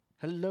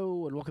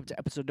Hello and welcome to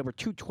episode number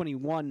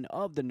 221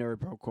 of the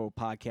Nerd Pro Quo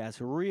podcast.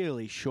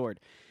 Really short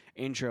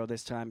intro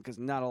this time because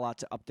not a lot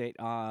to update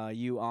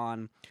you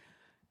on.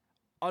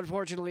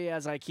 Unfortunately,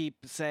 as I keep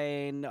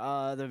saying,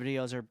 the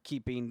videos are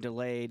keeping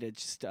delayed.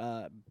 It's just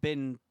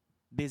been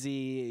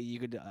busy.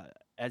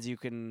 As you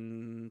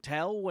can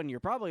tell when you're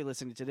probably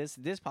listening to this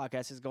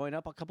podcast is going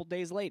up a couple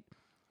days late.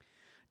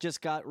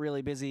 Just got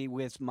really busy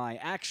with my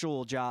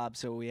actual job,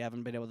 so we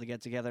haven't been able to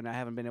get together, and I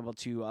haven't been able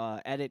to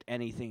edit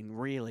anything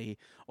really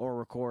or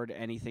record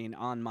anything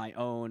on my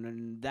own,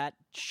 and that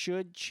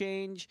should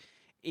change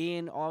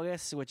in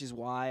August, which is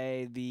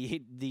why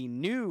the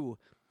new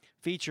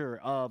feature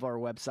of our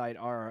website,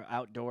 our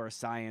outdoor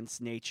science,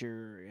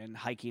 nature, and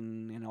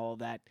hiking and all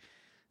that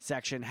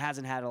section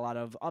hasn't had a lot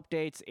of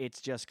updates.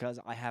 It's just because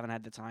I haven't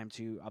had the time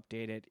to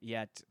update it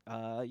yet.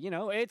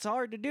 It's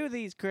hard to do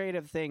these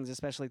creative things,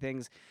 especially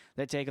things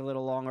that take a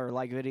little longer,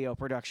 like video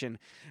production,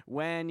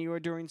 when you are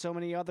doing so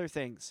many other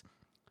things.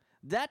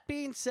 That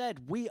being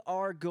said, we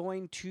are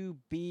going to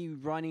be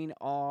running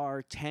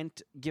our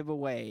tent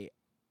giveaway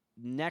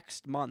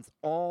next month,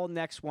 all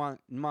next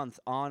month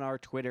on our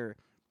Twitter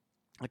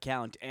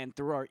account and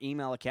through our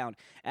email account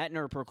at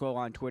nerdproco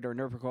on Twitter,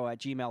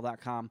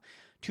 nerdproco@gmail.com.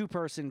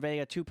 Two-person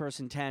Vega,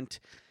 two-person tent.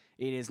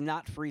 It is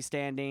not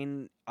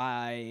freestanding.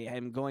 I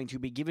am going to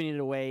be giving it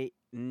away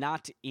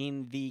not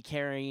in the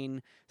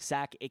carrying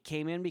sack it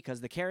came in because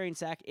the carrying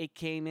sack it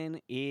came in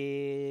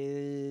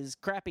is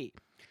crappy.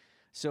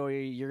 So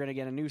you're going to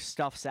get a new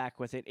stuff sack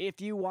with it.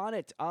 If you want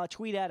it,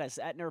 tweet at us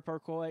at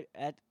nerdproco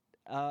at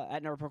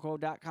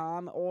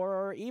nerdproco.com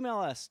or email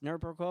us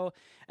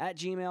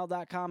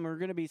nerdproco@gmail.com. We're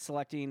going to be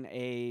selecting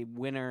a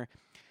winner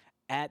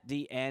at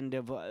the end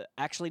of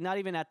actually not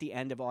even at the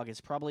end of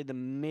August, probably the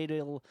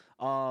middle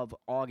of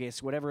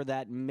August, whatever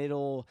that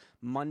middle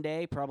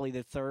Monday, probably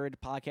the third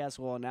podcast.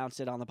 We'll announce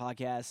it on the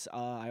podcast.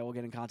 I will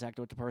get in contact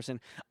with the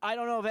person. I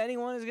don't know if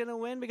anyone is going to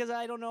win because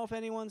I don't know if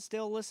anyone's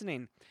still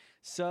listening.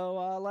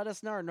 So let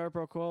us know,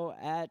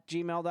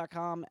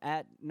 nerdproco@gmail.com,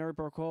 at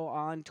nerdproco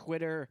on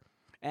Twitter,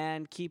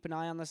 and keep an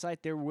eye on the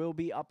site. There will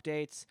be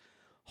updates.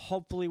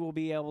 Hopefully we'll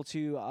be able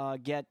to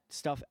get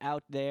stuff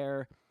out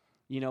there.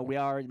 You know, we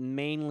are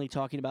mainly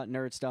talking about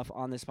nerd stuff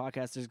on this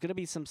podcast. There's going to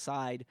be some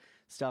side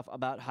stuff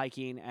about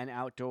hiking and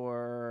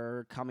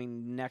outdoor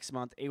coming next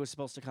month. It was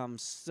supposed to come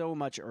so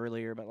much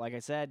earlier, but like I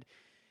said,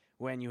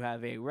 when you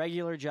have a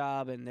regular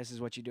job and this is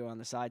what you do on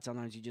the side,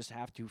 sometimes you just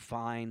have to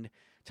find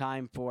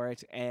time for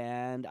it.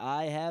 And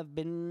I have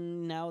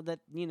been, now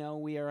that,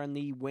 we are in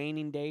the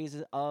waning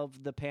days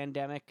of the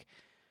pandemic,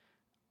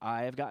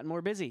 I have gotten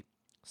more busy.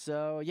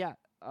 So, yeah.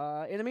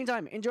 In the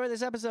meantime, enjoy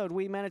this episode.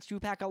 We managed to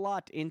pack a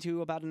lot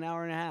into about an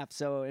hour and a half.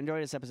 So enjoy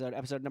this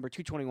episode number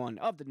 221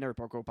 of the Nerd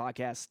Pro Quo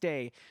podcast.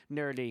 Stay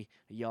nerdy,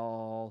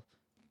 y'all.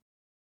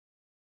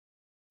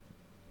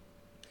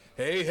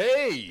 Hey,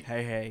 hey!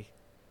 Hey, hey.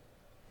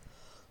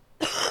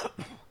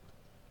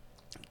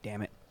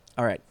 Damn it.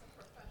 All right.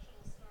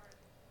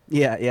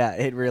 Yeah,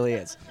 it really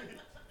is.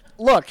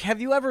 Look,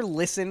 have you ever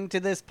listened to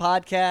this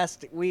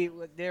podcast? We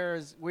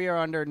are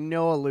under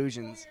no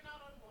illusions.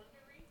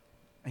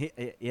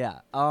 Yeah.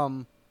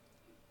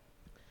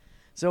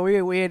 So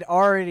we had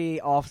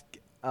already off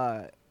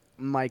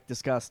mic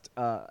discussed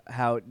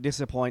how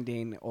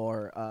disappointing,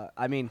 or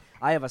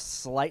I have a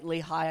slightly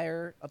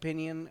higher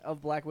opinion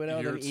of Black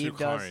Widow than Eve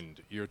does.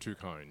 You're too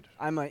kind.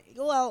 I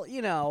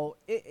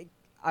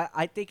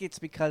think it's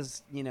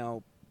because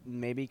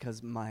maybe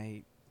because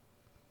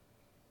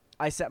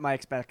I set my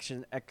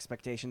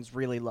expectations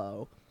really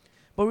low,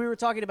 but we were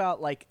talking about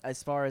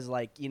as far as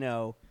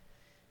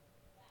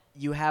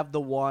you have the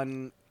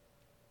one,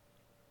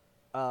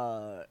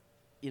 the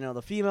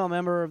female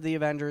member of the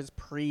Avengers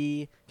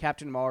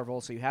pre-Captain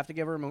Marvel, so you have to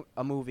give her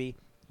a movie.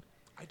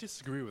 I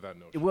disagree with that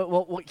notion.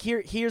 Well,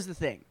 here's the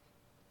thing.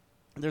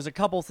 There's a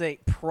couple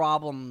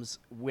problems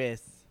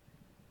with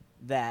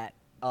that,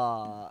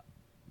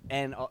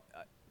 and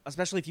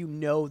especially if you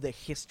know the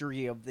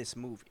history of this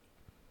movie.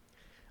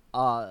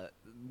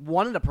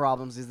 One of the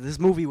problems is this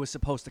movie was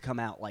supposed to come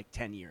out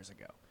 10 years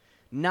ago.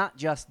 Not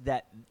just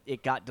that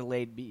it got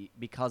delayed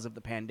because of the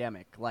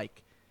pandemic.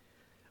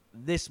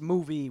 This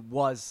movie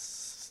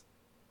was,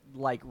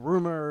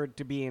 rumored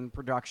to be in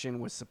production,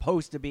 was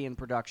supposed to be in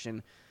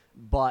production,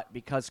 but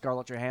because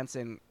Scarlett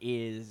Johansson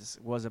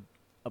was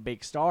a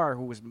big star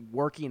who was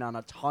working on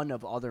a ton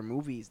of other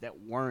movies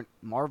that weren't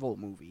Marvel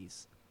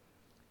movies,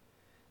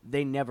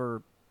 they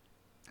never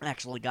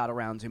actually got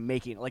around to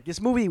making it.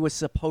 This movie was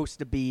supposed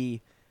to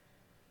be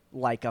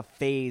a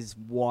phase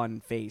 1,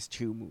 phase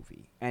 2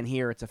 movie. And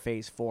here it's a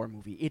phase 4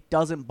 movie. It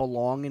doesn't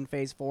belong in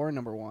phase 4,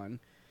 number one.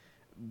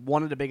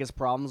 One of the biggest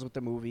problems with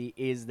the movie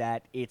is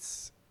that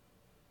it's...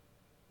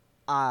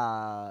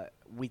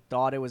 we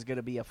thought it was going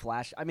to be it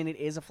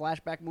is a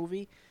flashback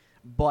movie,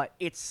 but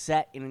it's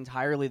set in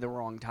entirely the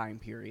wrong time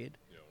period.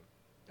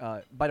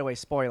 Yeah. By the way,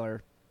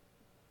 spoiler.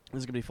 This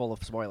is going to be full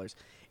of spoilers.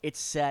 It's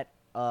set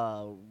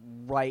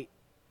right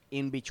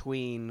in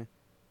between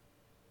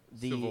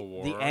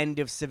the end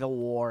of Civil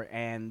War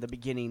and the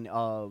beginning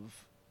of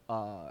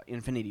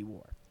Infinity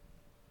War.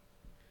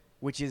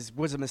 which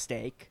was a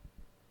mistake.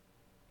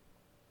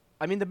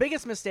 I mean, the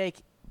biggest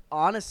mistake,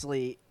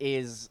 honestly,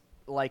 is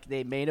like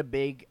they made a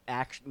big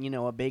action,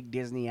 a big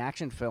Disney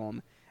action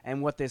film,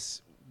 and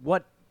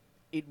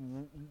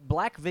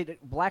Black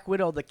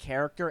Widow, the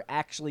character,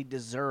 actually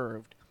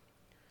deserved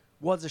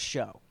was a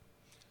show.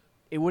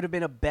 It would have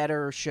been a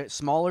better,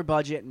 smaller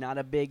budget, not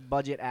a big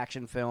budget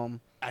action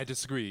film. I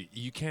disagree.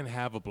 You can't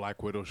have a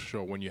Black Widow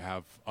show when you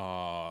have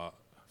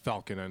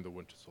Falcon and the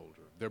Winter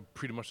Soldier. They're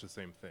pretty much the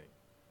same thing.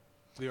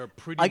 They are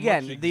pretty much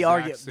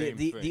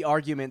the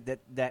argument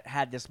that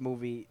had this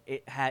movie,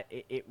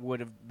 it would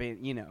have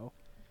been,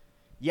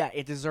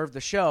 it deserved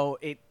the show.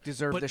 It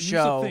deserved the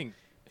show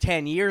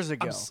 10 years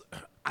ago.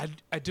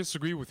 I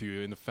disagree with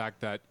you in the fact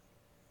that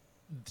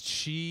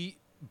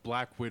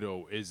Black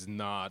Widow is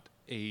not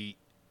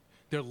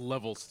there are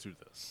levels to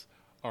this.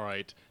 All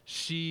right,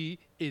 she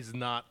is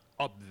not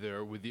up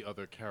there with the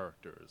other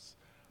characters.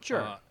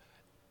 Sure.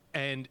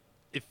 And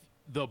if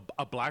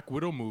a Black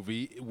Widow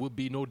movie, it would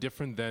be no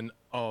different than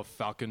a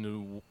Falcon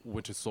and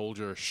Winter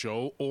Soldier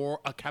show or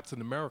a Captain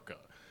America.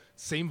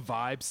 Same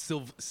vibe,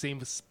 still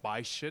same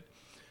spy shit.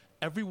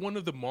 Every one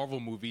of the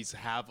Marvel movies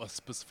have a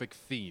specific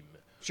theme.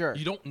 Sure.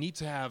 You don't need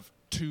to have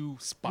two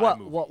spy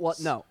movies. What?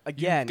 No.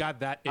 Again, you've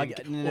got that.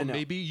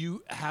 Maybe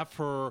you have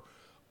her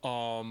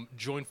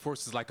join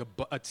forces like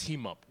a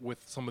team up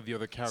with some of the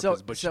other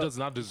characters, but she does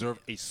not deserve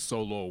a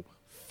solo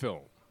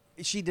film.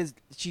 She does.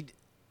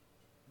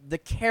 The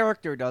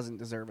character doesn't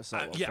deserve a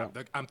solo film.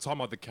 I'm talking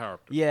about the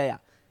character. Yeah.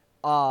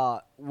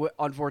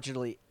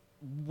 Unfortunately,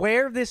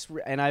 this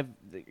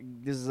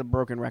is a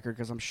broken record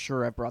because I'm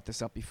sure I've brought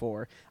this up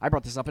before. I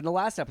brought this up in the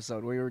last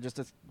episode where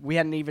we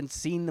hadn't even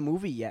seen the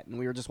movie yet, and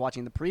we were just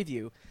watching the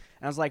preview.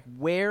 And I was like,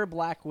 where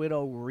Black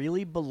Widow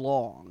really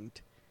belonged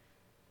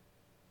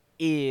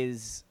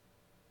is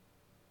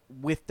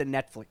with the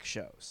Netflix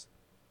shows.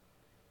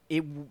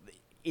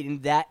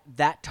 In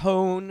that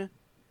tone,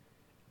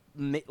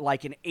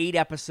 like an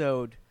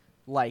 8-episode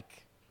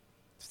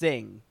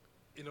thing.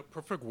 In a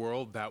perfect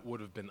world, that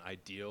would have been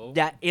ideal.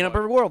 In a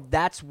perfect world,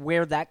 that's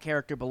where that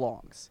character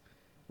belongs.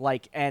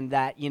 And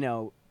that,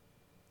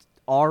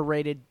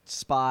 R-rated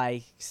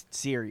spy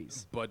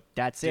series. But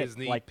that's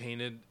Disney it.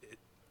 Painted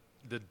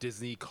the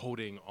Disney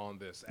coding on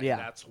this, and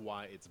that's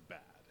why it's bad.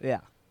 Yeah.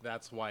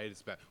 That's why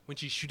it's bad. When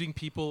she's shooting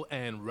people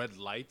and red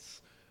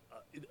lights,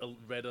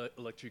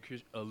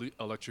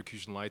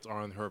 electrocution lights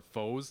are on her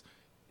foes,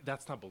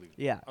 that's not believable.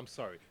 Yeah. I'm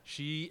sorry.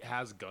 She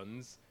has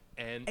guns,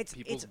 and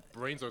people's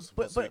brains are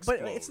supposed to explode.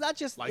 But it's not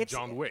just like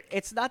John Wick.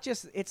 It's not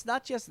just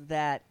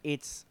that.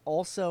 It's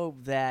also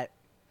that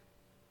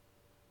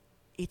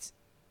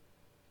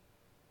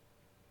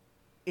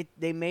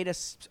they made a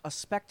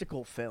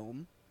spectacle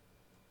film,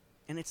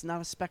 and it's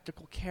not a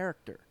spectacle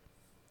character.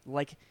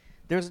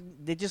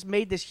 They just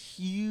made this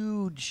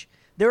huge.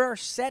 There are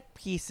set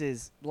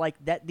pieces like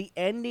that. The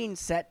ending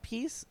set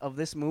piece of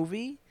this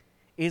movie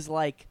is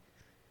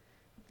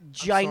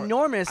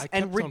ginormous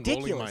and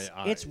ridiculous.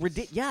 It's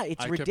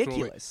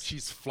ridiculous.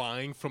 She's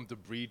flying from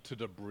debris to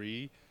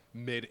debris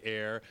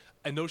mid-air.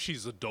 I know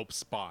she's a dope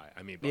spy.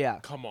 I mean,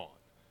 but come on.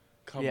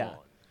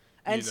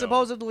 And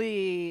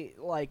supposedly,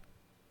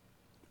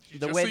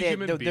 the way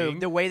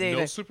they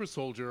no super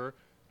soldier.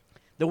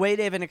 The way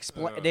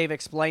they've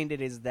explained it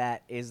is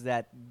that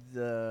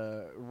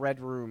the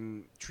Red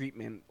Room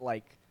treatment,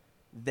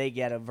 they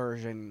get a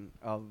version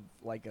of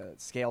a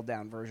scaled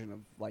down version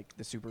of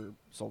the super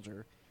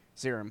soldier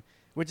serum,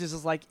 which is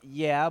just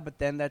but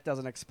then that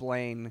doesn't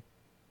explain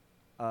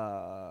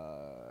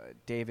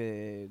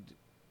David.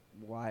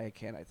 Why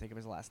can't I think of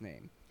his last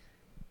name?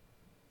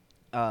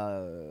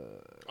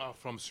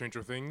 From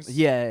Stranger Things.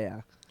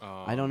 Yeah.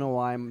 I don't know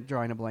why I'm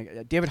drawing a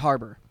blank. David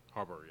Harbour.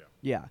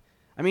 Yeah.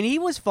 I mean, he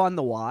was fun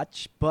to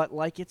watch, but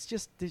it's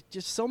just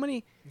so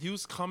many. He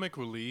was comic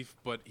relief,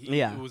 but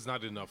it was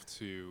not enough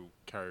to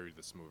carry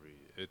this movie.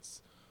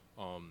 It's,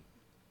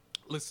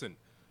 listen.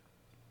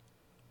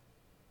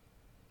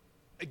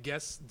 I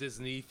guess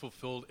Disney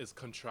fulfilled its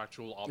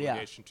contractual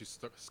obligation to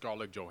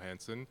Scarlett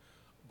Johansson,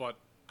 but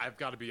I've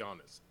got to be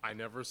honest. I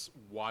never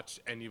watched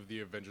any of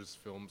the Avengers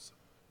films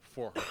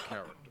for her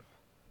character.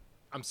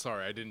 I'm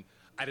sorry, I didn't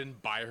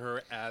buy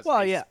her as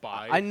a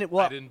spy. I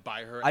didn't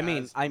buy her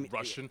as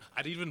Russian.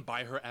 I didn't even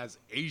buy her as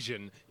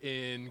Asian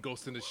in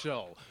Ghost in the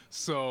Shell.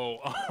 So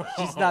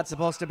she's not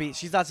supposed to be.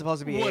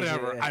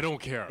 Whatever. Asian. I don't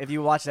care. If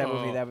you watch that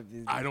movie,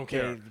 I don't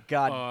care.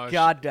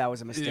 God, that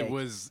was a mistake. It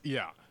was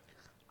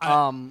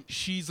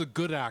she's a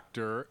good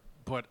actor,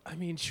 but I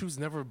mean, she was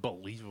never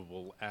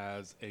believable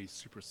as a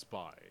super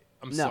spy.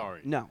 I'm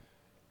sorry. No.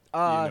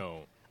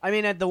 I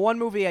mean, the one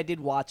movie I did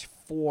watch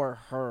for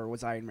her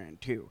was Iron Man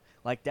 2.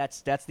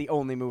 That's the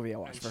only movie I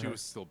watched for her. She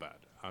was still bad.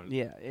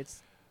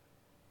 It's...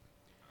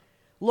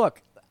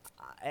 Look,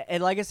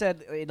 and like I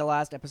said in the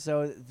last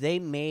episode, they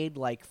made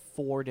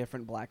 4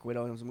 different Black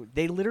Widows.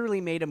 They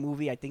literally made a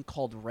movie, I think,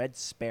 called Red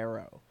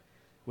Sparrow,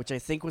 which I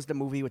think was the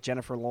movie with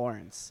Jennifer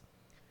Lawrence.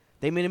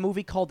 They made a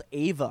movie called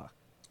Ava,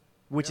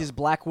 which is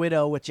Black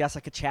Widow with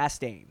Jessica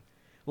Chastain.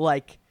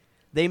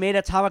 They made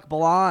Atomic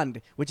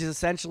Blonde, which is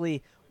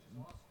essentially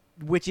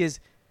which is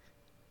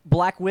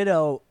Black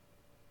Widow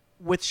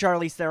with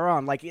Charlize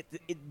Theron. Like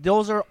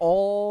those are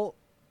all.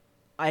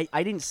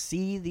 I didn't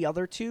see the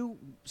other two.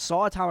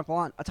 Saw Atomic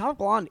Blonde. Atomic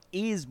Blonde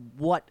is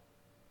what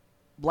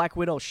Black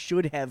Widow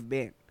should have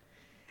been.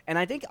 And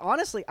I think,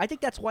 honestly,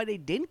 that's why they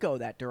didn't go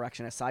that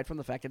direction, aside from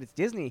the fact that it's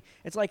Disney.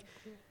 It's like,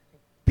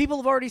 people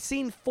have already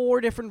seen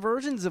 4 different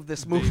versions of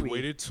this movie. They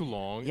waited too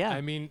long. Yeah.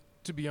 I mean,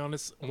 to be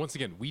honest, once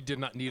again, we did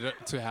not need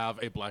to have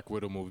a Black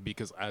Widow movie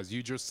because, as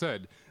you just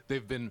said,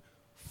 they've been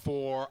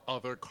 4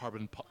 other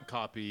carbon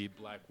copy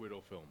Black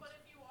Widow films. But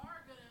if you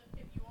are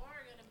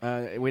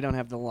gonna We don't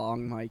have the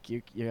long mic.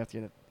 You have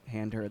to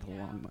hand her the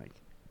long mic.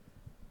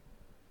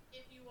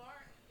 If you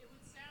are, it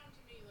would sound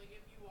to me like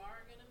if you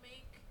are gonna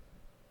make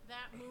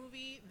that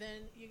movie,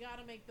 then you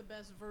gotta make the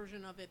best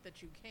version of it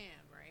that you can,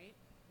 right?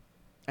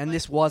 And Like,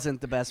 this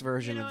wasn't the best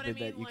version you know of what I it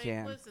mean? that you like,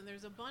 can. Listen,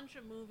 there's a bunch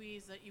of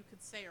movies that you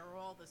could say are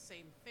all the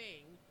same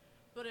thing,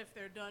 but if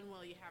they're done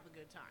well, you have a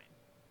good time,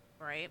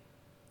 right?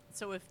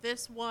 So if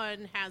this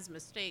one has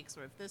mistakes,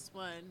 or if this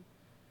one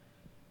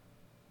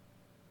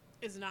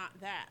is not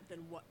that,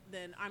 then what?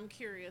 Then I'm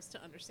curious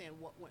to understand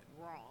what went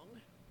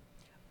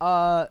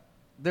wrong.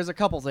 There's a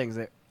couple things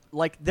that,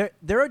 like,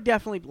 there are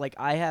definitely, like,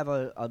 I have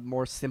a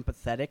more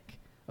sympathetic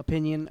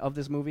opinion of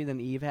this movie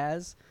than Eve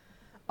has.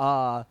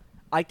 I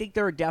think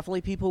there are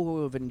definitely people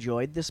who have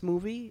enjoyed this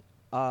movie.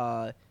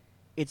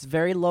 It's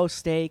very low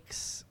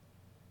stakes,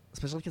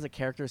 especially because the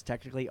character is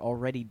technically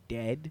already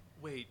dead.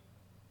 Wait.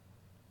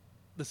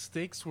 The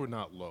stakes were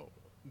not low.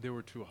 They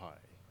were too high.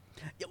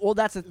 Well,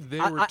 that's They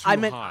were too I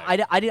meant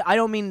high. I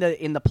don't mean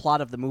in the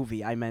plot of the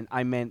movie. I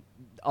meant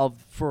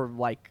for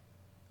like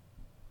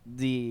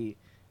the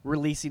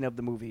releasing of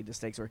the movie. The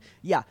stakes were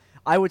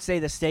I would say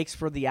the stakes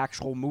for the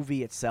actual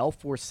movie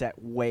itself were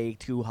set way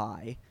too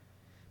high.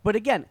 But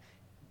again,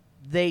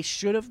 they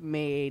should have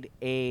made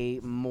a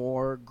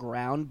more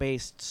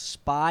ground-based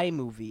spy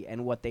movie,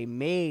 and what they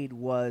made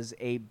was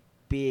a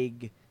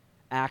big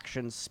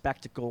action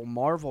spectacle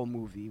Marvel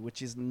movie,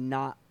 which is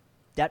not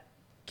that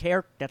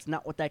that's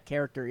not what that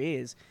character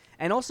is.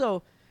 And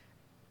also,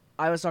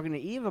 I was talking to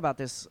Eve about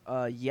this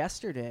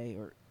yesterday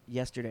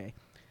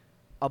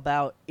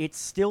about it's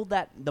still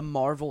the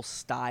Marvel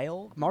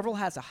style. Marvel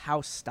has a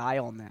house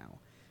style now,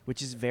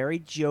 which is very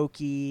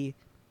jokey,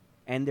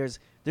 and there's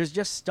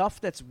just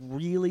stuff that's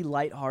really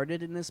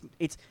lighthearted in this.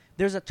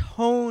 There's a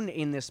tone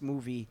in this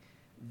movie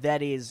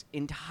that is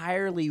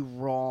entirely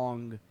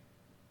wrong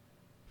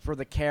for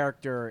the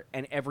character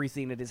and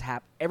everything that is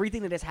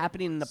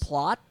happening in the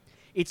plot.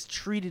 It's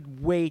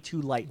treated way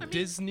too lightly.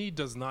 Disney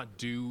does not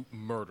do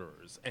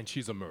murders, and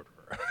she's a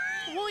murderer.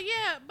 Well,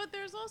 yeah, but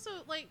there's also,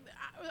 like,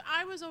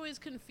 I was always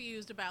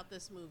confused about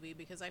this movie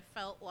because I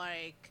felt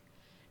like,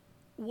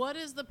 what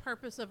is the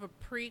purpose of a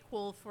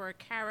prequel for a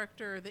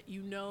character that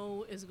you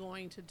know is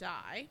going to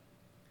die?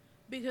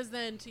 Because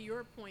then, to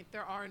your point,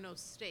 there are no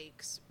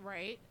stakes,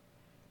 right?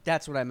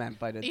 That's what I meant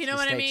by the You know the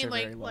what I stakes mean? are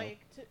very low.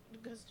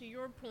 Because to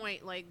your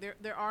point, like,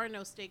 there are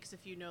no stakes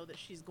if you know that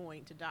she's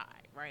going to die,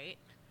 right?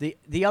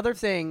 The other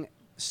thing,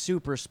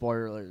 super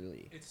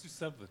spoilerly, It's to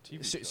set the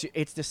TV show.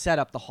 it's to set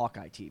up the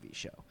Hawkeye TV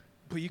show.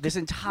 But you This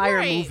entire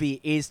Right. movie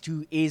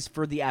is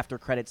for the after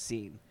credits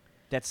scene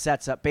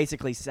that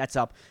basically sets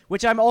up,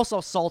 which I'm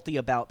also salty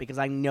about because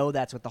I know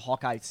that's what the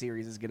Hawkeye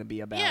series is going to be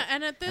about. Yeah,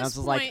 and at And I this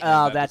was point, like,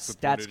 oh, That that's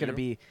disappointed going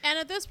to you? be and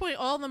at this point,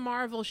 all the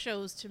Marvel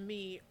shows to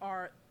me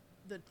are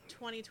the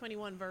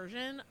 2021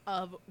 version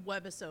of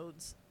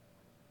webisodes.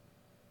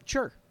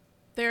 sure.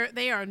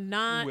 They are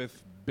not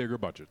with bigger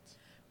budgets.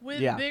 with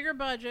Yeah. bigger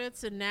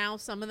budgets, and now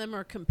some of them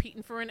are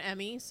competing for an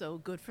Emmy, so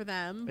good for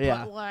them.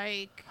 Yeah. But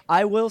like,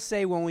 I will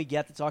say when we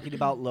get to talking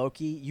about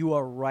Loki, you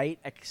are right,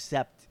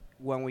 except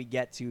when we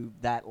get to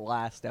that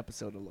last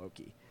episode of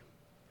Loki.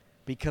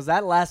 Because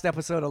that last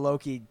episode of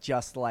Loki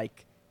just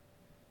like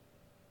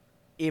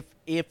if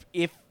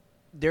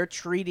they're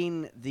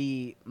treating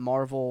the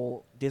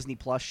Marvel Disney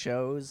Plus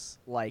shows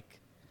like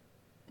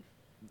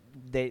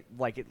it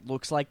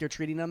looks like they're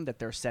treating them, that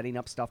they're setting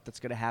up stuff that's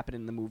going to happen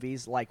in the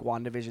movies, like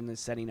WandaVision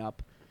is setting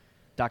up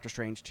Doctor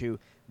Strange 2.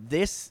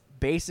 This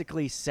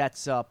basically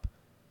sets up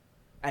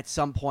at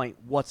some point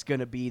what's going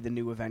to be the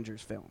new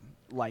Avengers film,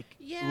 like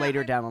yeah,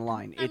 later down the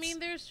line. I mean,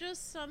 there's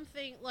just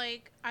something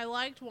like I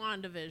liked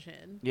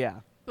WandaVision,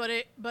 yeah,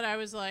 but I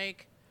was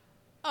like,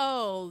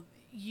 oh,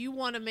 you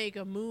want to make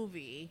a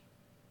movie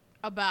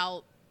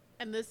about,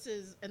 and this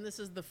is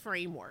the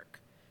framework.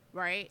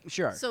 Right?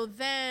 Sure. So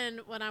then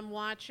when I'm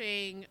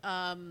watching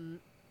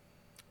the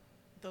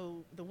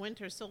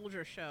Winter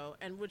Soldier show,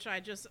 and which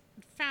I just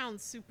found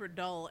super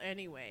dull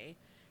anyway,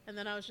 and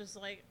then I was just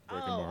like,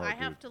 Breaking my oh, heart, I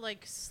have dude. to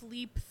like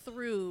sleep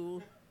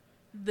through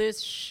this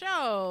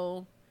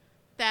show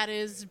that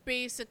is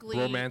basically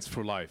Romance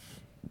for life.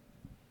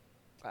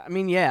 I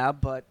mean, yeah,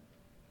 but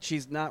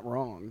she's not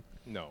wrong.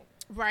 No.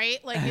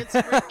 right? Like it's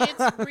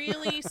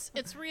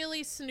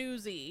really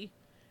snoozy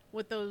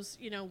with those,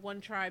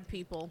 one tribe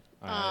people.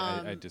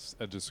 I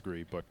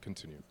disagree, but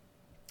continue.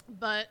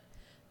 But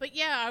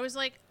yeah, I was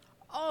like,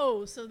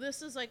 oh, so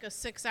this is like a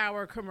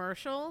 6-hour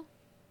commercial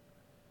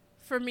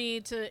for me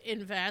to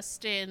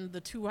invest in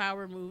the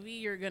 2-hour movie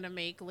you're gonna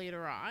make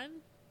later on.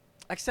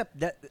 Except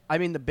that, I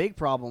mean, the big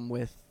problem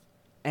with,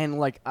 and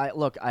like,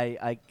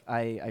 I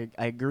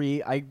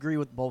agree. I agree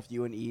with both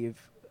you and Eve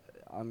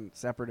on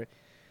separate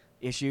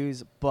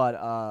issues, but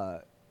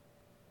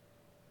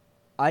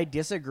I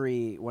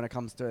disagree when it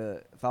comes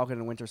to Falcon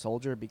and Winter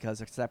Soldier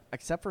because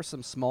except for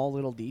some small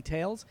little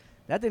details,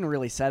 that didn't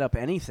really set up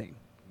anything.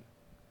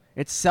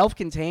 It's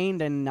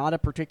self-contained and not a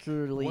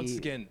particularly... Once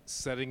again,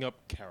 setting up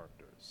characters.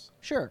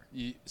 Sure.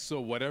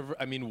 So whatever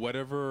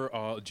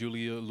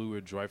Julia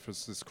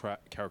Louis-Dreyfus's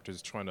character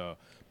is trying to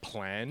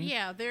plan...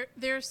 Yeah,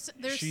 they're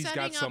she's setting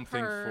got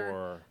something up her,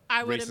 for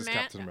I would racist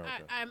Captain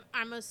America.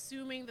 I'm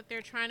assuming that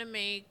they're trying to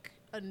make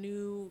a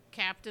new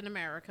Captain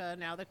America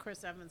now that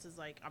Chris Evans is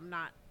like, I'm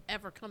not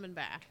ever coming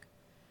back.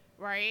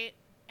 Right?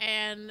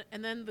 And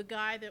then the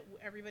guy that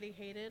everybody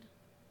hated...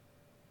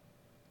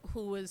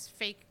 who was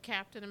fake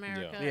Captain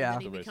America, and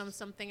then he becomes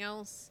something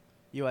else.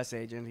 U.S.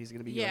 agent. He's going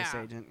to be U.S.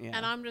 agent. Yeah.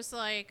 And I'm just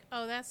like,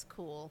 oh, that's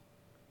cool.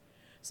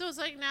 So it's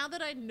like, now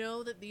that I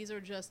know that these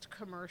are just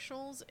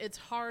commercials, it's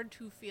hard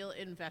to feel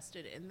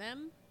invested in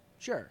them.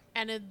 Sure.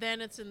 And then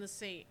it's in the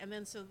same. And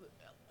then so,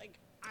 like,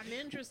 I'm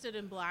interested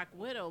in Black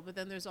Widow, but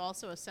then there's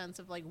also a sense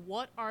of, like,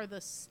 what are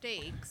the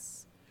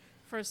stakes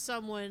for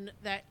someone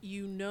that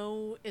you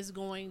know is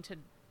going to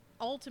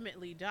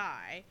ultimately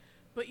die,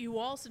 but you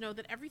also know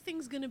that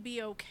everything's going to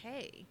be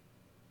okay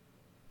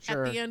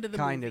sure, at the end of the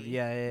kind movie. Of,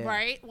 yeah.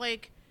 Right?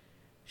 Like,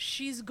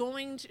 she's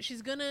going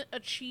to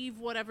achieve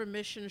whatever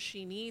mission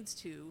she needs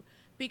to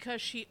because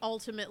she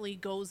ultimately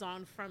goes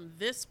on from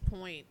this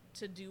point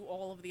to do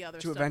all of the other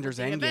stuff Avengers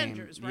with the Endgame.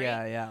 Avengers, right?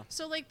 Yeah.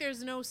 So, like,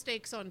 there's no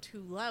stakes on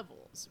two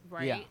levels,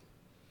 right? Yeah.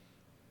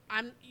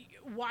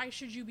 Why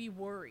should you be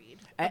worried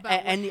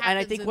about and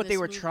I think what they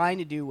were movie? trying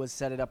to do was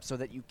set it up so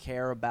that you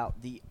care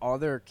about the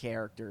other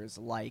characters,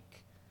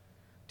 like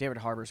David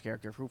Harbour's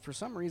character, who for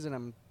some reason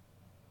I'm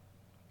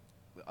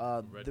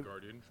the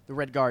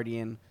Red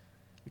Guardian,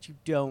 which you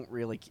don't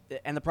really,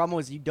 and the problem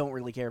was you don't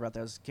really care about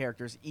those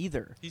characters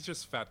either. He's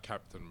just fat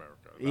Captain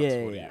America.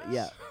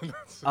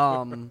 That's yeah.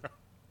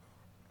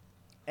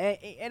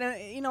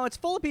 And you know, it's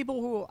full of people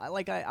who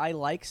I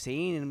like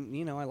seeing, and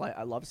you know,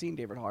 I love seeing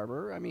David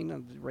Harbour. I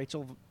mean,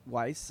 Rachel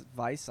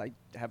Weisz, I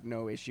have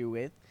no issue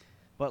with.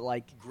 But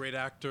like, great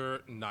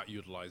actor, not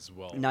utilized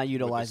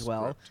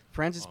well.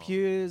 Frances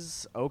Pugh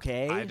is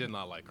okay. I did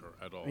not like her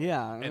at all.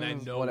 Yeah, and I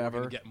know whatever.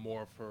 we're gonna get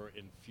more of her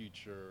in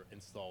future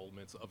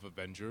installments of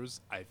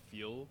Avengers. I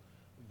feel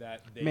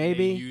that they may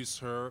use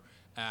her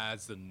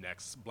as the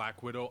next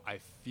Black Widow. I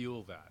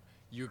feel that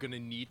you're gonna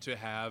need to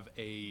have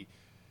a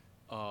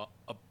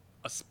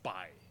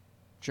spy,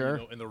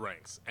 sure, in the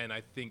ranks, and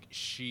I think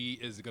she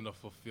is gonna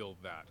fulfill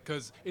that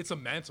because it's a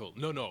mantle.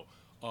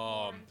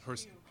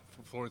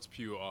 Florence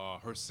Pugh,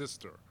 her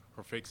sister,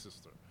 her fake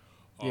sister.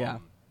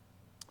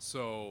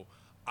 So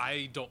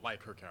I don't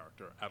like her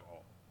character at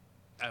all.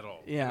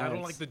 Yeah, and I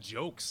don't like the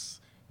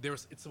jokes.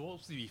 It's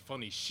supposed to be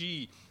funny.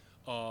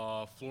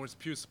 Florence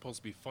Pugh is supposed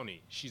to be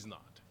funny. She's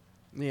not.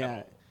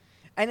 Yeah.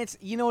 And it's,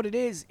 you know what it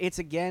is? It's,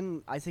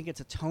 again, I think it's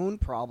a tone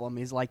problem.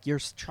 Is like you're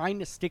trying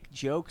to stick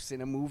jokes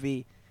in a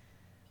movie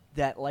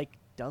that, like,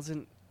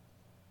 doesn't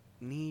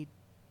need,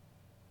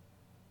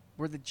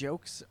 where the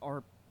jokes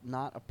are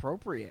not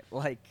appropriate.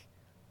 Like,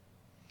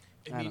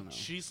 I don't know.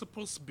 She's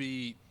supposed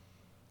to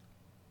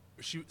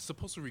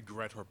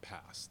regret her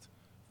past,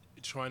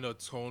 trying to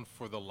atone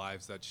for the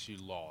lives that she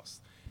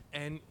lost.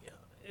 And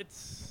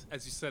it's,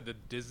 as you said, the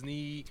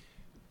Disney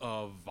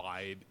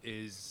vibe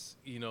is,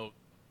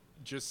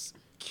 just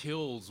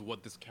kills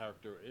what this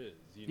character is.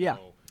 You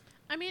know?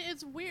 I mean,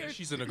 it's weird. Yeah,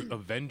 she's an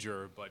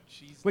Avenger, but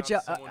she's which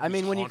not someone I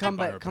mean, who's when you come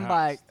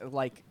by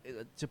like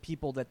to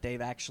people that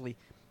they've actually.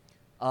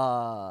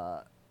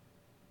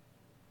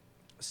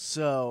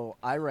 So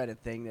I read a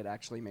thing that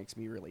actually makes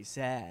me really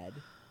sad,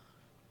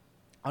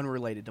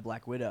 unrelated to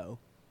Black Widow.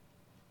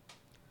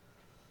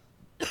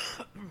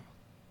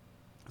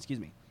 Excuse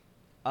me.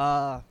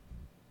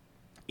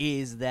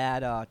 Is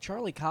that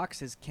Charlie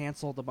Cox has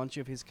canceled a bunch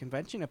of his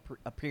convention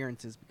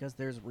appearances because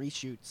there's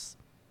reshoots.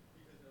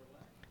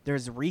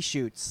 There's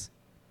reshoots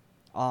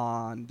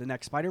on the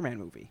next Spider-Man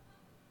movie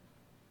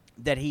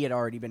that he had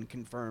already been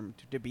confirmed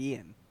to be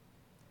in.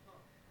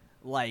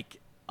 Like,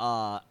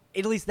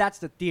 at least that's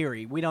the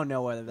theory. We don't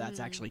know whether that's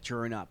actually true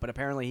or not. But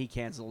apparently he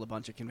canceled a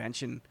bunch of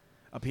convention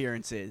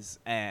appearances,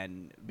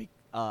 and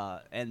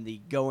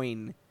the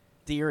going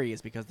theory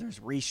is because there's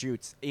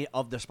reshoots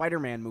of the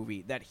Spider-Man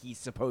movie that he's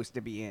supposed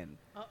to be in,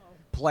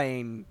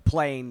 playing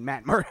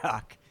Matt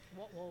Murdock.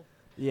 Well,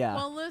 yeah.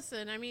 Well,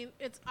 listen. I mean,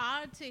 it's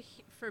odd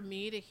for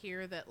me to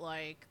hear that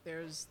like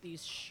there's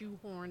these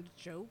shoehorned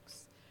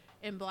jokes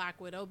in Black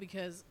Widow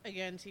because,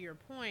 again, to your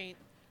point,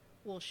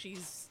 well,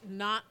 she's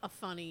not a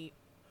funny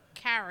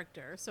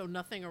character, so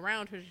nothing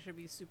around her should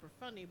be super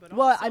funny. But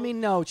well, also, I mean,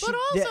 no. but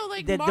also,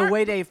 like, the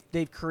way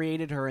they've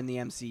created her in the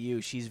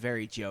MCU, she's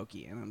very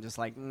jokey, and I'm just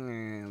like, that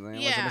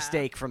was a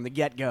mistake from the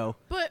get-go.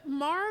 But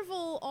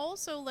Marvel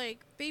also,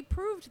 like, they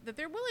proved that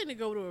they're willing to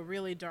go to a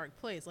really dark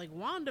place. Like,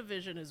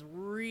 WandaVision is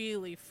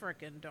really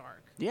frickin'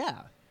 dark.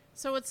 Yeah.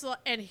 So it's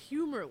and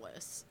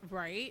humorless,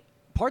 right?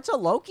 Parts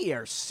of Loki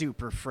are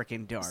super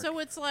freaking dark. So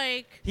it's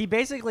like he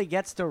basically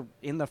gets to,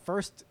 in the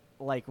first,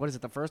 like, what is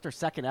it, the first or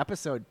second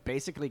episode,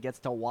 basically gets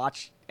to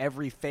watch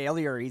every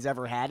failure he's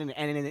ever had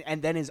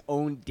and then his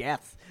own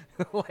death.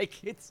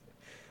 Like, it's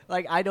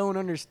like, I don't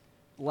understand.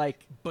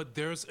 Like, but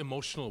there's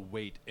emotional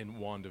weight in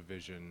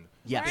WandaVision.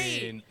 Yes.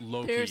 right. In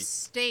Loki, There's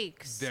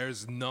stakes.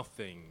 there's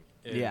nothing.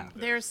 In Yeah.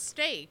 this. There's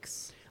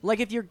stakes. like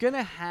if you're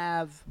gonna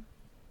have,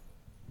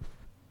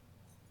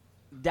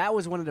 that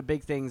was one of the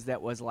big things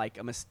that was like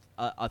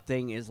a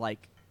thing is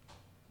like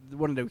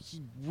one of the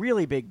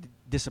really big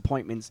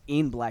disappointments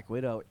in Black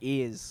Widow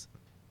is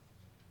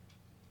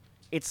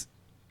it's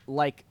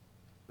like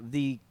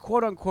the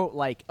quote unquote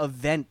like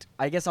event,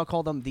 I guess I'll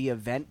call them the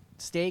event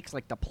stakes,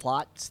 like the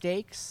plot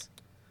stakes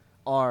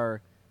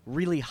are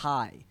really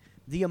high.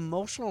 The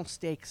emotional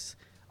stakes,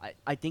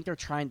 I think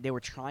they were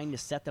trying to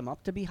set them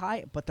up to be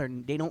high, but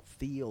they don't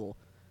feel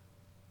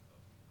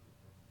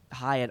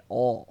high at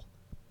all.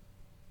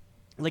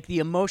 Like, the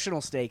emotional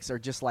stakes are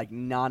just, like,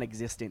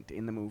 non-existent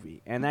in the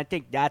movie. And I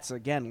think that's,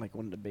 again, like,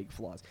 one of the big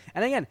flaws.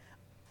 And again,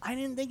 I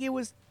didn't think it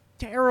was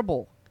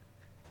terrible.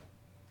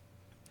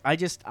 I'm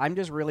just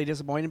really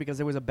disappointed because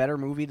there was a better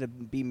movie to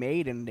be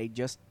made, and they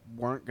just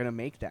weren't going to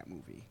make that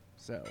movie.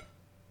 So,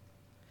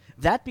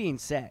 that being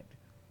said,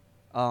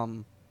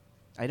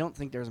 I don't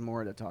think there's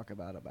more to talk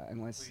about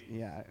unless,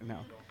 yeah, no.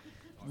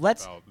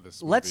 Let's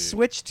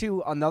switch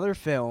to another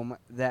film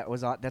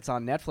that's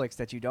on Netflix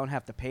that you don't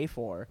have to pay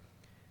for,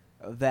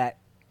 that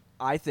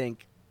I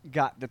think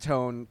got the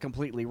tone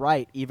completely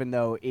right, even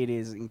though it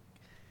is.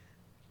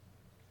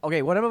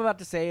 Okay, what I'm about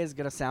to say is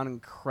going to sound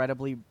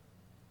incredibly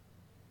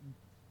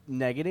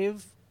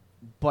negative,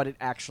 but it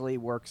actually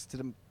works to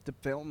the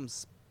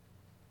film's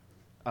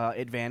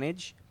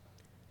advantage.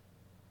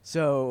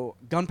 So,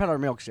 Gunpowder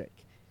Milkshake.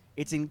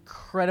 It's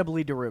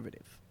incredibly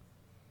derivative.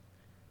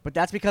 But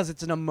that's because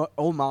it's an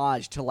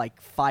homage to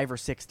like 5 or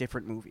 6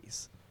 different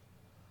movies.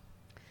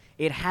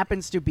 It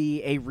happens to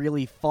be a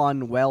really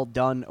fun,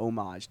 well-done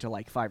homage to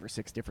like 5 or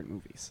 6 different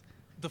movies.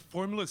 The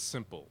formula is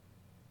simple.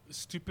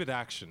 Stupid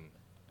action,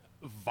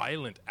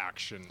 violent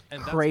action,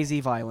 and crazy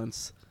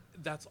violence.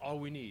 That's all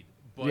we need.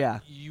 But yeah.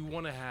 You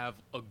want to have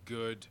a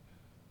good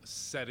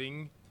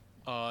setting,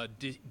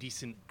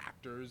 decent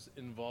actors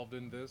involved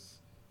in this.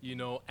 You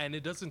know, and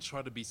it doesn't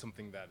try to be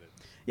something that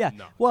is. Yeah.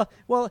 No.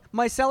 Well,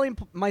 my selling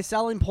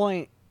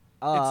point.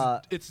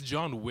 It's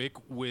John Wick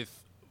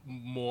with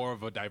more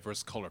of a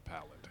diverse color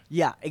palette.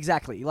 Yeah,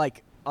 exactly.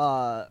 Like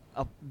a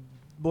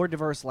more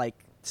diverse like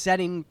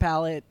setting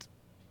palette,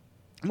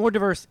 more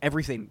diverse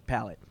everything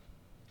palette.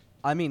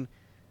 I mean,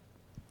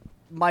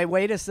 my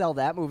way to sell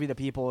that movie to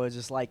people is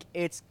just like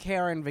it's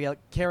Karen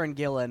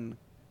Gillan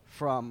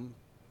from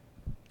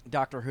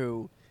Doctor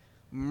Who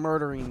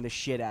murdering the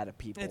shit out of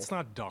people. It's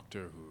not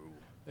Doctor Who.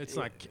 It's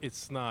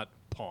not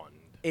Pond.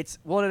 It's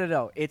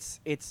no. It's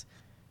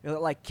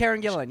like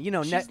Karen Gillan. You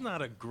know, she's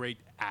not a great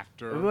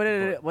actor.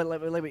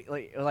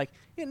 Like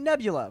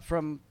Nebula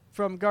from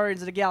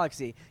Guardians of the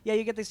Galaxy. Yeah,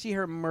 you get to see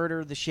her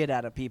murder the shit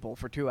out of people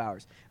for 2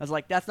 hours. I was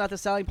like, that's not the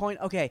selling point.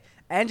 Okay,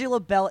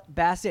 Angela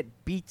Bassett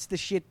beats the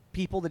shit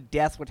people to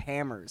death with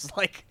hammers.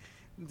 Like,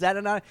 is that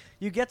enough?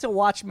 You get to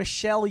watch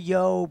Michelle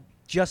Yeoh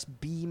just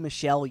be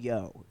Michelle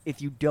Yeoh.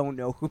 If you don't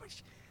know who,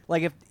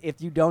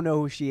 if you don't know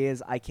who she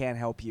is, I can't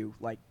help you.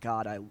 Like,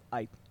 God,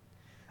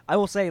 I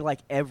will say, like,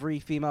 every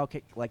female,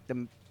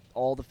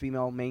 all the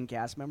female main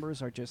cast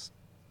members are just,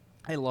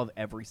 I love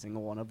every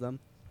single one of them.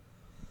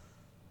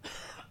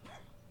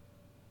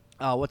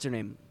 What's her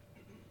name?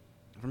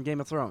 From Game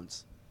of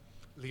Thrones.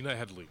 Lena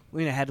Headey.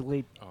 Lena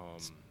Headey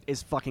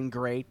is fucking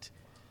great.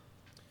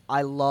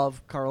 I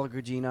love Carla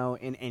Gugino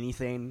in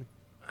anything.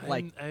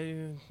 Like,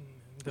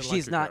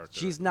 she's not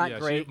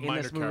great in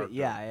this movie. Character.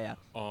 Yeah.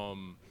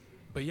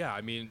 But yeah,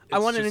 I mean,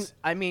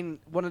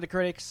 one of the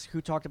critics who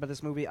talked about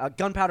this movie,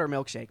 Gunpowder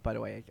Milkshake, by the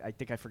way. I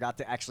think I forgot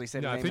to actually say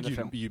the name of the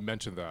film. You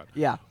mentioned that.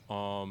 Yeah.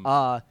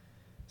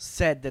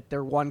 Said that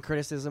their one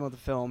criticism of the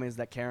film is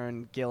that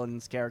Karen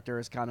Gillan's character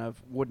is kind of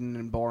wooden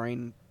and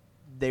boring.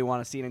 They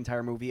want to see an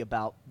entire movie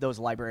about those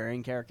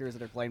librarian characters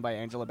that are played by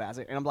Angela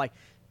Bassett. And I'm like,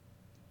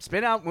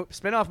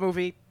 spin-off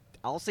movie.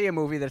 I'll see a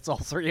movie that's all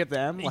 3 of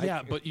them. Like,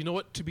 yeah, but you know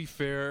what? To be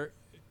fair,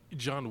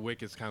 John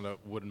Wick is kind of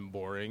wooden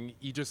boring.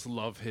 You just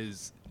love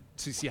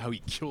to see how he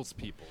kills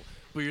people.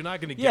 But you're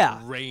not going to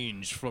get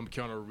range from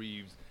Keanu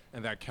Reeves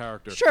and that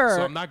character. Sure.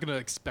 So I'm not going to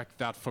expect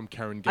that from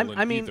Karen Gillan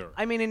either.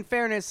 I mean, in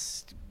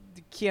fairness,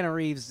 Keanu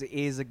Reeves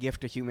is a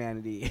gift to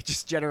humanity,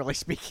 just generally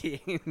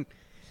speaking.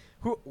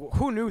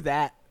 Who knew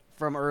that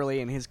from early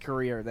in his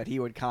career, that he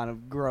would kind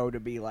of grow to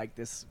be like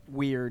this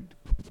weird,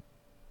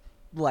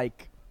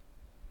 like,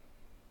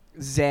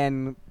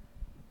 Zen,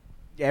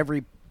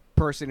 every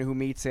person who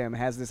meets him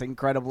has this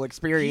incredible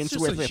experience He's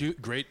with just him.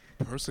 a great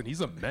person.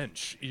 He's a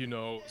mensch,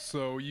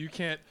 so you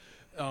can't.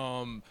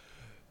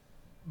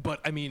 But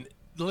I mean,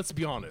 let's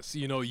be honest.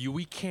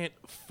 We can't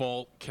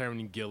fault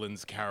Karen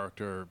Gillan's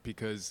character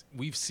because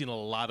we've seen a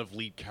lot of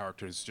lead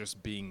characters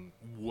just being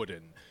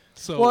wooden.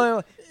 So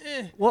well,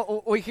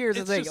 here's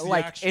the thing. just the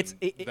Like, action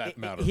that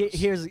matters.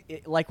 here's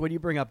like when you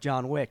bring up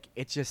John Wick,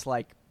 it's just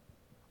like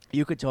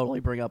you could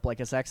totally bring up like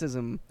a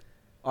sexism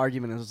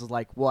argument. It's just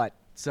like what?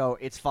 So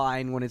it's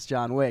fine when it's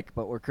John Wick,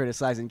 but we're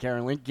criticizing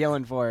Karen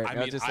Gillan for it. I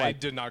mean, I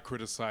did not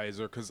criticize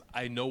her because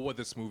I know what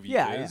this movie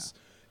is.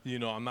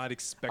 I'm not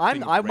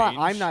expecting.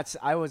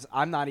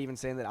 I'm not even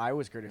saying that I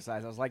was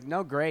criticized. I was like,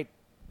 no, great.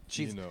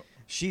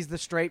 She's the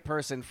straight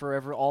person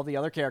for all the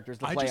other characters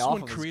to play off of. I just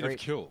want creative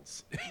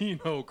kills,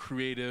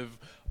 creative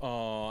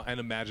and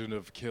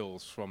imaginative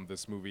kills from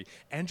this movie,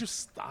 and just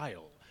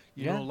style.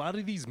 A lot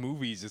of these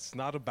movies, it's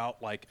not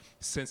about like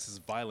senseless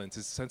violence.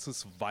 It's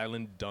senseless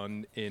violence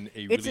done in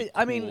a really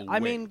cool way. I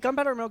mean,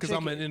 Gunpowder Milkshake. Because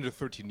I'm an under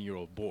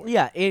 13-year-old boy.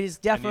 Yeah, it is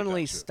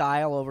definitely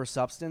style over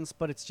substance,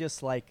 but it's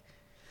just like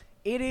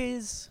it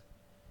is.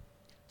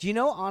 Do you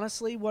know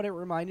honestly what it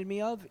reminded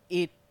me of?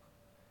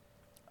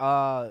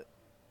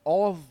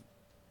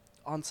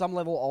 On some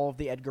level, all of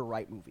the Edgar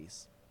Wright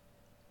movies.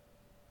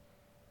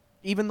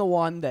 Even the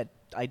one that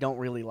I don't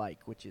really like,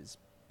 which is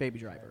Baby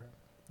Driver.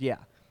 Yeah.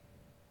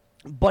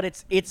 But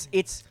it's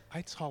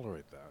I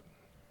tolerate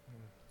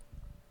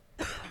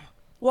that.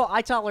 Well,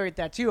 I tolerate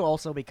that too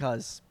also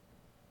because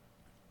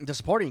the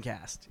supporting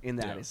cast in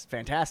that is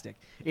fantastic.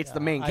 It's the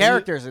main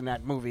characters in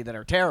that movie that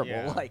are terrible.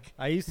 Yeah. Like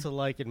I used to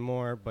like it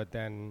more, but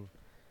then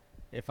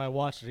if I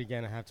watch it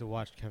again, I have to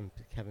watch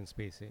Kevin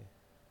Spacey.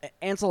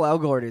 Ansel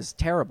Elgort is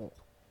terrible.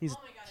 He's Oh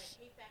my god,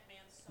 I hate that man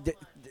so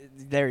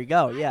much. there you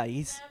go. Yeah, I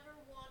he's hope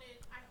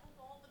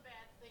all the bad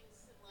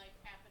things in life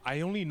happen.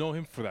 I only know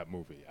him for that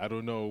movie. I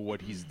don't know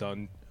what he's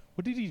done.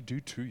 What did he do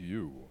to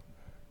you?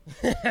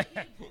 He breathes.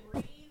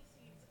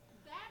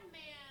 That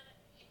man,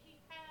 he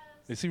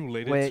has. Is he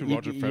related to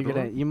Roger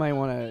Federer? you might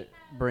want to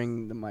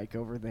bring the mic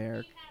over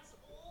there. He has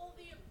all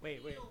the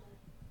appeal. Wait.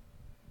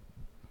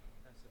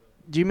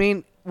 Do you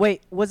mean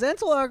was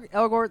Ansel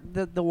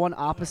Elgort the one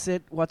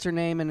opposite what's her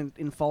name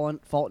in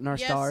Fault in Our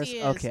Yes, Stars? he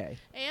is. Okay.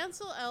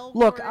 Ansel Elgort.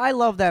 Look, I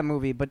love that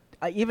movie, but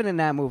even in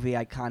that movie,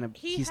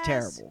 he's has-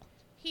 terrible.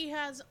 He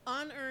has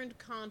unearned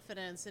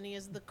confidence, and he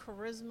has the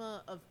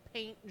charisma of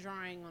paint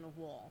drying on a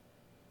wall.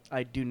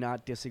 I do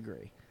not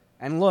disagree.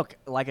 And look,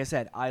 like I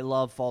said, I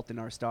love Fault in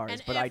Our Stars,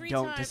 And but I every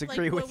don't time,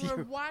 disagree like, with when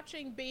we're you.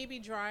 watching Baby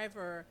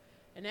Driver,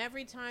 and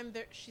every time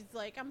she's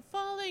like, "I'm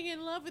falling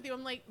in love with you,"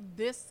 I'm like,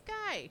 "This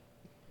guy."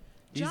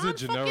 He's John a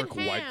generic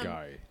fucking white Hamm-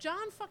 guy.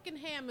 John fucking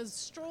Hamm is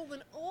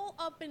strolling all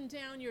up and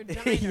down your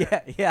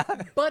diner. yeah.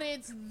 But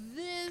it's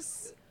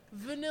this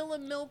vanilla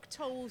milk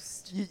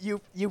toast.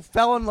 You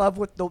fell in love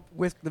with the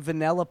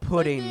vanilla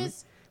pudding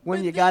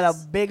when you got a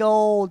big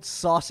old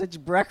sausage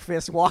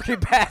breakfast walking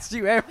past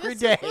you every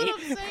day.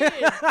 This is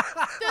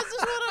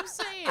what I'm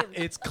saying.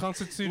 It's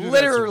constituted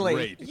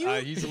Literally. as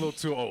rape. He's a little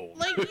too old.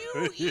 Like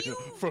you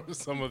for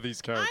some of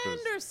these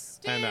characters.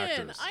 And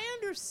actors. I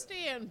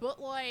understand,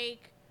 but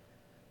like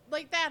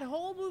that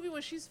whole movie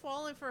when she's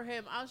falling for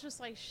him, I was just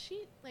like,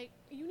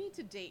 you need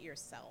to date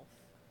yourself.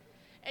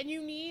 And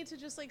you need to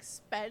just like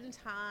spend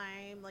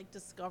time like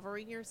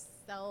discovering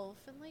yourself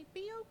and like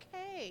be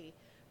okay.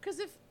 Because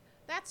if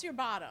that's your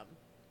bottom,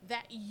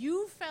 that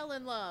you fell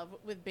in love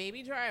with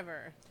Baby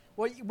Driver.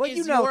 What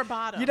is your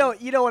bottom.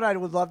 You know what I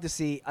would love to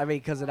see. I mean,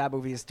 because that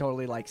movie is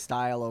totally like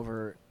style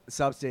over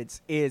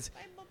substance. Is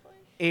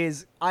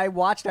I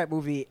watched that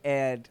movie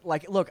and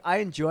like, look, I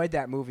enjoyed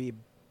that movie,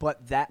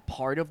 but that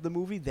part of the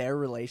movie, their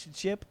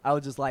relationship, I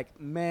was just like,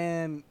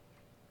 man,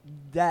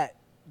 that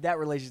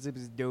relationship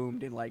is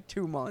doomed in like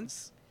 2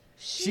 months.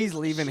 She's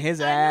leaving his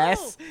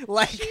ass.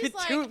 Like she's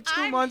two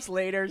months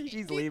later,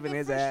 she's leaving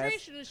his ass. The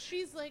frustration is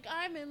she's like,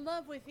 I'm in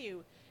love with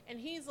you. And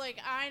he's like,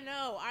 I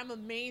know, I'm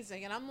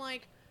amazing. And I'm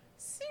like,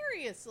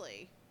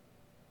 seriously?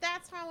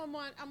 That's how I'm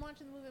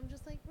watching the movie. I'm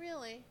just like,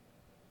 really?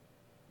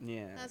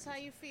 Yeah. That's how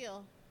you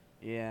feel?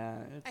 Yeah.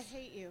 I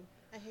hate you.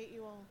 I hate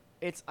you all.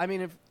 I mean,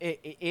 if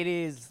it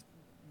is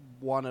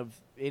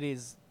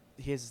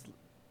his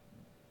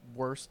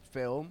worst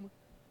film,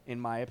 in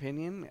my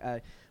opinion.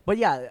 But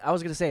yeah, I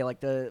was gonna say like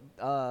the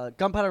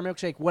Gunpowder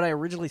Milkshake. When I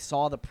originally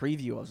saw the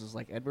preview, I was just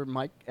like, Edgar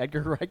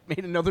Wright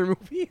made another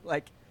movie,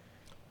 like,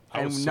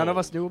 and none of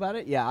us knew about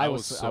it. Yeah, I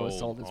was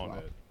sold as well.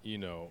 It, you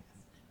know.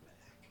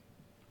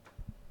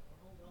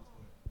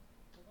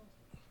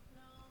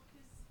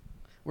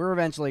 We're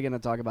eventually gonna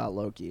talk about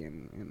Loki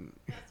and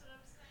That's what I'm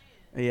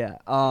saying. yeah.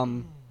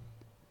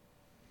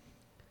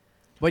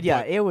 But yeah,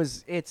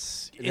 it's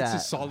a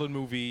solid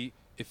movie.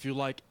 If you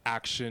like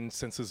action,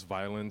 senseless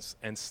violence,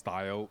 and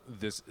style,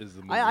 this is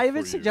the movie. I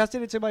even for you.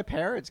 suggested it to my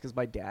parents because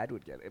my dad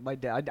would get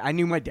it. I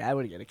knew my dad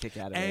would get a kick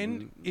out of it.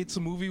 And it's a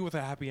movie with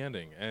a happy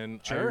ending,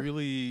 and I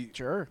really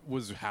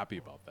was happy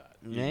about that.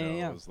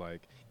 Yeah. I was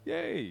like,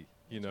 yay!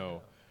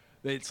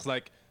 It's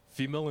like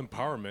female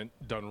empowerment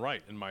done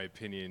right, in my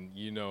opinion.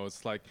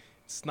 It's like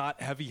it's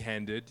not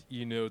heavy-handed.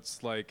 You know,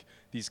 it's like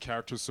these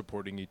characters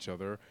supporting each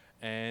other,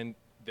 and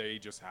they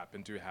just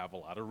happen to have a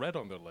lot of red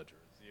on their ledgers.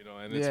 You know,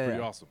 and it's pretty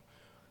awesome.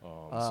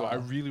 So I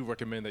really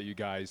recommend that you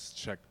guys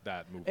check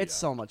that movie It's out.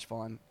 so much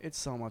fun. It's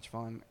so much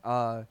fun.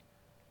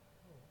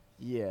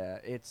 Yeah,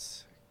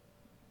 it's.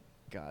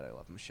 God, I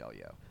love Michelle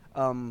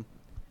Yeoh.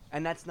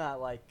 And that's not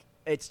like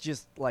it's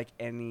just like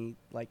any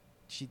like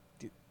she.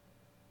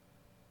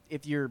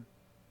 If you're,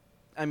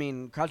 I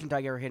mean, Crouching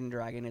Tiger, Hidden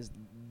Dragon is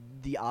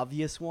the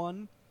obvious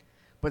one,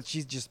 but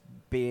she's just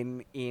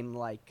been in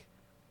like,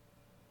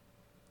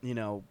 you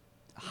know,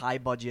 high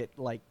budget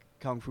like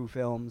kung fu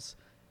films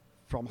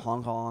from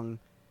Hong Kong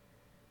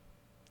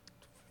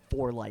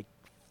for like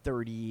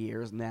 30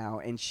 years now,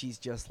 and she's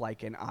just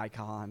like an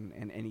icon.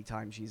 And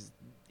anytime she's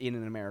in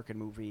an American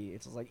movie,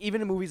 it's just like even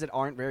in movies that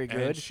aren't very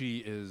good. And she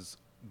is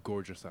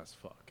gorgeous as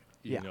fuck.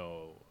 You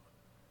know,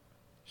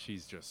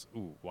 she's just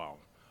wow.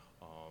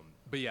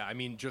 But yeah, I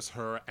mean, just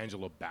her,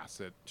 Angela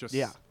Bassett, just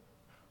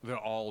they're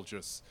all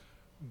just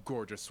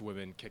gorgeous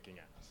women kicking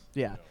ass.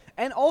 Yeah, you know?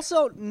 And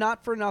also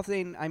not for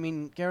nothing. I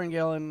mean, Karen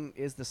Gillan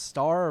is the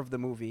star of the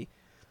movie,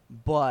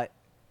 but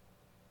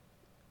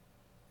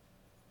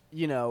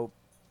you know.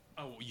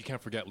 Oh, you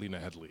can't forget Lena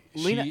Headey.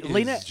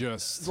 Lena is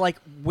just like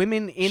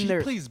women in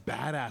their. She plays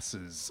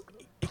badasses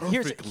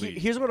perfectly.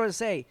 Here's what I would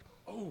say.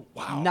 Oh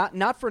wow!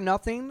 Not for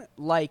nothing.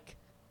 Like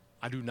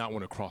I do not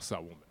want to cross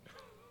that woman.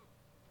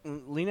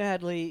 Lena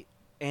Headey,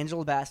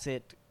 Angela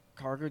Bassett,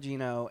 Cara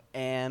Gugino,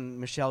 and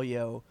Michelle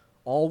Yeoh,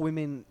 all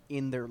women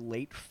in their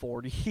late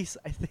 40s,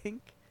 I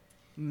think.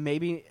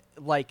 Maybe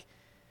like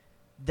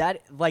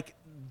that. Like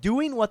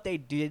doing what they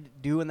did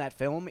do in that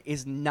film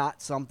is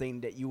not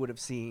something that you would have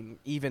seen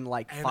even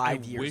like And 5 I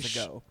years wish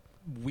ago.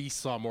 We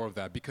saw more of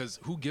that because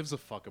who gives a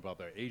fuck about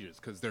their ages?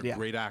 Because they're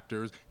great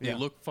actors. They Yeah.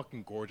 look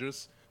fucking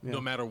gorgeous, no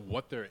matter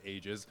what their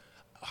age is.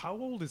 How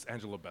old is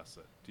Angela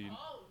Bassett? Do you?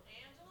 Oh,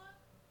 Angela?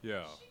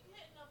 Yeah. She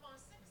hitting up on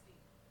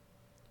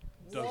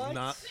 60. Does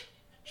not.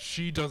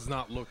 She does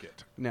not look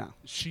it. No.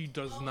 She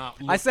does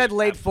not. Look I said it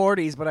late at-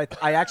 40s, but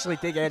I actually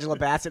think Angela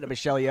Bassett and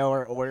Michelle Yeoh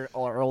are older,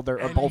 or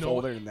And both you know-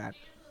 older than that.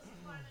 Angela's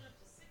climbing up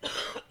to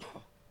 60.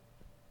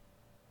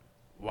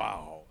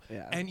 Wow.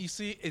 Yeah. And you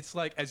see, it's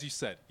like as you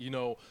said, you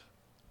know,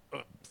 a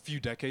few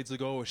decades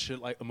ago,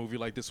 a movie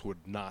like this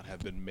would not have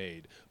been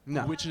made.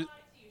 No. Which is Lie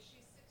to you, she's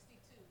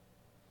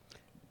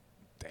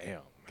 62.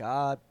 damn.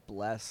 God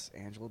bless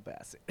Angela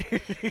Bassett.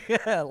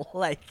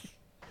 Like,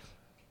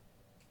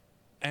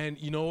 And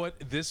you know what?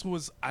 This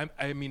was.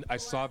 I mean, I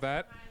saw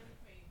that.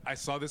 I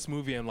saw this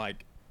movie and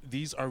like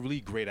these are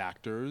really great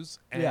actors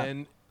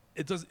and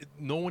it does.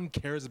 No one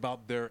cares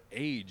about their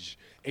age.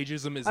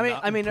 Ageism is.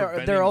 I mean,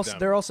 they're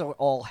also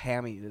all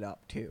hamming it up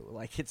too.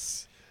 Like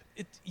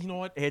You know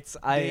what?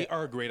 they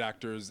are great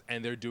actors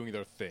and they're doing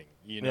their thing.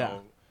 You know, Yeah.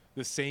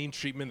 the same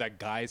treatment that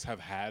guys have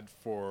had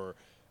for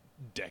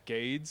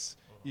decades.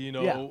 You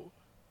know, Yeah.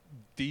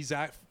 these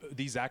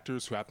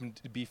actors who happen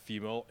to be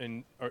female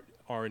and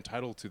are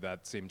entitled to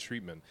that same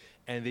treatment,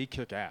 and they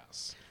kick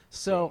ass.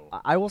 So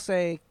I will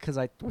say, because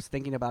I was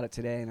thinking about it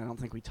today, and I don't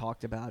think we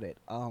talked about it.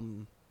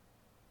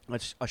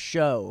 A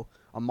show,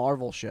 a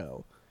Marvel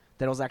show,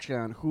 that was actually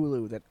on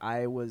Hulu. That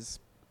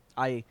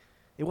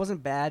it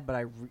wasn't bad,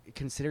 but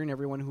considering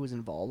everyone who was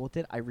involved with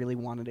it, I really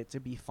wanted it to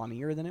be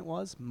funnier than it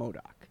was.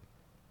 MODOK.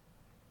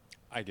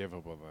 I gave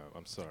up on that.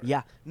 I'm sorry.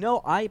 Yeah,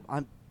 no, I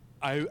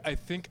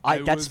think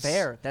that's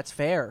fair. That's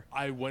fair.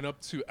 I went up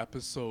to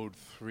episode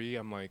 3.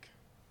 I'm like,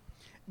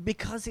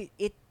 Because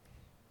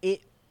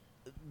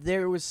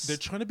there was they're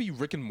trying to be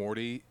Rick and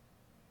Morty,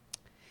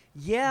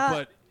 but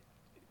but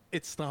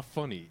it's not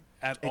funny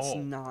at all.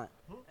 not.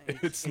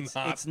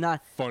 It's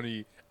not.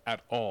 funny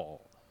at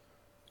all.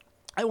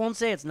 I won't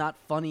say it's not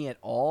funny at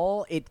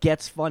all. It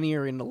gets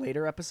funnier in the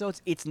later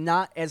episodes. It's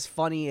not as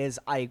funny as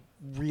I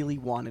really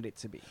wanted it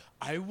to be.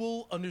 I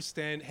will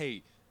understand,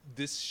 hey,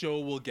 this show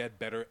will get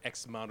better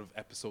X amount of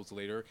episodes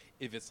later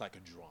if it's like a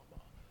drama,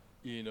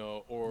 you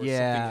know, or something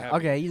heavy.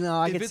 Okay,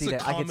 I If could it's see a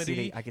that.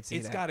 comedy, I could see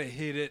it's that. got to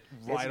hit it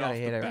It's right gotta off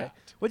hit the it, bat. right?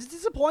 Which is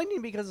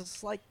disappointing because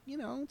it's like,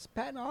 it's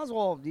Patton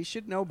Oswalt. You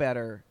should know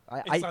better.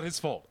 It's not his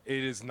fault.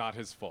 It is not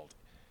his fault.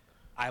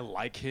 I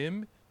like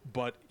him,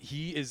 but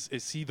is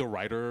he the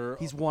writer?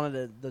 He's one of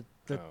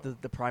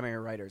the primary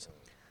writers.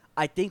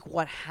 I think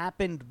what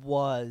happened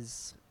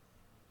was,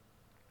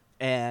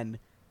 and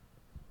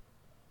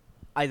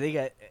I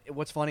think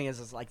what's funny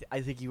is like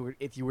I think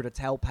if you were to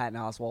tell Patton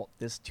Oswalt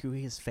this to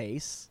his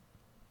face,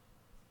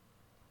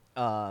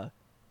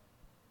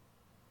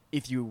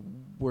 if you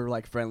were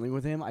like friendly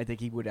with him, I think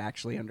he would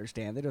actually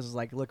understand it. It was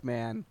like, look,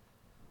 man,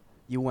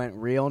 you went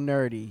real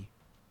nerdy,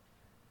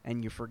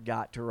 and you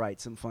forgot to write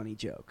some funny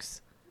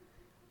jokes.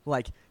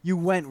 Like you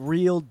went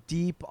real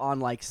deep on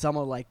like some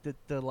of like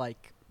the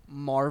like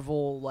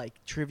Marvel like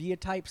trivia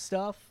type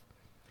stuff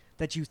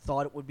that you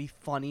thought it would be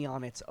funny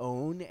on its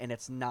own, and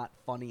it's not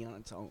funny on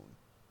its own.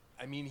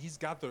 I mean, he's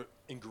got the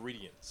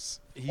ingredients.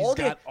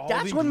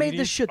 That's what made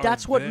the show.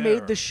 That's what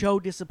made the show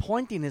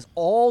disappointing. Is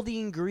all the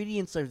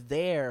ingredients are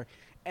there,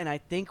 And I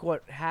think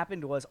what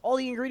happened was all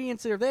the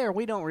ingredients are there.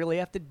 We don't really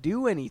have to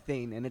do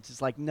anything. And it's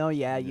just like, no,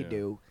 you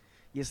do.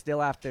 You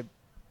still have to.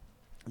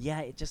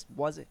 Yeah, it just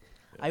wasn't.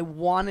 Yeah. I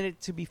wanted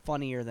it to be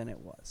funnier than it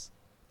was.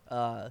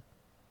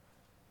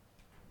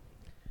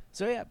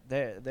 So yeah,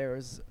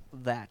 there's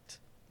that.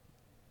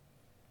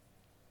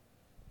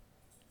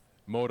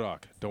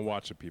 MODOK, don't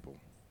watch it, people.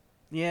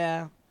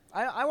 Yeah,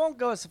 I won't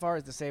go as far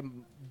as to say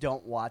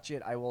don't watch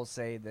it. I will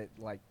say that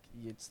like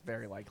it's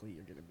very likely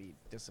you're going to be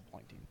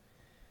disappointed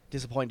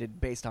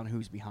based on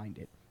who's behind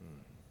it.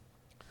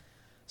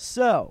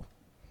 So,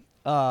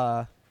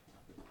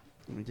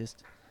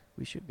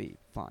 we should be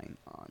fine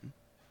on.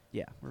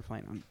 Yeah, we're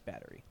fine on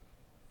battery.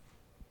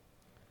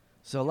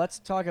 So let's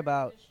talk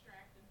about.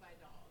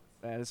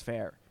 That is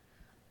fair.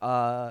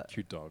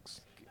 Cute dogs.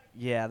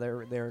 Yeah,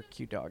 they're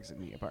cute dogs in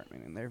the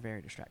apartment, and they're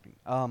very distracting.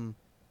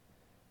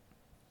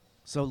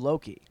 So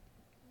Loki.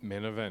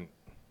 Main event.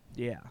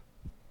 Yeah.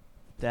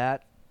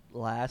 That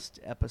last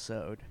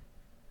episode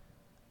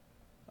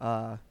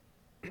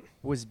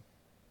was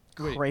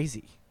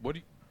crazy. What do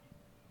you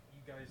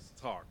guys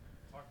talk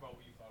about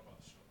what you thought about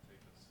the show?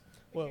 Take this.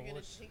 Well, you're gonna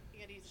use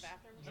the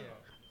bathroom? Yeah.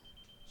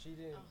 She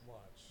didn't watch.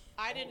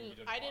 I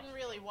didn't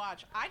really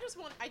watch. I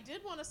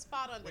did want a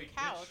spot on the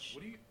couch. Bitch,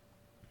 what do you?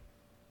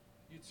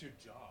 It's your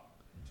job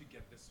to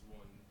get this one.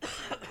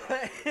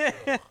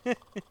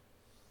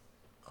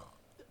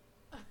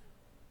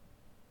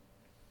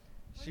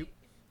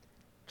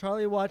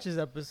 Charlie watches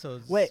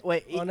episodes. Wait, on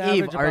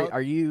Eve, average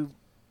are you?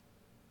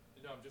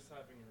 No, I'm just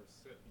having her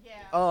sit.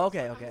 Yeah. Oh,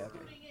 okay. I'm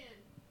scooting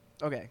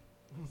in. Okay.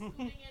 Scooting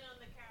in on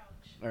the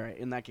couch. All right.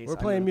 In that case, we're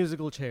playing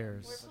musical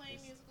chairs. We're playing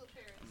musical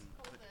chairs.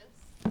 Hold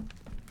this.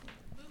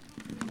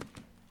 Boop.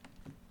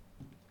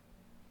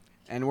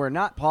 And we're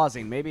not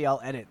pausing. Maybe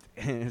I'll edit.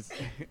 but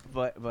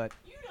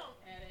You don't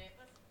edit.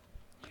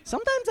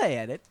 Sometimes I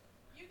edit.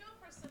 You go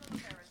for cinema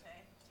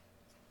verite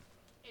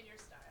in your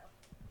style.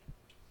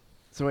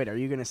 So wait, are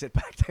you gonna sit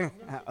back there?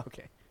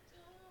 Okay.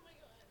 Oh my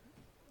god.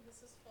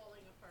 This is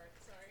falling apart.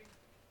 Sorry.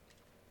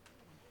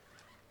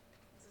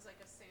 This is like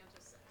a Santa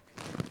sack.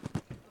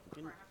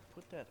 Can you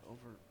put that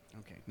over?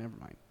 Okay, never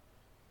mind.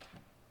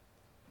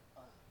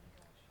 Oh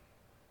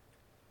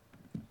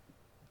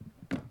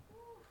my gosh.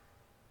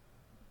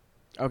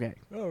 Okay.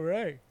 All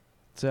right.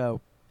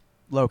 So,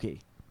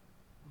 Loki.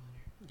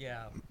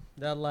 Yeah,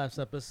 that last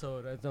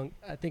episode,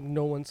 I think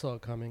no one saw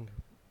it coming.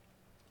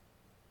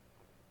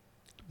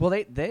 Well,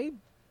 they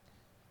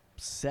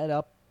set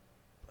up.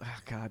 Oh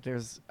God,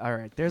 there's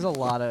a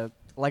lot of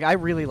like I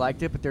really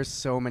liked it, but there's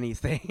so many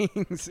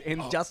things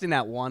just in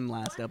that one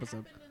last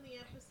episode. What happened in the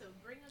episode?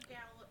 Bring a gal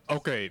up.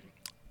 Okay,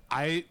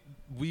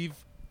 we've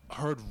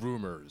heard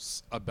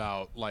rumors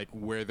about like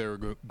where they're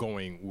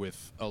going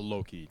with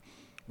Loki,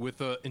 with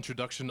the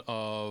introduction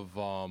of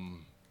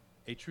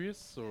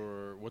Atreus,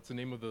 or what's the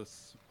name of the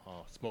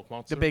smoke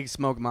monster? The big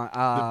smoke monster.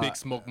 The big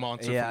smoke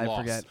monster. Yeah, from I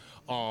Lost. forget.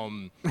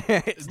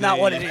 It's not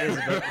what it is.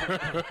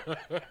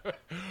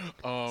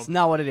 It's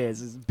not what it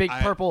is. It's big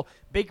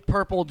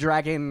purple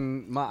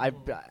dragon.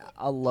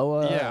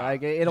 Aloha. Yeah,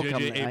 it'll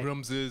come. J.J.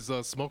 Abrams is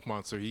a smoke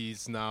monster.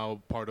 He's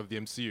now part of the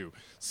MCU.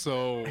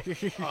 So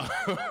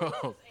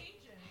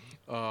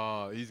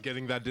he's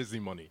getting that Disney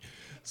money.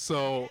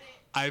 So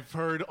I've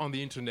heard on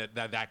the internet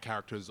that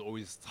character is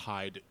always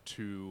tied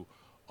to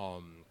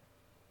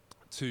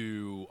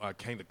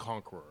Kang the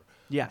Conqueror.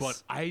 Yes.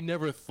 But I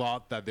never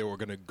thought that they were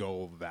going to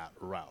go that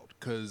route,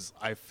 because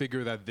I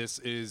figure that this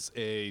is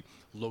a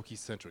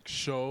Loki-centric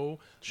show.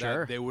 Sure.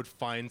 That they would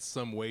find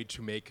some way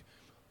to make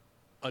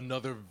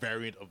another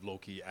variant of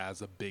Loki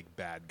as a big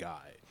bad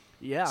guy.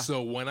 Yeah.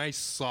 So when I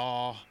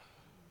saw,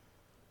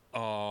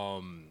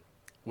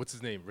 what's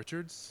his name?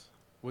 Richards?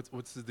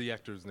 What's the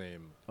actor's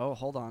name? Oh,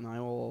 hold on.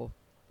 I will.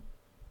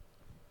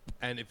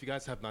 And if you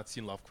guys have not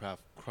seen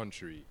Lovecraft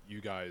Country,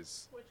 you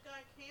guys... Which got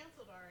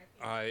canceled already.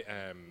 I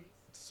am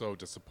so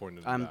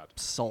disappointed in I'm that.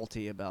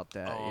 salty about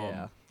that.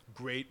 Yeah.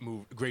 Great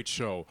move, great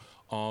show.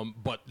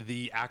 But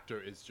the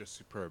actor is just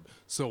superb.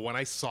 So when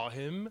I saw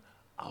him,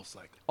 I was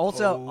like,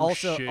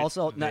 shit,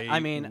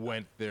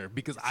 went there,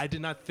 because I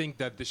did not think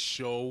that the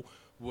show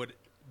would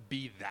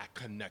be that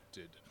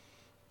connected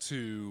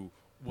to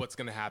what's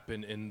going to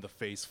happen in the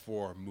Phase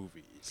 4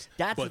 movies.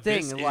 That's the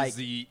thing.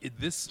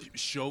 This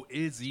show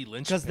is the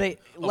linchpin of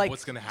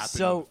what's going to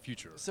happen in the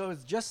future. So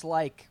it's just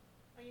like.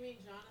 Oh, you mean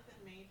Jonathan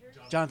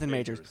Majors? Jonathan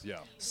Majors.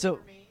 Yeah. So,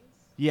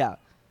 yeah.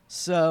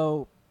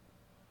 So,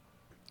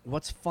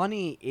 what's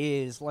funny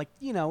is, like,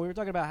 we were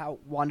talking about how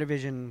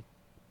WandaVision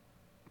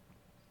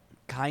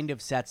kind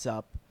of sets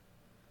up,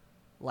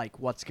 like,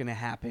 what's going to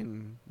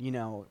happen,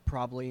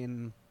 probably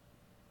in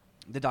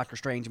the Doctor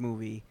Strange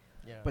movie.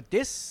 Yeah. But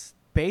this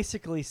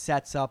basically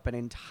sets up an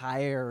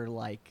entire,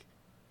 like,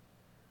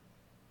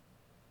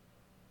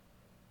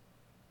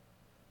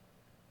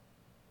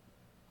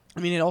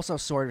 it also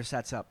sort of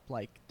sets up,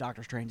 like,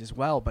 Doctor Strange as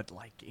well, but,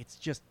 like, it's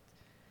just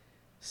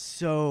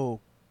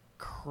so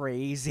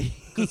crazy.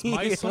 Because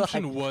my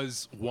assumption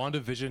was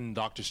WandaVision and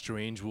Doctor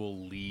Strange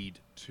will be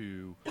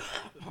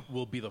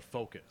the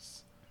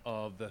focus.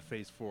 of the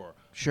Phase 4.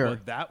 Sure.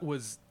 But that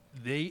was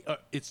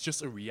it's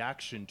just a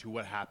reaction to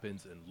what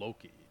happens in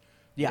Loki.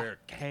 Yeah. Where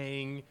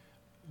Kang,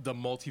 the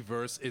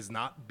multiverse it's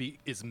not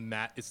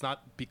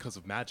because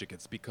of magic,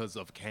 it's because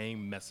of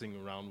Kang messing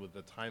around with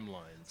the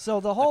timelines. So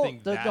the I whole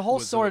think the that whole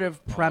was sort a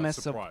of premise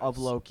of surprise.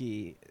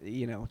 Loki,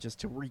 just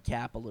to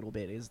recap a little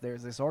bit, is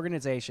there's this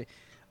organization,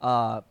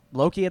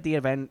 Loki at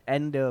the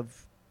end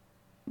of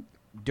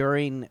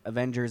during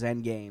Avengers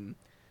Endgame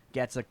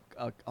gets a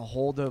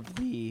hold of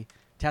the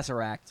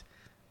Tesseract,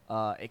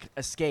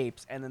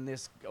 escapes, and then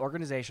this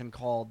organization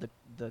called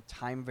the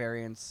Time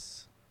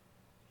Variance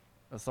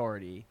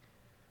Authority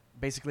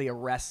basically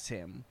arrests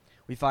him.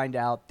 We find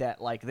out that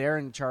they're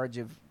in charge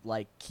of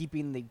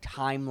keeping the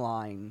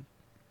timeline,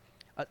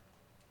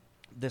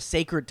 the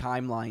sacred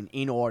timeline,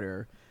 in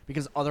order,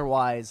 because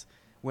otherwise,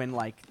 when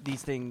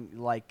these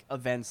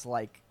events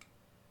like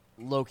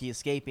Loki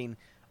escaping,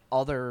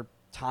 other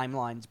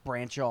timelines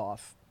branch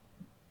off,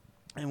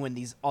 and when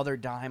these other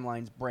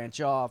timelines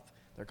branch off,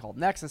 they're called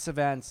Nexus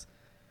events.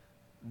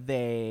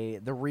 The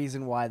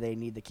reason why they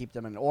need to keep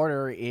them in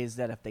order is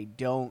that if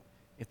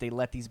they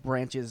let these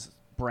branches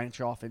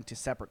branch off into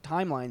separate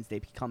timelines, they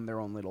become their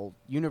own little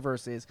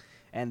universes,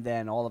 and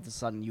then all of a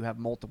sudden you have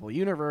multiple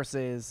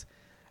universes,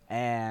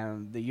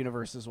 and the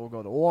universes will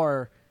go to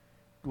war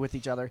with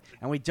each other.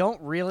 And we don't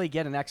really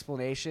get an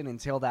explanation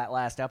until that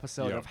last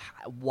episode of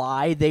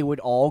why they would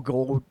all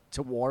go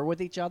to war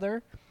with each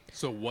other.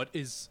 So what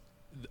is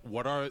the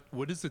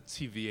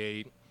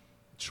TVA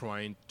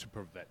trying to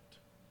prevent?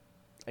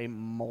 A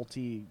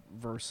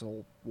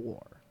multiversal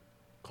war.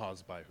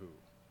 Caused by who?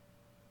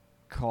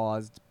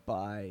 Caused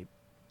by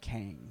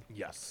Kang.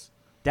 Yes.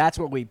 That's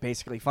what we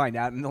basically find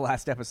out in the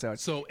last episode.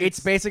 So it's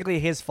basically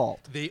his fault.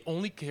 They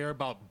only care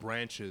about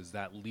branches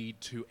that lead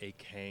to a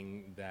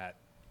Kang that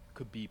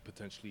could be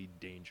potentially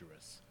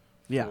dangerous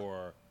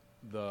for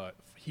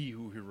he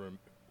who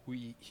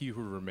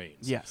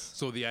remains. Yes.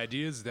 So the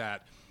idea is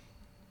that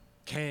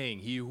Kang,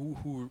 he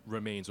who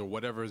remains, or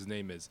whatever his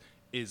name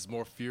is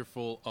more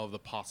fearful of the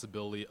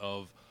possibility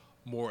of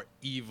more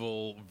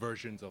evil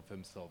versions of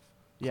himself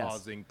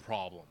causing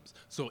problems.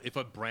 So if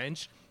a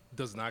branch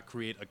does not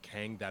create a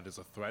Kang that is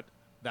a threat,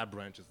 that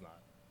branch is not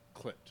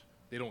clipped.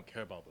 They don't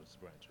care about those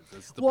branches.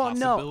 It's the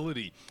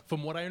possibility. No.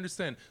 From what I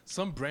understand,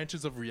 some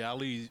branches of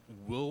reality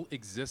will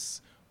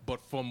exist,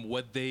 but from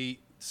what they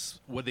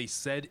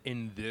said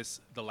in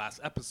the last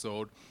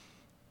episode,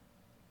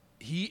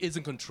 he is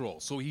in control.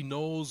 So he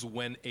knows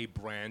when a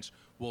branch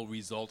will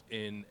result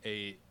in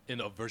a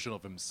version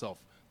of himself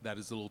that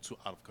is a little too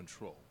out of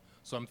control.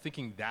 So I'm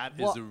thinking that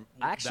is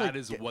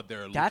what they're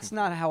looking for. That's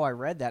not how I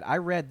read that. I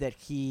read that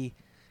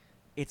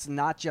it's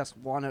not just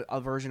a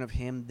version of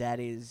him that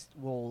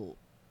will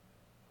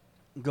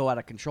go out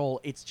of control.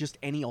 It's just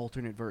any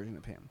alternate version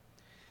of him.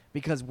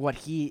 Because what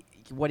he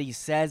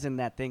says in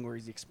that thing where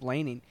he's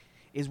explaining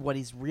is what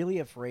he's really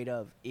afraid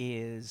of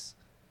is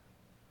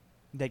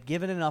that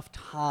given enough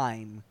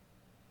time,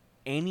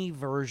 any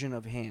version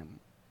of him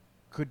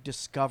could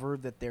discover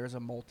that there's a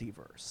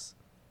multiverse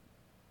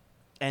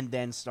and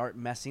then start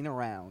messing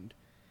around.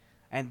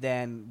 And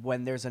then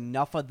when there's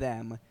enough of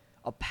them,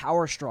 a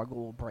power struggle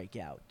will break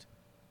out.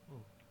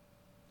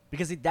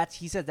 Because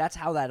he said that's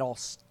how that all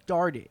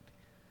started.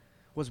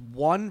 Was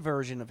one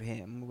version of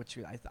him, which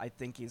I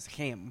think is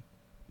him,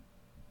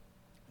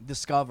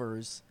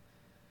 discovers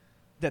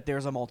that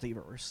there's a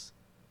multiverse.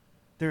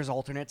 There's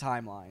alternate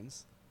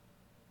timelines.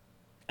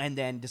 And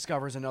then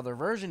discovers another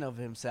version of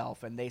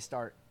himself, and they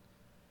start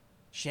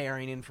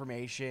sharing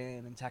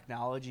information and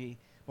technology.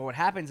 But what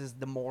happens is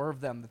the more of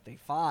them that they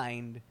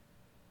find,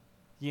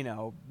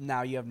 now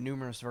you have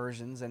numerous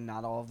versions, and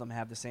not all of them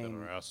have the same.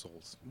 They're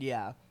assholes.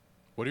 Yeah.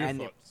 What are your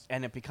thoughts?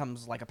 And it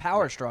becomes like a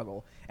power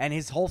struggle. And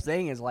his whole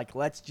thing is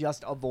let's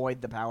just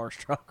avoid the power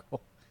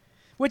struggle.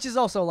 Which is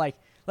also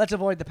let's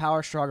avoid the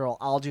power struggle.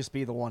 I'll just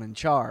be the one in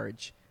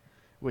charge.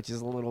 Which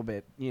is a little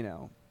bit,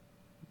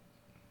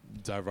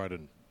 Dive right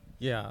in.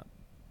 Yeah.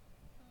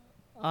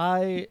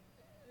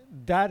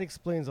 That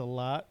explains a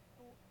lot,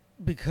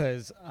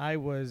 because I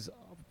was,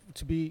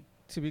 to be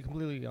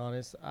completely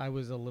honest, I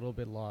was a little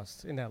bit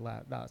lost in that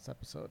last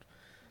episode.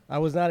 I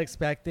was not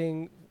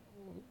expecting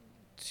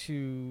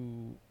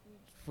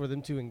for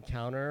them to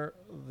encounter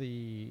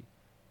the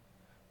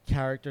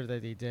character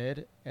that they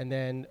did, and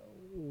then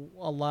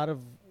a lot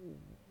of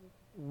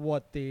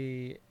what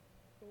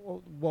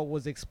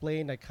was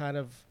explained I kind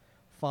of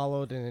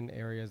followed in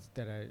areas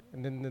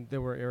and then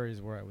there were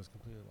areas where I was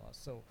completely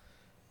lost. So,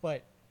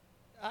 but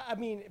I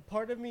mean,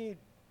 part of me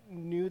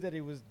knew that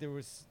there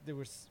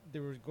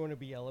were going to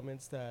be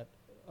elements that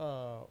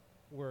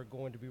were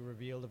going to be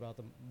revealed about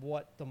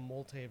what the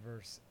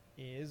multiverse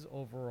is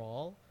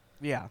overall.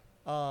 Yeah.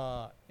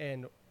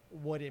 And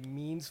what it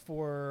means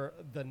for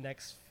the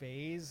next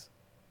phase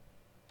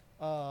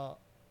of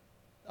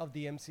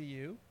the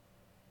MCU.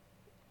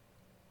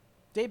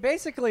 They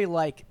basically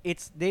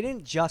they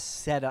didn't just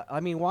set up. I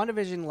mean,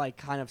 WandaVision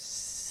kind of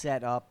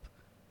set up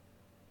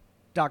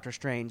Doctor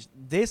Strange.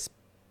 This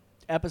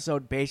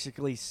episode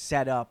basically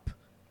set up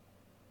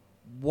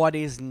what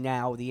is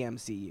now the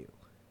MCU.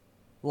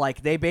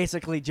 Like, they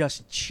basically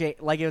just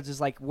like, it was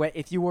just like,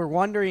 if you were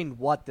wondering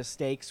what the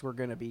stakes were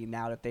going to be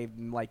now that they've,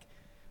 like,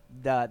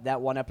 that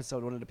one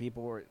episode,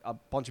 a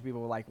bunch of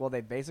people were like, well,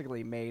 they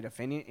basically made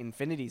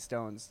Infinity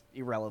Stones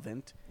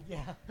irrelevant.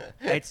 Yeah.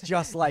 It's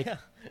just like, Yeah.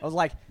 I was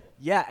like,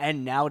 yeah,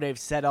 and now they've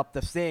set up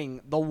the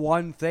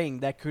one thing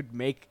that could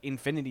make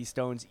Infinity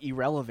Stones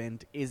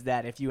irrelevant is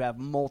that if you have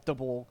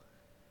multiple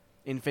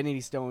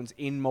Infinity Stones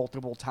in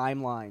multiple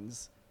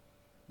timelines,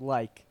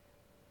 like,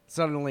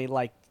 suddenly,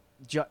 like,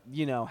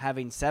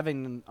 having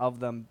 7 of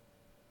them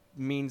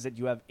means that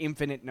you have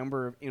infinite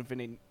number of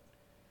Infinity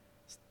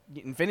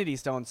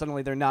Stones.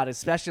 Suddenly they're not as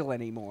special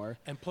anymore.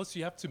 And plus,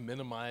 you have to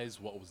minimize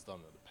what was done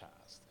in the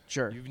past.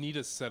 Sure. You need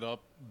to set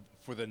up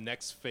for the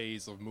next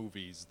phase of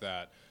movies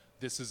that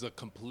this is a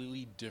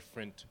completely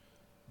different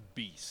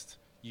beast.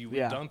 You've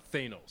done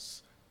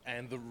Thanos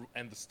and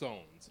the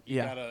stones.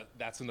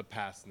 That's in the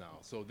past now.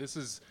 So this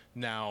is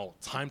now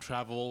time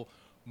travel,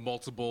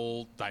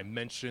 multiple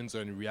dimensions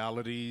and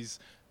realities.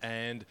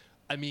 And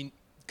I mean,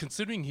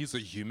 considering he's a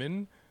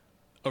human,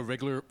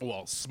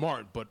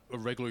 smart, but a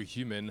regular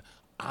human,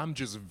 I'm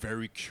just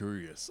very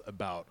curious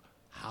about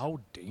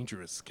how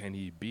dangerous can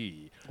he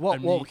be.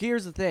 Well,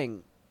 here's the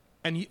thing.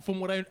 And from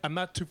what I'm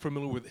not too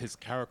familiar with his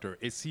character.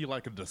 Is he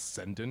like a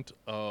descendant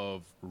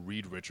of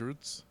Reed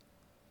Richards?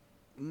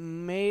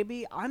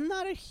 Maybe. I'm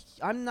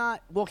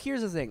not. Well,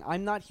 here's the thing.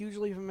 I'm not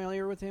hugely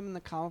familiar with him in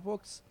the comic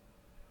books.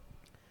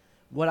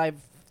 What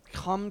I've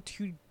come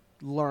to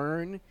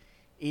learn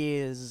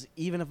is,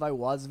 even if I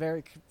was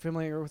very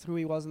familiar with who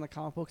he was in the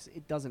comic books,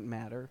 it doesn't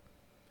matter,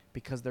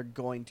 because they're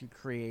going to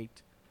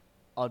create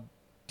a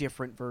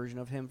different version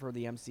of him for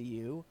the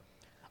MCU.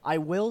 I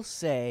will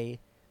say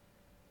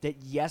that,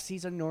 yes,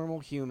 he's a normal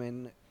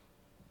human,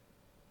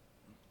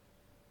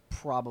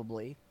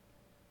 probably,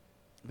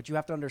 but you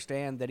have to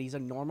understand that he's a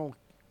normal,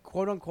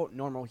 quote-unquote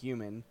normal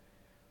human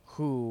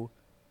who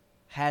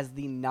has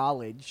the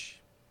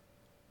knowledge,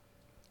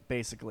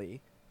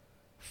 basically,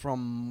 from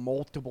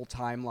multiple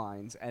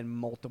timelines and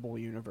multiple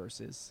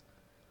universes,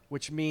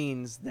 which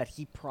means that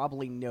he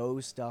probably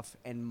knows stuff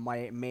and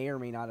may or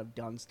may not have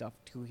done stuff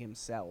to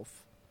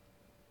himself.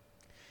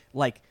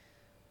 Like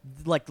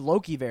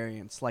Loki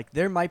variants. Like,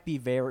 there might be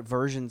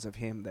versions of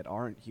him that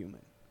aren't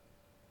human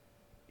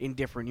in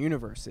different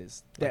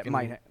universes that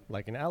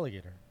like an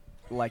alligator.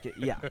 Like it,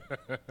 yeah.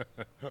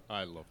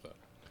 I love that.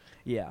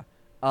 Yeah.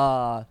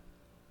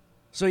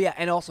 So yeah,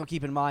 and also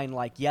keep in mind,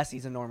 like, yes,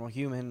 he's a normal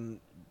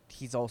human.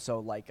 He's also,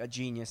 like, a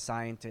genius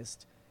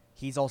scientist.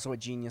 He's also a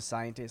genius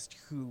scientist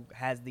who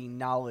has the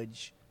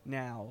knowledge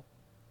now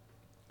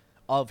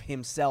of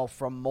himself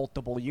from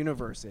multiple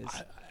universes.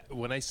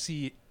 When I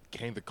see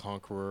Kang the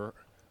Conqueror,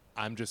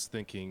 I'm just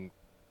thinking,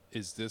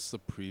 is this a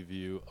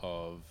preview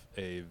of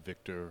a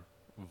Victor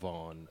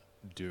Von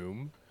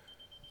Doom?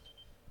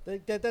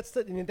 That's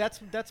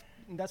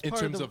in part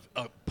terms of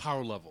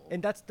power level.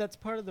 And that's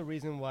part of the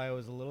reason why I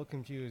was a little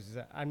confused. Is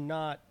that I'm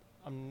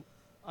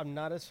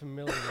not as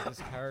familiar with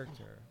this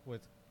character,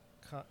 with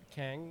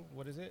Kang.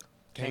 What is it?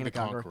 Kang the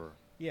Conqueror.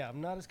 Yeah, I'm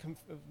not as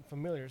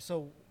familiar.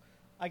 So,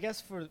 I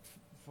guess for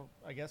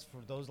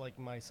those like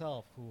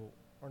myself who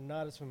are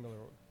not as familiar,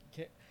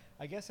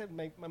 I guess it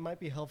might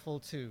be helpful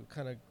to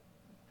kind of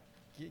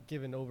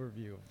give an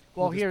overview.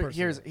 Well,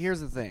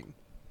 here's the thing.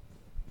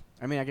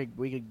 I mean,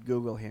 we could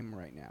Google him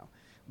right now,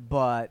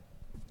 but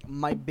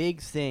my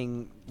big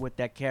thing with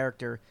that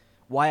character,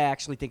 why I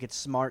actually think it's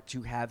smart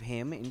to have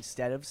him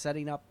instead of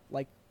setting up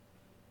like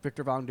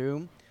Victor Von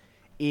Doom,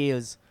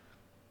 is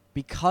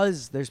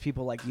because there's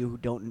people like you who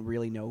don't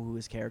really know who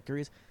his character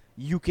is.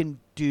 You can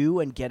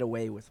do and get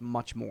away with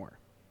much more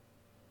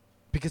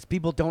because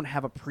people don't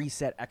have a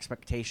preset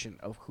expectation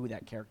of who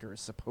that character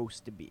is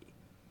supposed to be.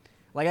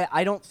 Like,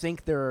 I don't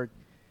think there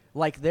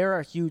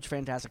are huge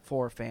Fantastic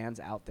Four fans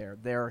out there.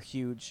 There are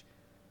huge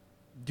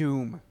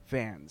Doom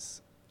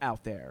fans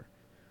out there.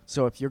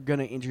 So if you're going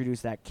to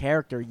introduce that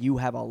character, you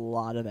have a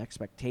lot of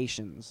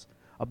expectations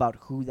about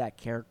who that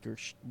character,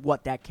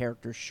 what that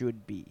character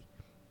should be.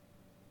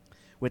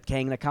 With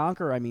Kang the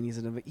Conqueror, I mean, he's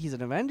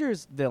an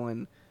Avengers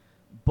villain,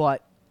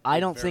 but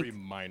I don't think very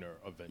minor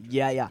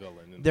Avengers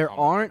villain. There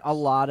aren't a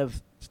lot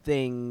of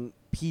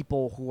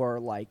people who are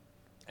like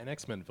an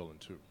X-Men villain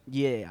too.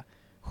 Yeah,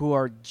 who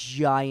are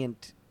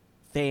giant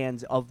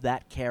fans of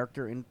that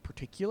character in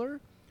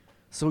particular.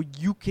 So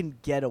you can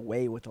get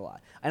away with a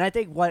lot. And I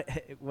think one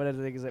of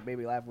the things that made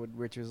me laugh when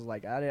Rich was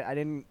like, I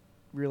didn't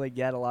really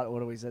get a lot of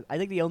what he said. I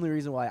think the only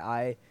reason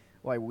why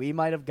we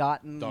might have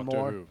gotten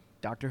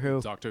Doctor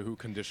Who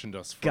conditioned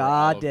us for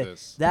all of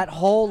this. That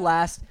whole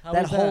last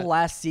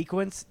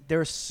sequence,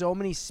 there's so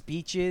many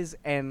speeches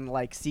and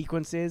like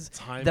sequences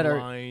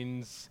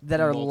timelines that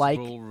are like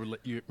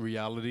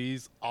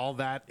realities. All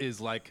that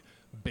is like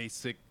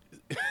basic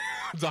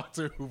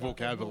Doctor Who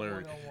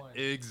vocabulary.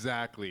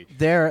 Exactly.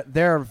 There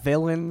are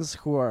villains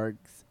who are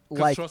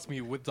like, trust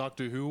me, with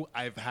Doctor Who,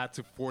 I've had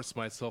to force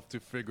myself to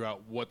figure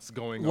out what's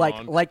going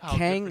on. Like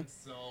Kang,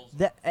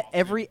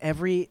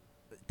 every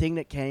thing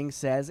that Kang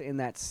says in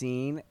that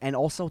scene, and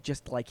also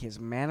just like his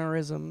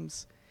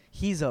mannerisms.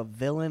 He's a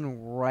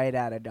villain right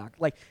out of Doctor.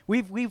 Like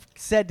we've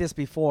said this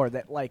before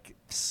that like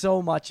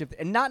so much of,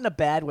 and not in a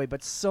bad way,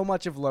 but so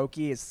much of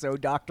Loki is so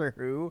Doctor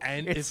Who.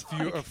 And if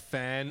you're a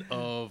fan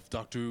of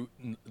Doctor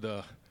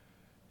Who,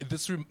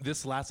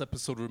 this last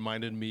episode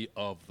reminded me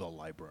of The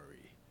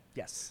Library.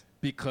 Yes,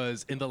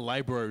 because in The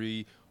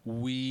Library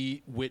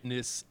we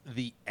witness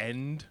the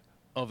end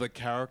of a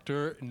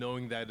character,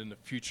 knowing that in the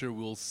future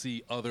we'll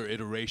see other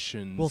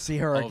iterations. We'll see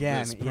her of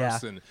again. This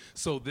person.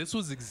 So this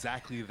was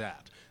exactly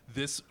that.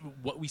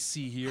 What we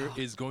see here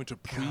is going to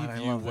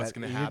preview what's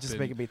going to happen. You're just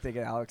making me think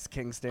of Alex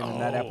Kingston in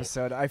that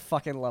episode. I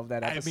fucking love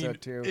that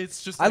episode too.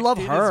 It's just I like, love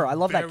it her. is I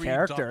love that very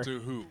character. Doctor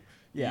Who.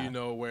 Yeah. You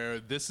know, where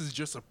this is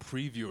just a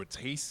preview, a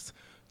taste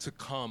to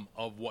come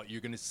of what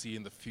you're going to see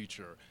in the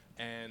future.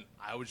 And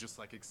I was just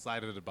like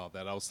excited about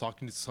that. I was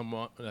talking to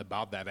someone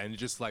about that, and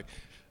just like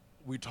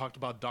we talked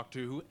about Doctor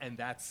Who, and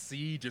that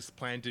seed just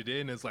planted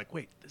in. It's like,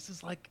 wait, this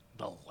is like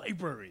The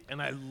Library,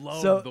 and I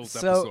love those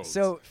episodes.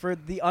 So for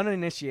the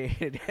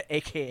uninitiated,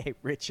 aka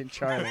Rich and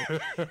Charlie,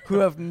 who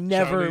have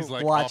never Charlie's,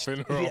 like, watched, off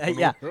in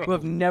her own who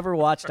have never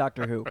watched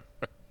Doctor Who,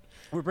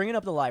 we're bringing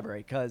up The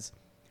Library because.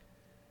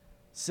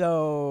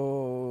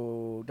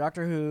 So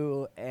Doctor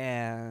Who,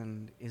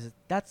 and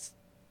that's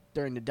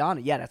during the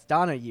Donna? Yeah, that's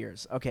Donna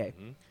years. Okay,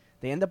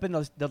 they end up in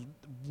the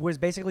was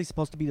basically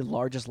supposed to be the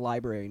largest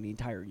library in the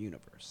entire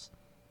universe.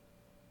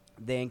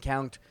 They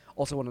encounter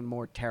also one of the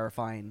more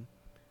terrifying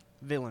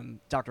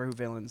Doctor Who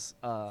villains,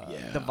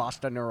 the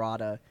Vashta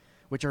Nerada,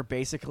 which are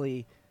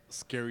basically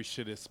scary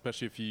shit,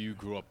 especially if you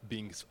grew up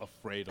being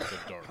afraid of the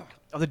dark.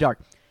 Of the dark,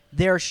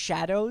 they're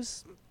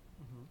shadows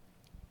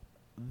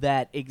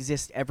that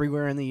exist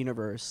everywhere in the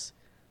universe.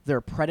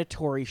 They're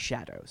predatory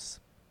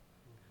shadows.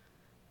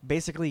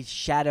 Basically,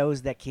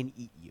 shadows that can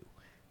eat you.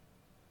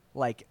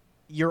 Like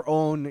your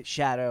own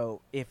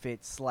shadow, if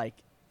it's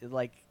like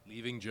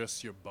Leaving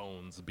just your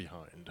bones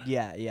behind.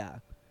 Yeah.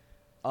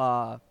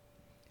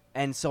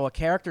 And so a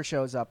character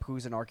shows up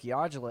who's an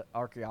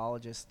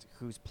archaeologist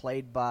who's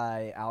played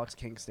by Alex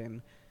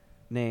Kingston,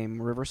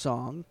 named River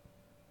Song.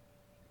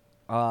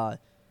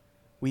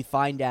 We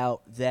find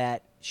out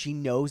that she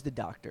knows the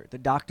Doctor. The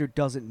Doctor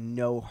doesn't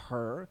know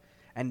her,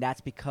 and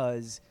that's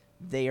because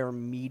they are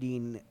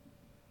meeting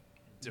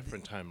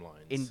Different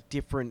timelines. in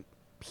different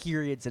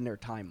periods in their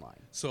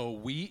timeline. So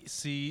we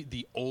see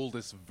the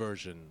oldest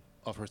version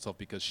of herself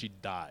because she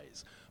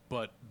dies.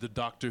 But the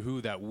Doctor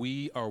Who that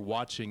we are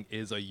watching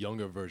is a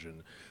younger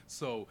version.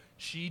 So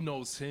she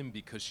knows him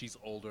because she's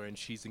older and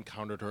she's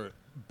encountered her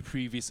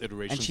previous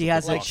iterations. And she of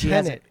has the like Doctor. she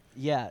has Tenet.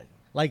 yeah.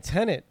 Like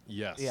Tenet.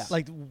 Yes. Yeah.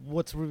 Like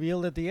what's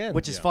revealed at the end.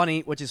 Which is Yeah.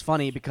 funny. Which is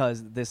funny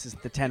because this is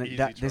the Tenant.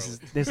 Easy,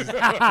 This is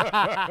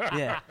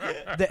yeah.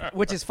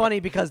 Which is funny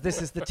because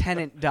this is the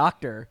Tenant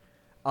Doctor.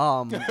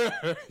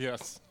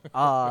 Yes.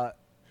 But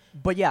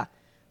yeah,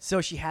 so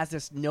she has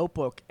this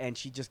notebook and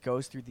she just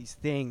goes through these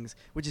things,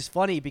 which is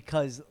funny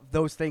because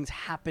those things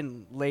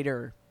happen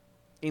later,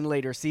 in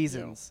later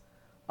seasons,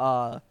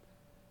 done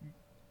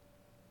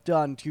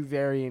to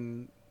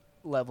varying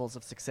levels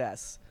of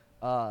success.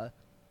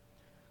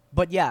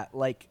 But yeah,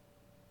 like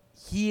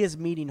he is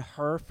meeting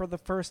her for the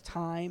first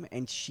time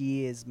and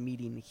she is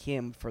meeting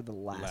him for the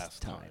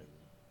last time.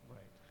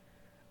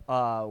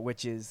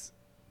 Which is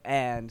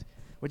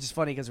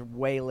funny because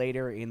way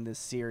later in the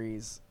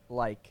series,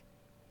 like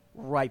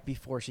right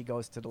before she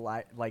goes to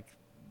the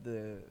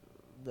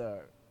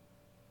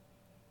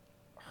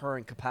her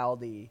and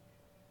Capaldi,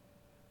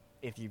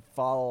 if you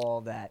follow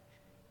all that,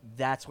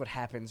 that's what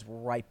happens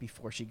right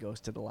before she goes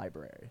to the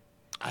library.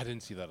 I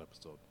didn't see that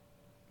episode.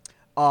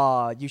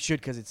 You should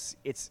because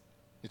it's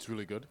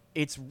really good.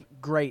 It's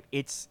great.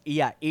 It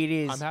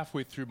is. I'm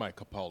halfway through my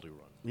Capaldi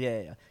run.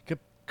 Yeah.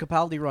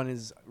 Capaldi run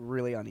is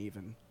really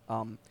uneven.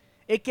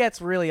 It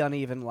gets really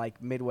uneven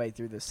like midway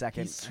through the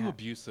second. He's too half.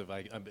 abusive.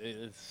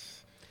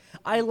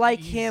 I like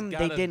he's him. Got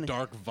They a didn't.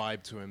 dark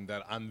vibe to him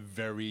that I'm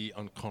very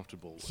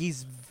uncomfortable with.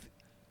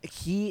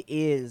 He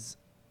is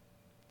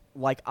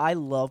like I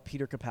love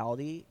Peter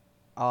Capaldi.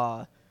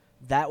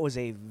 That was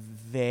a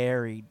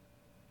very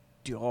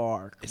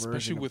dark,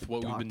 especially version with of the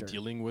what Doctor. we've been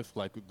dealing with,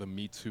 like the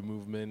Me Too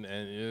movement,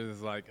 and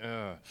it's like,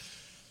 there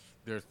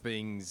are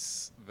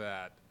things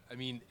that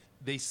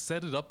they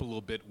set it up a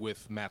little bit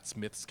with Matt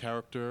Smith's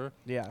character,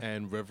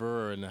 and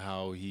River, and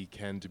how he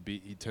tend to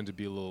be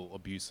a little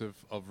abusive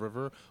of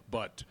River,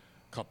 but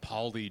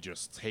Capaldi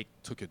just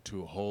took it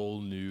to a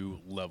whole new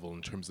level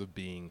in terms of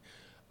being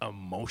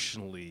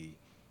emotionally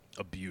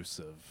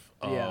abusive.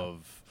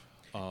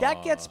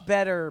 That gets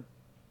better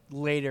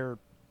later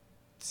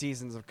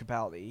seasons of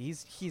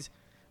Capaldi.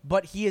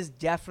 But he is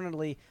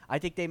definitely. I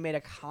think they made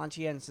a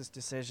conscientious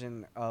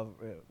decision of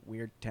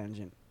weird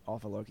tangent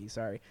off of Loki.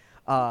 Sorry.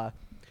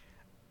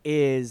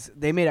 Is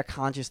they made a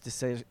conscious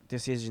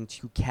decision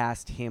to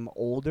cast him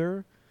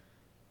older,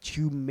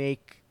 to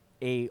make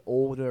a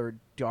older,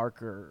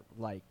 darker,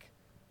 like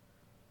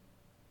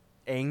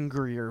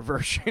angrier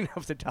version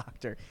of the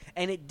Doctor,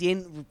 and it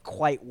didn't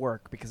quite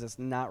work because it's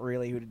not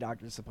really who the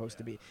Doctor is supposed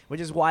to be.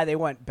 Which is why they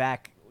went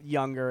back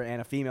younger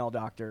and a female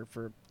doctor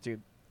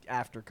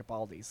after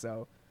Capaldi,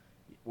 so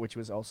which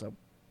was also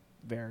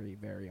very,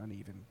 very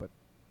uneven. But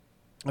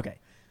okay,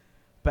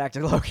 back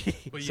to Loki.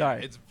 But yeah,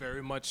 Sorry. it's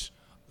very much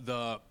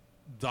the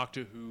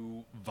Doctor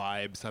Who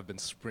vibes have been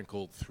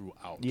sprinkled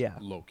throughout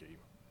Loki.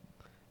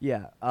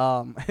 Yeah.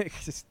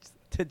 Just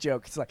to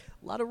joke, it's like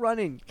a lot of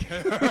running.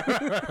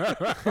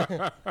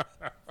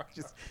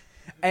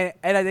 And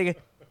I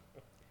think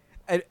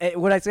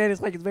when I say it,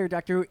 it's like it's very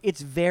Doctor Who.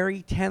 It's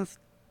very 10th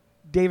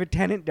David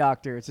Tennant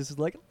Doctor. It's just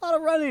like a lot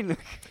of running.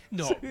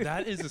 No,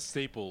 that is a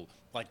staple.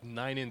 Like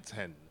 9 and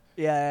 10.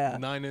 Yeah.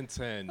 9 and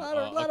 10. Lot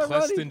of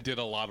Eccleston running. did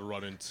a lot of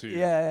running too.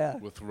 Yeah.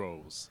 With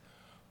Rose.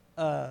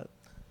 But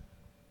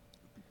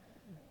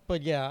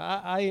yeah,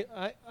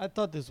 I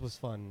thought this was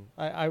fun.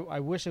 I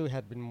wish it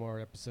had been more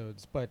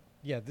episodes, but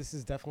yeah, this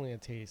is definitely a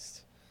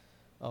taste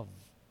of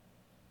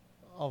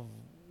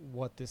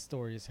what this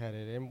story is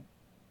headed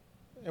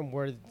and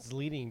where it's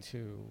leading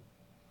to.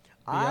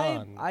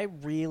 Beyond. I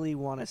really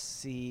want to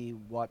see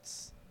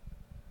what's.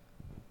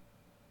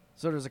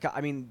 So there's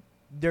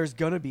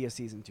gonna be a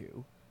season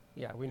 2.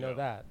 Yeah, we know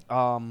that.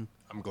 I'm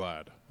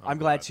glad. I'm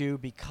glad too,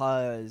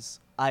 because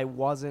I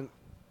was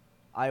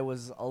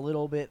a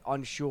little bit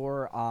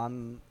unsure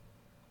on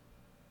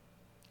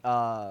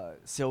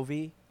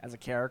Sylvie as a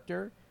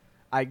character.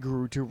 I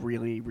grew to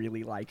really,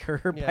 really like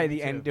her by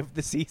the end of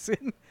the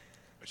season.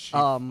 She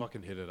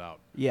fucking hit it out.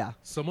 Yeah.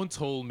 Someone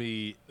told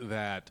me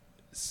that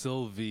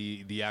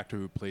Sylvie, the actor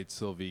who played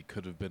Sylvie,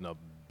 could have been a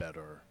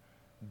better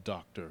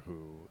Doctor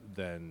Who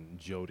than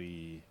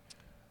Jodie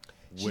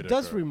Whittaker. She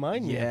does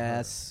remind me.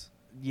 Yes.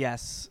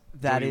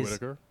 Jodie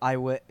Whittaker? I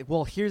would.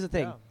 Well, here's the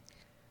thing. Yeah.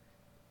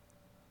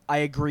 I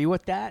agree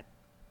with that.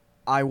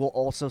 I will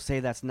also say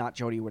that's not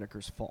Jodie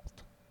Whittaker's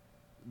fault.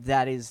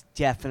 That is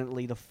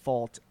definitely the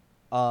fault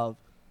of.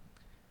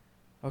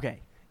 Okay.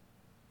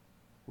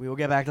 We will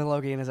get back to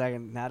Loki in a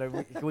second. Now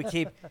that we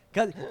keep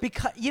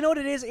because you know what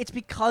it is. It's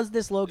because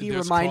this Loki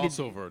There's reminded.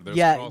 crossover. There's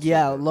yeah.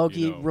 crossover, Loki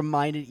you know.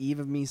 reminded Eve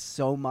of me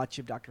so much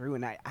of Doctor Who,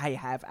 and I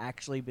have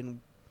actually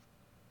been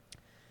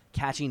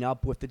catching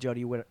up with the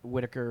Jodie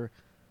Whittaker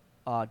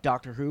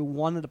Doctor Who.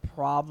 One of the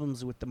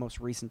problems with the most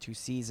recent 2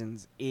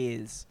 seasons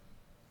is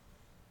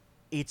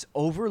it's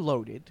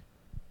overloaded.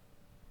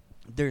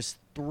 There's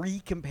 3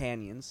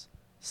 companions,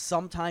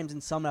 sometimes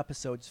in some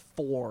episodes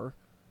 4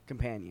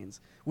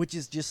 companions, which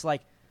is just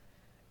like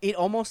there's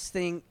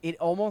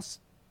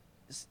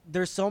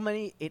so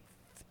many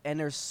and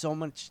there's so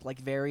much like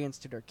variance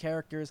to their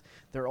characters.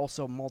 They're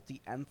also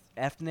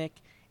multi-ethnic.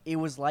 It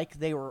was like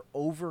they were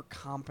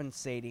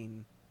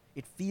overcompensating.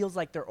 It feels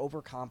like they're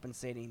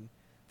overcompensating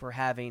for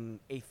having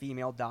a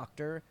female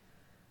doctor.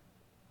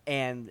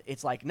 And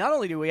it's like, not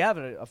only do we have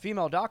a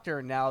female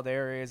doctor, now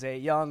there is a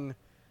young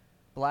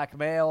black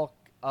male,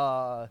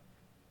 companion.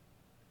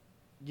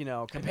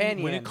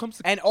 When it comes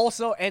to and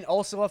also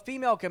a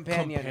female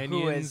companion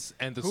who is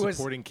and the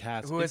supporting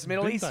cast, who is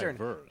Middle Eastern,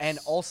 diverse. and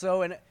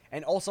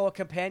also a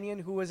companion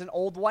who is an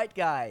old white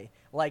guy.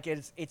 Like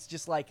it's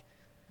just like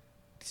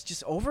it's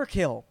just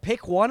overkill.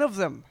 Pick one of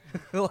them.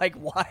 Like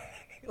why?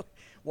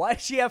 Why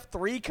does she have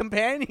 3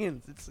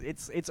 companions?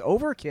 It's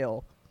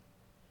overkill.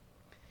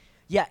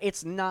 Yeah,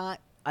 it's not.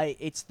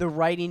 It's the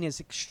writing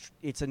is.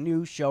 It's a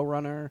new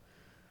showrunner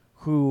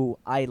who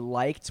I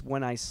liked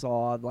when I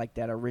saw like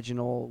that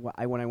original.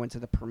 When I went to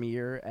the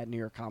premiere at New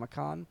York Comic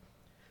Con,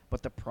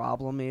 but the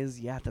problem is,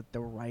 that the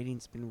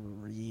writing's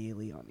been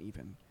really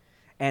uneven,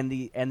 and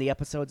the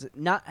episodes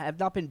have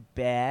not been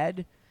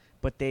bad,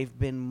 but they've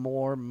been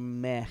more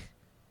meh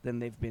than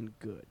they've been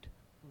good.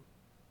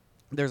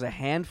 There's a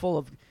handful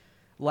of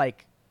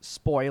like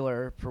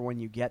spoiler for when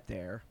you get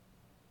there.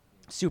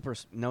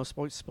 No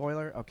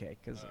spoiler? Okay,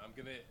 because I'm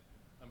gonna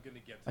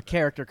get to a that.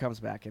 character comes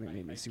back and it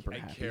made me super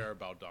happy. I care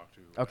about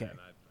Doctor Who. Okay. And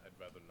I'd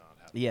rather not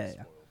have it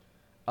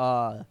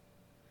spoiled.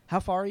 How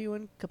far are you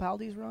in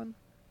Capaldi's run?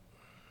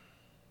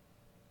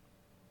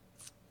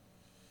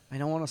 I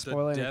don't want to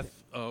spoil The anything.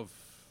 death of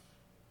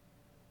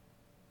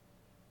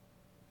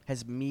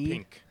Has me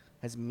Pink.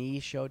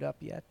 showed up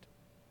yet?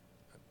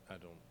 I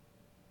don't.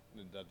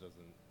 That doesn't.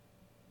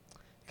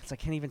 Because I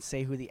can't even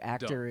say who the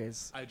actor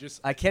is.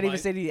 I can't even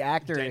say who the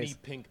actor Danny is.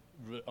 Pink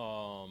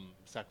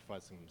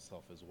sacrificing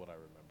himself is what I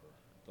remember.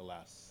 The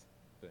last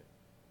thing.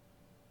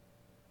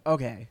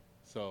 Okay.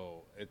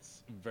 So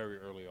it's very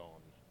early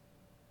on.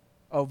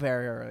 Oh,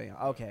 very early.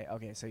 Okay.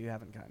 So you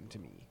haven't gotten to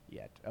me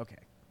yet. Okay.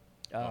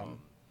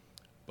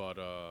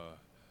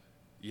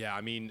 Yeah.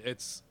 I mean,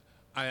 it's.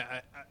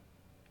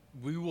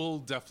 We will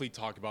definitely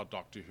talk about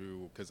Doctor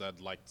Who because I'd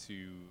like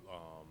to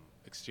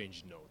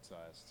exchange notes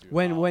as to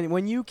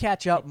when you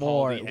catch up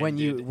more, when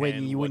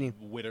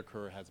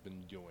Whittaker has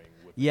been doing.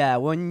 With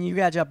when you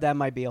catch up, that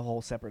might be a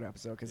whole separate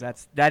episode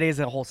because that is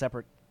a whole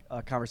separate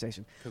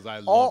conversation. Because I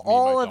love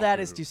all of that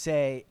Doctor is Who. to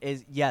say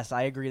is yes,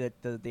 I agree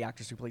that the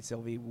actress who played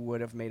Sylvie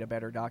would have made a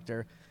better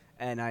Doctor,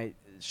 and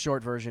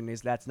short version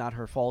is that's not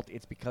her fault.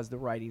 It's because the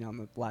writing on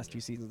the last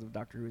 2 seasons of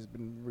Doctor Who has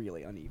been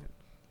really uneven.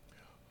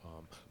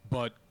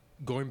 But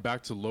going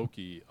back to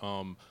Loki,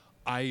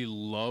 I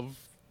love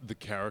the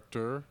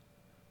character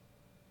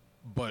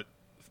but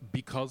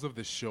because of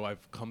this show,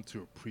 I've come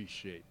to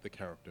appreciate the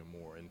character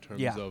more in terms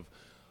Yeah. of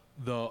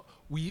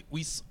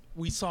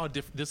we saw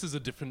this is a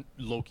different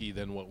Loki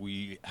than what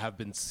we have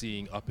been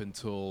seeing up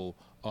until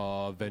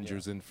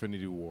Avengers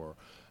Infinity War.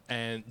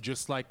 And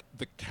just like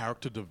the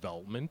character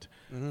development,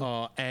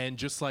 and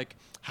just like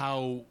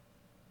how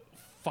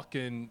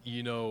fucking,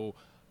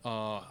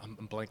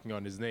 I'm blanking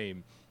on his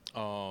name,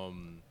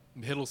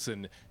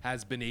 Hiddleston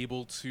has been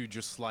able to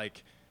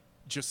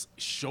just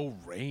show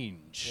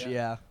range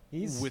Yeah.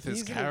 with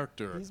his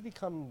character. He's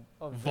become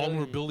a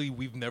vulnerability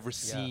we've never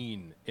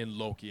seen in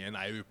Loki, and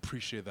I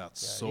appreciate that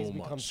so he's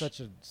much. become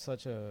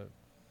such a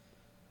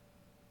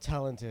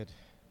talented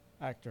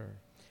actor.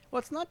 Well,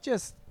 it's not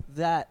just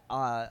that.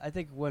 I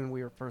think when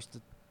we were first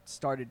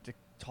started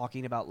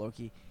talking about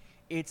Loki,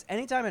 it's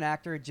anytime an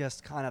actor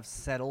just kind of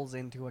settles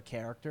into a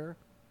character,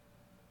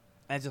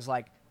 and it's just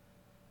like,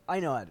 I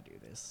know how to do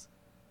this.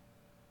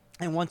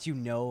 And once you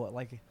know,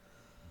 like,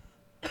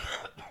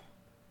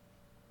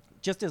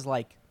 just as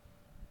like,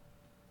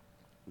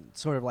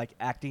 sort of like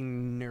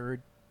acting nerd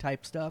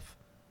type stuff,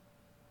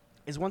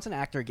 is once an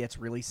actor gets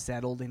really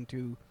settled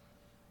into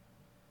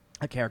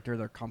a character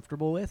they're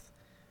comfortable with,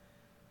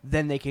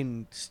 then they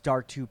can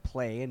start to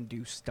play and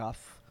do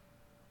stuff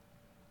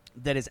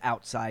that is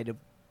outside of,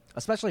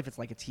 especially if it's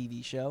like a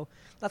TV show.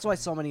 That's why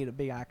so many of the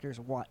big actors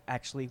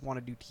actually want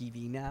to do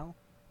TV now,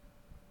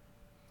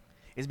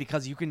 is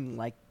because you can,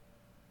 like,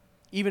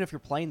 even if you're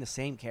playing the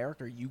same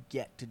character, you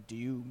get to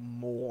do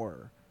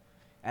more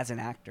as an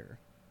actor.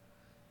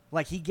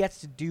 Like, he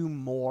gets to do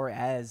more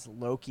as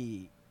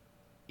Loki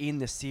in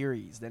the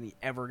series than he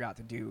ever got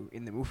to do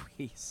in the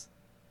movies.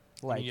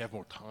 I mean, you have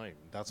more time.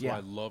 That's why I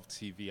love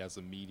TV as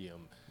a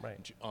medium.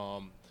 Right.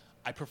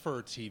 I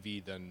prefer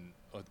TV than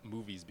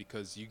movies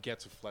because you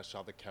get to flesh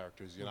out the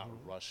characters. You're not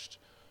rushed.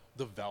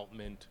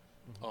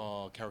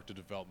 Character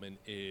development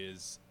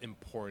is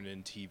important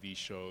in TV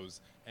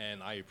shows,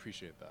 and I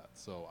appreciate that.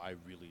 So I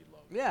really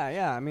love it.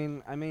 Yeah. I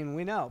mean,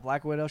 we know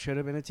Black Widow should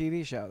have been a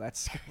TV show.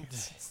 That's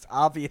it's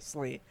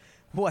obviously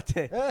what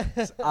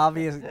it's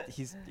obvious.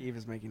 He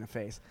was making a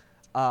face.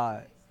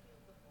 Yeah,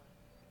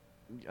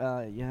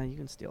 you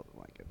can steal the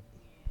blanket.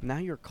 Now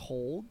you're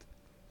cold?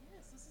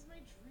 Yes, this is my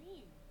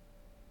dream.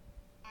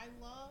 I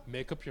love.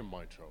 Make up your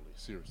mind, Charlie.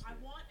 Seriously. I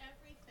want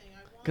everything.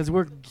 Because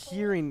we're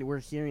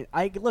hearing.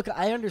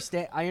 I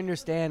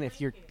understand if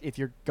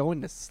you're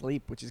going to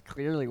sleep, which is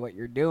clearly what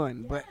you're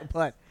doing. Yes.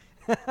 But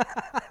Baby,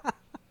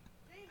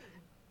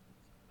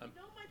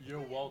 You're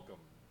welcome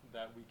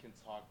that we can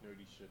talk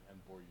nerdy shit and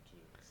bore you to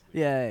sleep.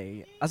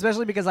 yeah,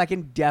 especially because I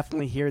can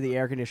definitely hear the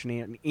air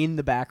conditioning in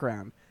the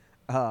background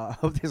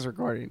of this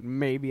recording.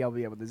 Maybe I'll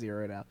be able to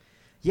zero it out.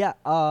 Yeah.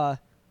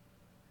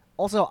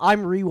 Also,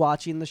 I'm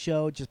rewatching the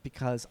show just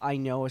because I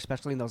know,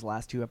 especially in those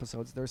last 2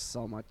 episodes, there's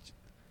so much.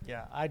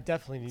 Yeah, I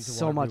definitely need to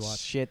So much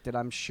rewatch. shit that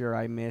I'm sure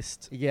I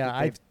missed. Yeah,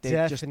 that they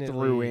just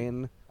threw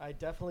in. I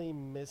definitely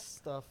missed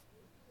stuff,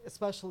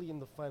 especially in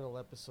the final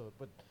episode.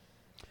 But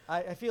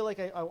I feel like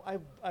I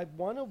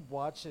want to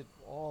watch it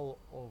all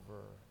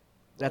over.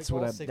 That's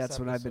like what all 6 that's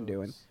what I've been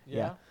doing. episodes.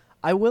 Yeah.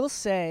 I will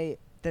say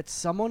that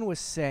someone was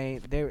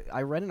saying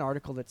I read an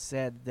article that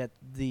said that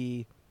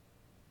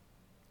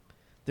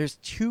there's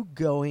 2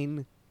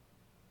 going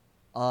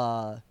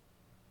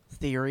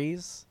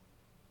theories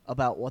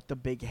about what the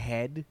big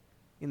head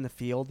in the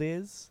field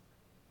is.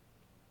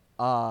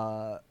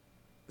 So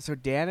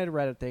Dan had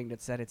read a thing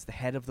that said it's the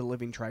head of the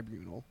living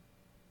tribunal,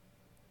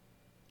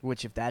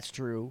 which, if that's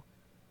true,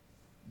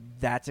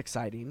 that's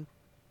exciting.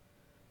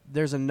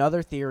 There's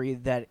another theory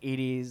that it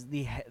is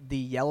the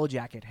Yellow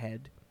Jacket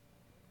head,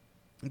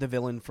 the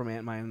villain from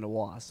Ant-Man and the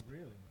Wasp.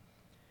 Really?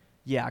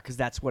 Yeah, because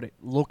that's what it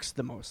looks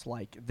the most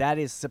like. That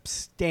is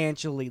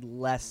substantially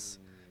less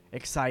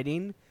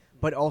exciting,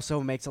 but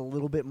also makes a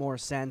little bit more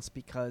sense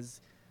because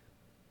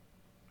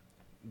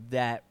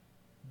that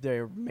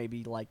they're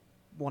maybe like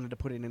wanted to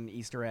put in an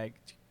Easter egg,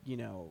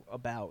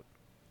 about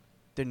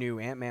the new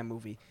Ant-Man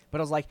movie. But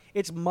I was like,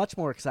 it's much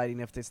more exciting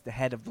if it's the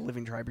head of the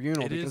Living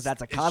Tribunal because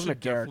that's a cosmic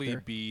it should definitely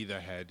character. be the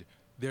head.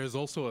 There's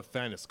also a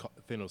Thanos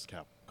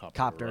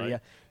Copter, right? yeah.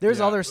 There's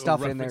other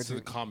stuff in there reference to too.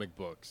 the comic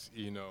books,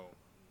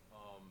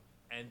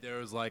 and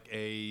there's like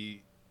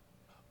a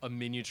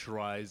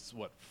miniaturized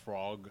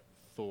frog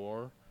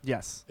Thor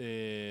Yes.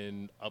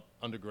 in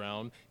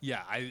underground.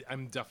 Yeah,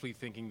 I'm definitely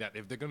thinking that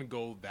if they're gonna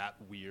go that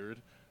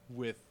weird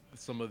with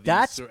some of these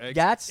Easter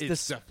eggs,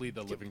 it's definitely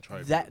the Living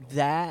Tribunal.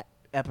 That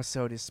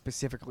episode is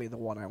specifically the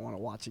one I want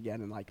to watch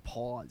again and like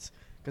pause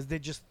because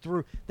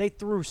they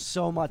threw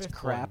so much Fifth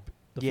crap. one.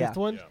 The Yeah. fifth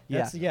one?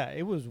 Yeah.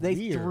 It was They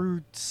weird.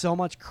 threw so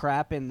much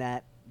crap in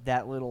that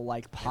little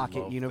like I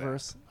pocket love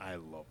universe. that. I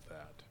love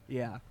that.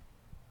 Yeah.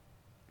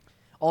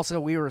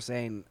 Also, we were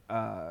saying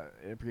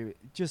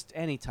just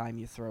anytime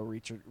you throw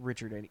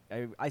Richard,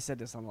 I said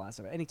this on the last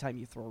episode. Anytime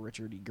you throw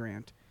Richard E.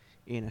 Grant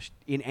in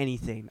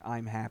anything,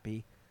 I'm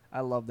happy.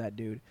 I love that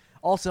dude.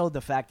 Also,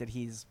 the fact that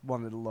he's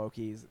one of the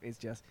Lokis is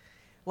just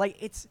like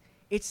it's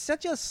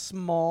such a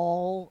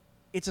small.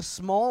 It's a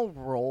small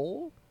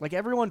role. Like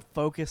everyone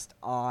focused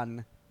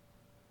on,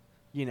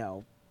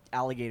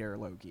 alligator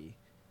Loki,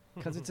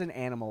 because it's an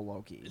animal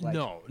Loki. Like,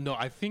 no,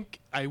 I think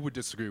I would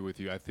disagree with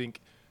you. I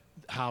think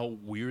how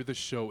weird the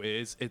show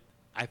is,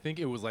 I think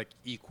it was like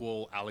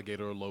equal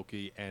alligator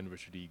Loki and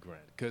Richard E.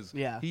 Grant, because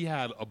he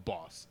had a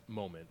boss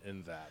moment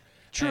in that.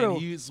 True.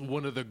 And he's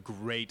one of the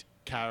great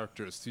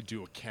characters to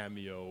do a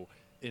cameo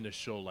in a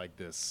show like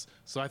this.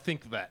 So I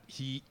think that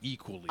he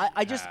equally.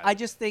 I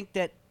just think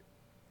that.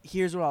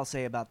 Here's what I'll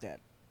say about that.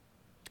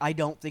 I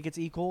don't think it's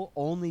equal,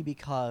 only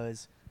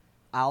because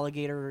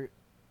alligator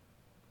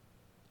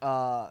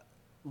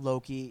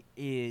Loki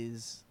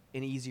is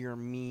an easier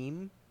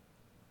meme.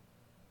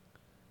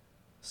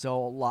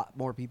 So a lot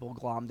more people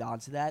glommed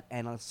onto that,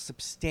 and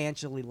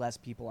substantially less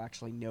people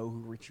actually know who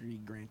Richard E.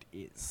 Grant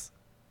is.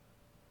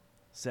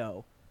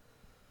 So,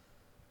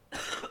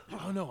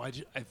 oh no, I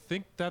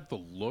think that the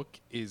look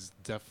is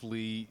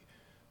definitely.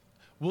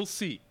 We'll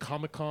see.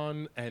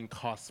 Comic-Con and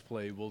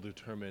cosplay will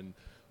determine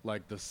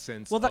like the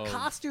sense. Well, the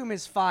costume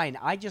is fine.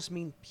 I just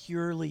mean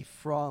purely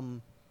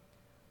from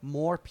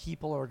more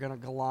people are gonna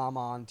glom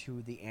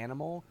onto the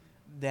animal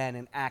than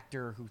an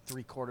actor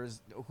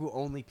who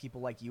only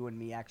people like you and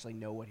me actually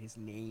know what his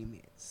name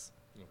is.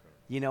 Okay.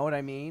 You know what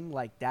I mean?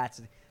 Like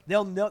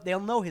they'll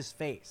know his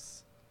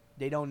face.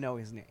 They don't know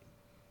his name.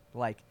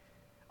 Like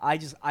I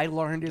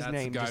learned his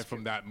name. That's the guy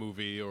from that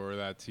movie or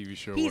that TV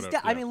show. He's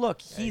whatever. I mean,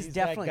 look, he's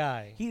definitely that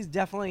guy. He's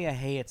definitely a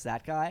hey, it's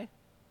that guy.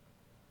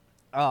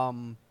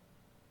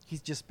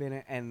 He's just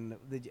been and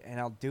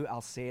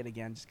I'll say it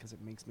again just because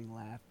it makes me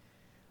laugh.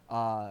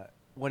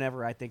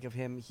 Whenever I think of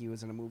him, he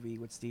was in a movie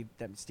with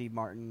Steve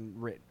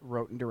Martin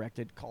wrote and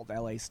directed called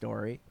L.A.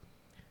 Story.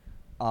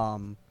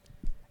 And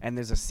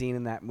there's a scene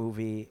in that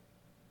movie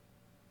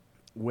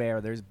where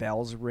there's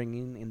bells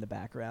ringing in the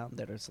background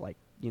that is like,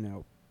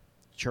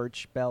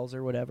 church bells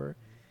or whatever.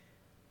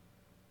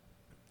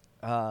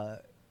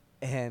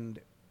 And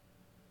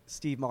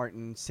Steve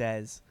Martin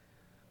says,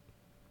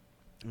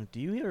 "Do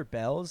you hear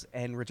bells?"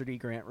 And Richard E.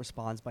 Grant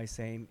responds by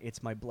saying,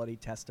 "It's my bloody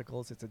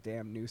testicles. It's a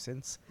damn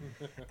nuisance."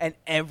 And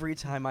every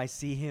time I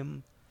see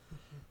him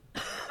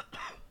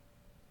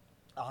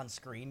on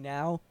screen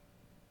now,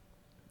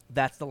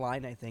 that's the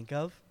line I think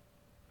of.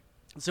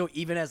 So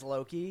even as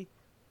Loki,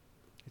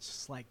 it's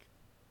just like,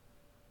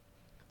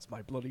 it's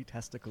my bloody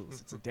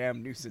testicles. It's a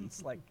damn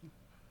nuisance. Like,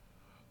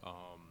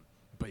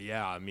 but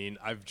yeah, I mean,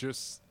 I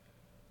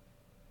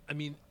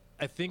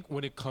think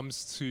when it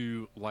comes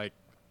to like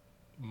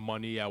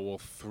money I will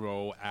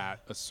throw at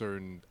a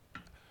certain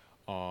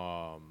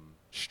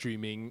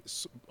streaming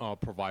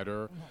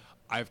provider,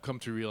 I've come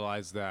to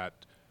realize that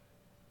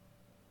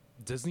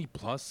Disney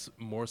Plus,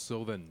 more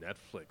so than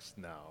Netflix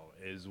now,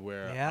 is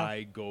where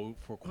I go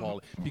for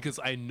quality. Because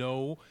I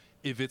know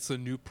if it's a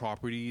new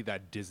property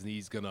that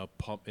Disney's going to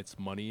pump its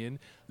money in,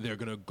 they're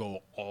going to go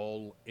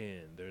all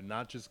in. They're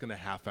not just going to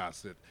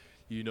half-ass it,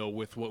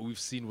 with what we've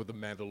seen with The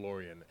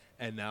Mandalorian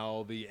and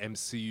now the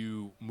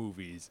MCU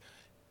movies.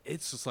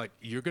 It's just like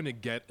you're going to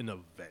get an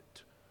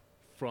event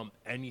from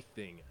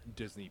anything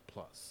Disney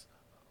Plus.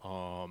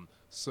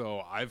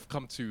 So I've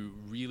come to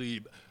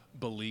really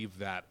believe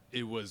that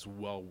it was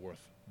well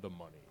worth the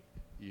money,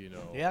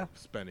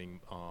 spending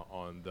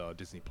on the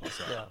Disney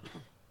Plus app.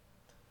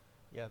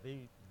 Yeah,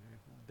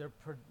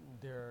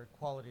 their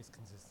quality is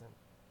consistent.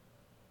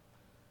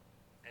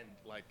 And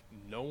like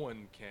no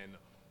one can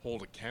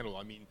hold a candle.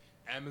 I mean,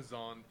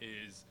 Amazon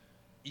is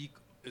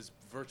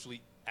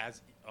virtually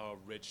as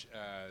rich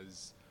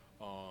as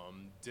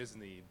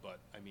Disney, but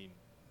I mean,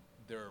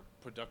 their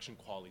production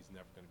quality is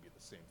never going to be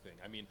the same thing.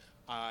 I mean,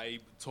 I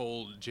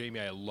told Jamie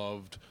I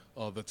loved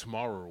the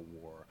Tomorrow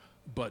War,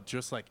 but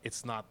just like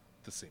it's not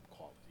the same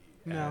quality.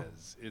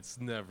 As it's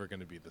never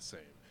going to be the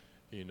same.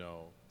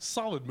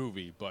 Solid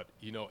movie, but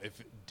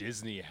if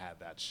Disney had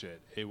that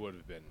shit, it would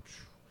have been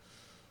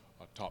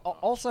a top notch.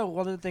 Also,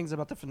 one of the things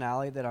about the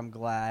finale that I'm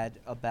glad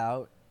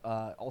about,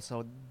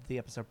 also the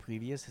episode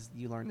previous, is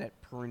you learn that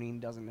pruning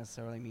doesn't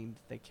necessarily mean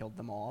that they killed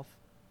them off.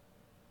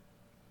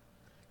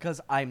 Because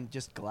I'm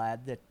just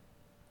glad that,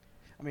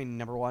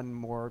 number one,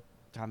 more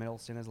Tom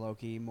Hiddleston as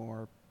Loki,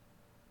 more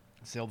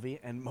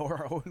Sylvie, and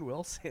more Owen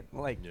Wilson.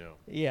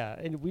 Yeah,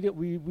 and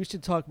we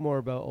should talk more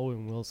about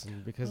Owen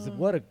Wilson because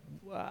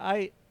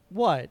I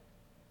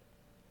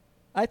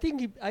think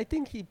he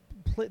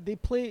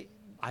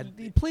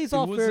plays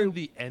off very. It wasn't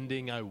the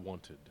ending I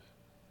wanted.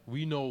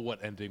 We know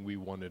what ending we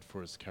wanted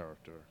for his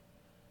character.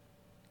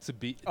 To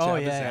have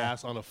his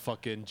ass on a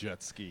fucking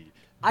jet ski.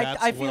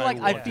 I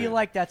feel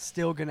like that's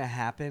still gonna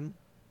happen.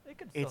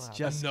 It's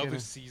just another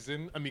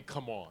season. I mean,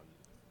 come on.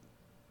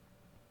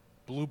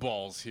 Blue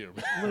balls here.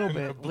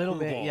 Little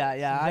bit.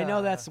 Yeah. I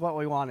know that's what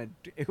we wanted.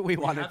 We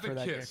wanted for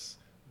that kiss,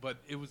 but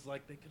it was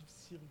like they could have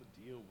sealed the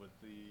deal with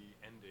the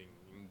ending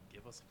and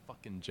give us a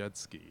fucking jet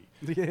ski.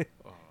 And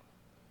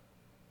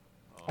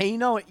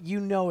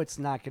it's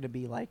not gonna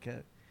be like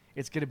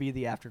it's gonna be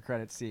the after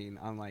credit scene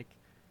on like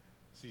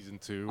season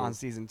 2. On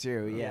season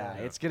 2, yeah.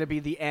 It's gonna be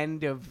the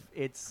end of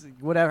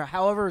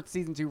however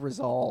season 2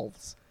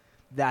 resolves.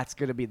 That's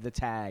gonna be the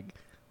tag,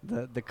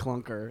 the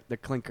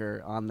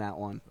clinker on that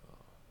one.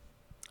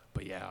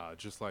 But yeah,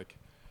 just like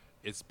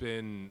it's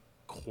been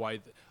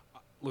quite.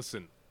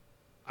 Listen,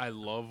 I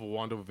love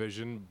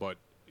WandaVision, but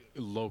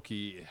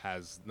Loki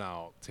has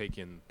now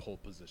taken pole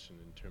position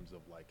in terms of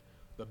like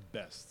the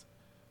best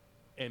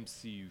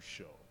MCU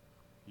show,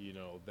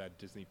 that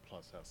Disney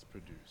Plus has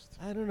produced.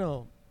 I don't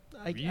know.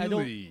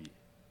 Really?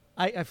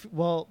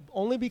 Well,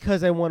 only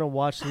because I want to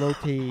watch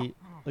Loki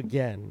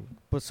again.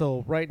 But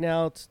so right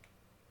now,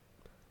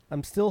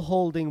 I'm still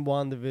holding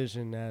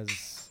WandaVision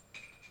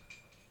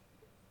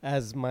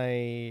as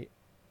my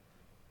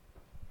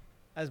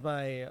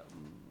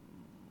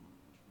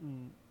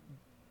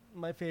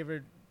my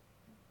favorite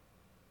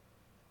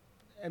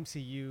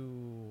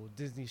MCU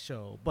Disney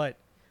show, but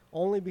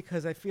only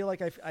because I feel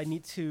like I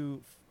need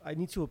to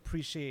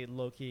appreciate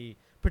Loki,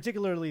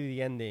 particularly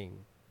the ending,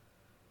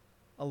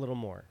 a little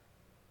more.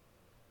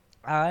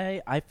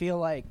 I feel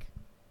like,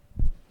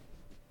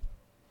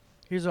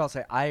 here's what I'll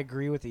say. I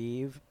agree with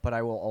Eve, but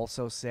I will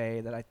also say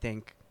that I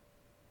think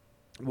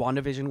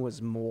WandaVision was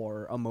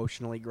more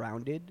emotionally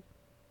grounded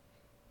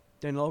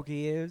than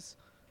Loki is.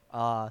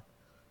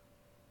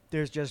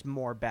 There's just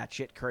more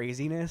batshit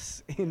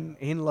craziness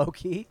in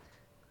Loki.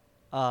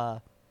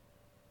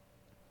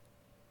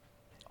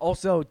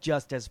 Also,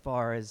 just as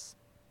far as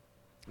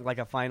like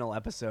a final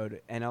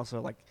episode, and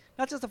also like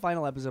not just a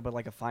final episode, but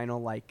like a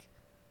final like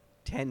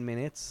 10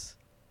 minutes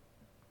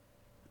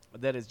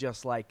that is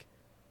just like.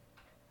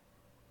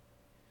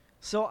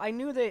 So I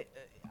knew that.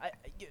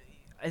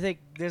 I think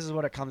this is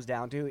what it comes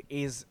down to,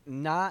 is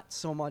not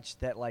so much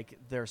that like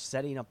they're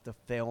setting up the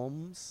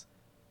films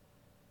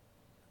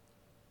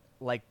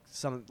like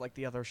some like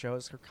the other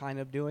shows are kind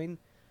of doing,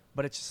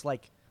 but it's just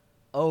like,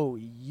 oh,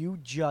 you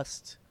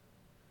just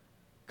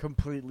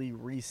completely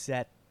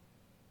reset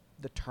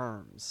the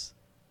terms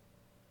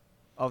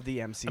of the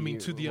MCU. I mean,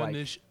 to the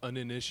like,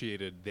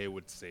 uninitiated, they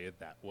would say it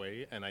that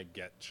way, and I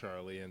get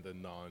Charlie and the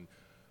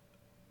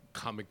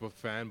non-comic book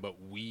fan, but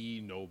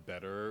we know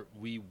better.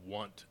 We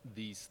want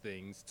these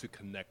things to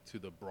connect to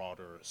the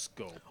broader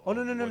scope. Oh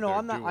no!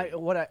 I'm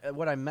not. What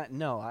I meant.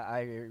 No, I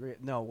agree.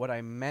 No, what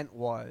I meant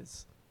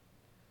was,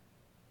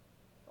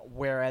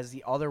 whereas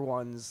the other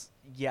ones,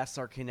 yes,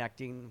 are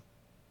connecting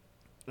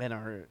and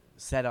are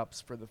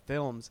setups for the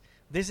films.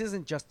 This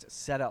isn't just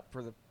set up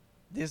for the.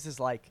 This is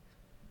like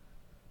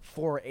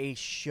for a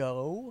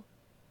show.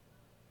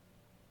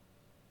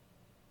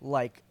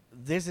 Like,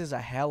 this is a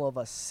hell of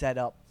a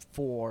setup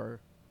for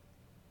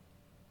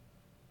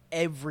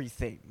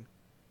everything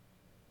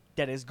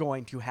that is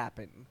going to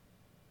happen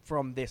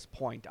from this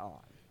point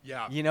on.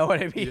 Yeah. You know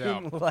what I mean?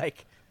 Yeah.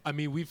 Like, I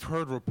mean, we've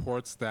heard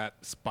reports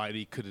that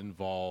Spidey could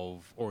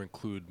involve or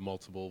include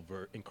multiple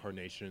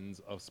incarnations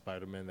of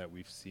Spider-Man that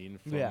we've seen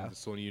from the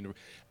Sony universe,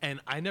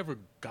 and I never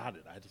got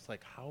it. I just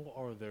like, how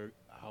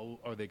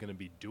are they going to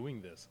be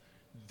doing this?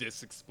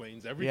 This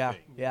explains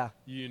everything. Yeah.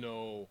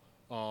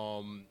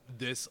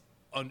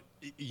 I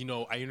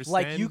understand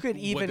like you could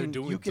what they're even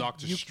doing with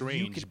Doctor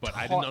Strange, but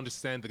I didn't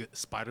understand the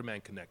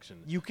Spider-Man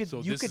connection.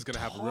 This is going to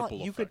have a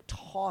ripple effect. You could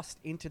toss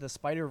into the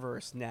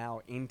Spider-Verse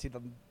now, into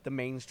the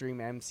mainstream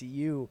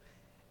MCU,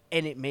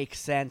 and it makes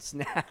sense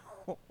now.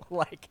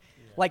 like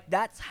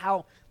that's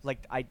how.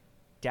 Like, I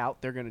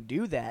doubt they're going to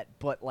do that,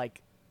 but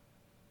like,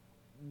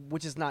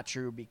 which is not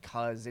true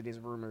because it is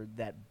rumored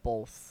that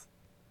both.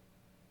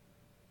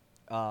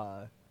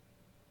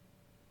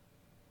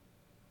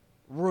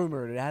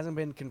 Rumored. It hasn't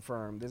been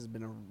confirmed. This has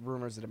been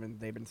rumors that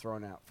they've been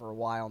thrown out for a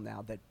while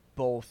now, that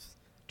both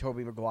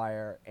Tobey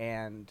Maguire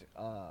and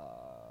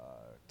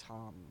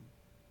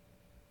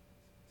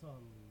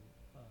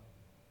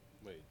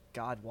Wait.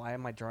 God, why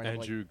am I drawing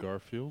Andrew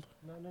Garfield?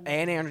 No.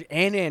 and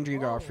Andrew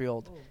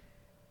Garfield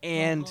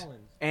and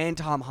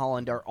Tom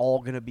Holland are all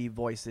going to be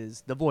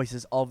the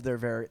voices of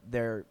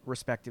their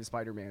respective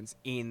Spider-Mans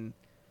into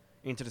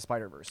the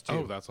Spider-Verse too.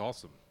 Oh, that's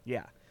awesome.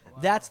 Yeah. Wow.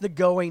 That's the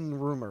going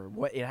rumor.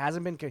 It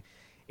hasn't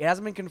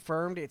been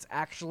confirmed. It's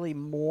actually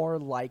more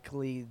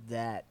likely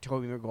that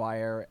Tobey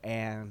Maguire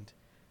and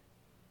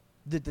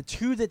the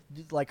two that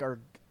like are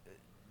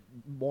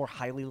more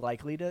highly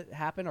likely to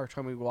happen are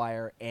Tobey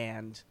Maguire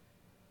and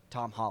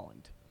Tom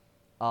Holland.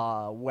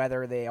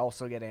 Whether they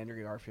also get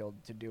Andrew Garfield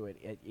to do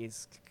it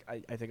is, I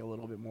think, a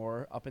little bit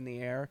more up in the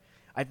air.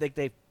 I think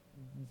the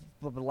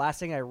last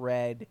thing I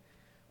read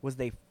was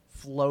they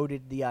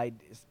floated the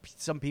idea.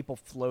 Some people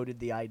floated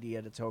the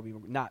idea to Tobey,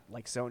 not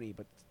like Sony,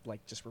 but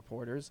like just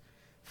reporters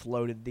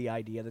floated the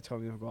idea to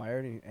Tobey Maguire,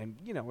 and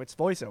it's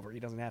voiceover. He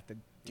doesn't have to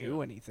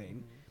do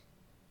anything.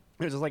 Mm-hmm.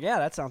 It was just like, yeah,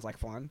 that sounds like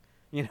fun.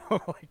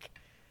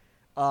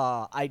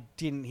 I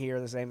didn't hear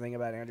the same thing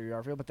about Andrew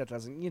Garfield, but that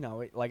doesn't,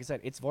 like I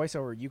said, it's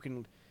voiceover. You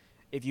can,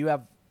 if you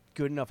have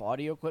good enough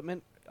audio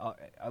equipment,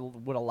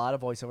 what a lot of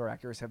voiceover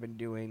actors have been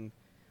doing,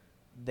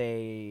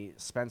 they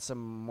spend some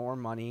more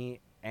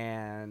money,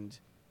 and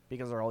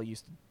because they're all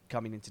used to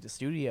coming into the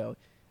studio,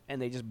 and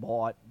they just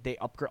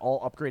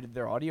upgraded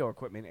their audio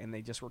equipment, and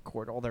they just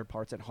record all their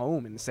parts at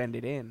home and send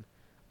it in.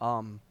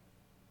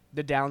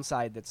 The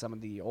downside that some of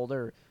the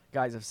older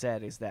guys have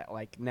said is that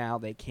like now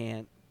they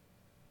can't,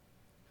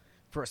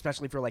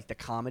 especially for like the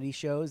comedy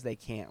shows, they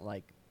can't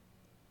like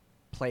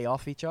play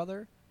off each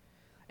other.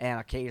 and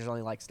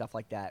occasionally like stuff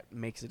like that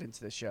makes it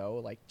into the show,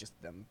 like just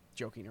them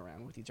joking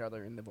around with each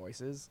other in the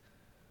voices.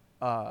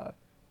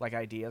 Like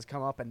ideas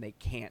come up and they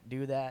can't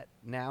do that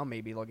now.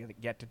 Maybe they'll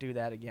get to do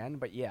that again.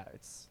 But yeah,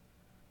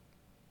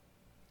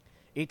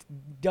 it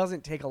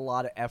doesn't take a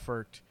lot of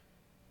effort,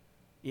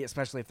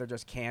 especially if they're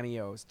just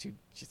cameos, to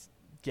just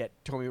get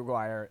Tobey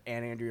Maguire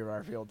and Andrea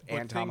Garfield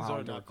and Tom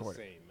Holland to record.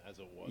 Things are not the same as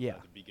it was Yeah.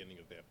 at the beginning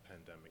of the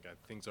pandemic.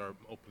 Things are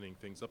opening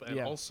things up, and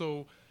Yeah.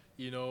 also,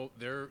 you know,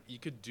 you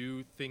could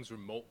do things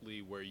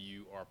remotely where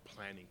you are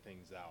planning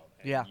things out,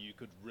 and Yeah. you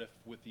could riff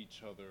with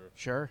each other.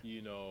 Sure.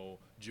 You know,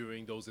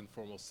 during those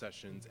informal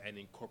sessions and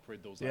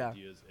incorporate those Yeah.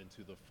 ideas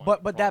into the final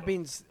But that product.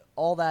 means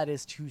all that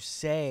is to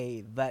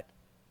say that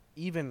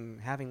even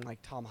having like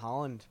Tom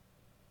Holland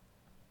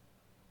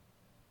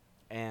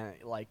and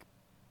like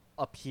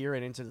appear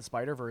in Into the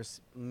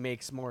Spider-Verse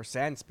makes more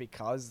sense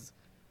because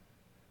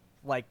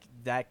like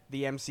that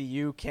the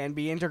MCU can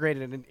be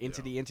integrated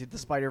into the Into the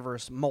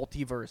Spider-Verse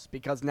multiverse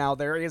because now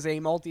there is a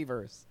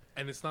multiverse.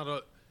 And it's not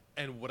a.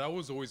 And what I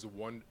was always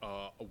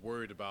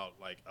worried about,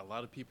 like a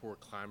lot of people were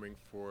clamoring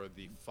for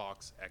the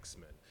Fox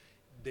X-Men.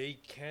 They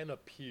can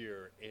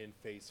appear in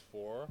Phase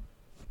 4,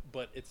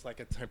 but it's like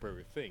a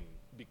temporary thing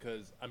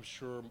because I'm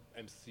sure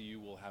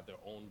MCU will have their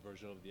own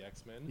version of the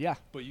X-Men. Yeah.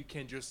 But you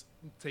can just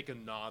take a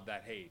nod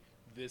that, hey,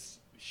 this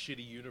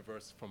shitty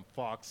universe from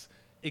Fox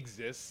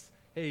exists.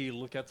 Hey,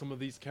 look at some of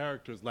these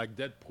characters like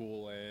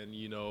Deadpool and,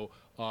 you know,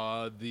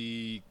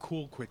 the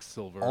cool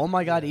Quicksilver. Oh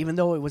my God! Even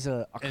though it was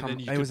And then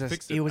you could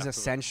fix it after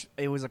that.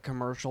 it was a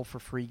commercial for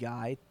Free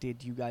Guy.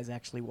 Did you guys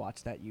actually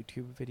watch that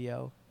YouTube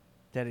video?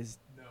 That is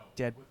No.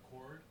 dead. With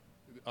Korg?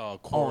 Oh,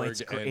 Korg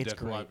it's and it's Deadpool,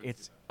 great. I've been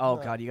It's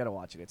seeing God, you gotta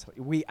watch it. It's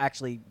we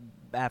actually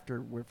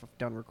after we're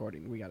done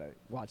recording, we gotta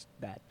watch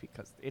that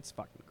because it's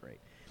fucking great.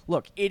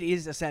 Look, it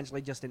is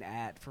essentially just an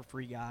ad for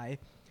Free Guy,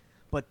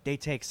 but they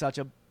take such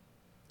a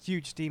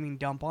huge steaming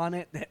dump on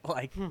it that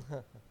like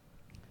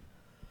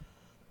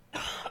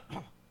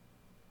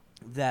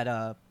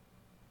that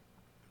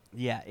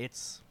yeah,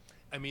 it's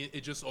I mean,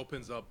 it just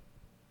opens up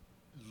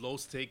low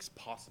stakes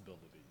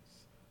possibilities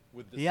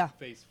with this Yeah.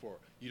 Phase 4.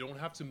 You don't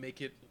have to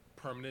make it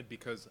permanent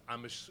because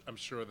I'm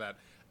sure that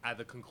at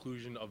the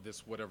conclusion of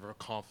this whatever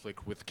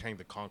conflict with Kang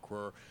the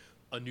Conqueror,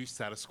 a new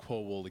status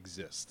quo will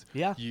exist.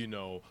 Yeah. You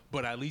know,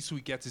 but at least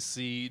we get to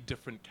see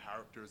different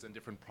characters and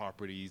different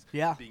properties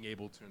Yeah. being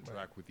able to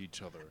interact with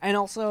each other. and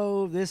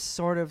also this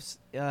sort of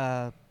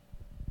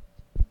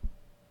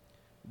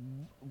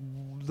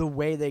the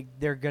way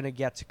they're gonna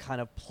get to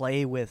kind of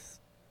play with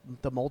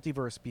the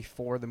multiverse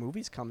before the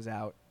movies come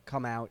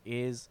out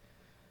is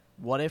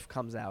What If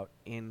comes out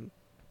in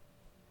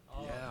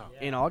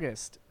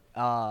August.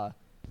 and-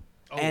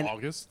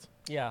 August?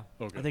 Yeah.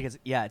 Okay. I think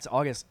it's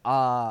August.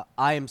 I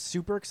am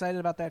super excited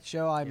about that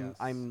show. Yes.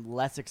 I'm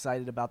less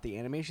excited about the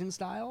animation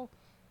style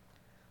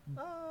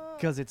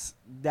because it's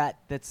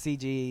that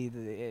CG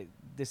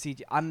the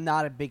CG. I'm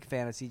not a big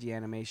fan of CG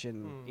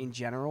animation in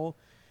general.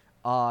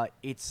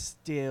 It's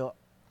still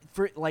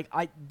for like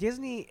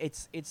Disney.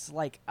 It's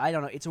like I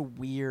don't know. It's a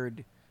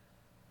weird.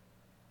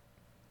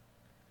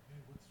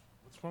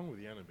 What's wrong with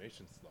the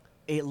animation style?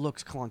 It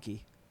looks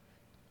clunky,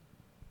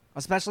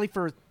 especially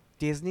for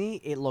Disney.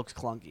 It looks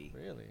clunky.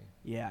 Really?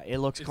 Yeah, it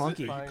looks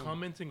clunky. Are Fine. you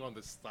commenting on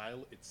the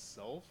style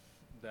itself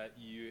that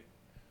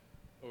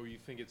or you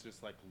think it's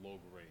just like low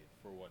grade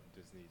for what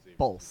Disney's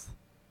able Both. to do?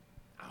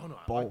 I don't know. I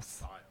like Both.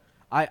 style.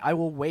 I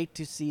will wait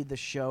to see the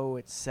show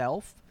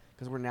itself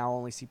because we're now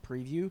only see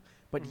preview.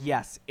 But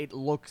yes, it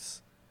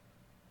looks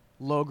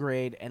low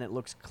grade and it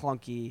looks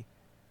clunky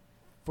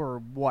for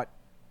what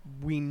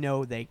we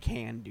know they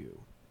can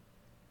do.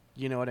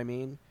 You know what I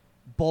mean?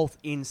 Both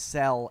in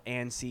cell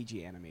and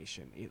CG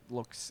animation. It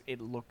looks. I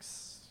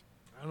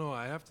don't know.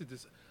 I have to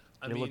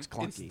I It mean, looks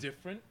clunky. it's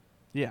different,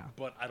 yeah.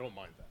 but I don't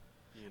mind that.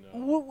 You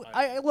know. Look.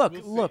 We'll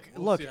see.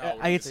 We'll see how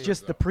it It's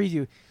just the turns out.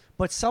 preview,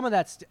 but some of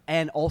that's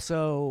and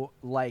also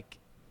like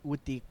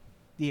with the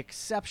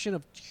exception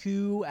of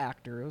two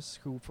actors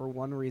who, for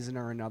one reason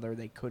or another,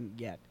 they couldn't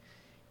get.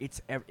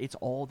 It's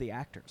all the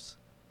actors,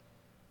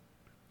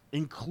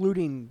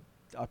 including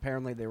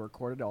apparently they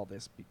recorded all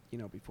this,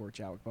 before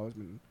Chadwick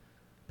Boseman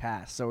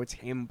passed. So it's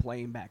him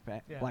playing Black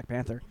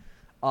Panther.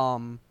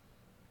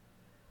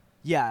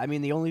 Yeah, I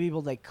mean the only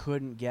people they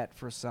couldn't get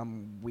for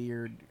some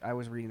weird. I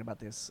was reading about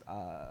this.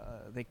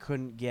 They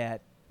couldn't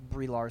get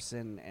Brie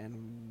Larson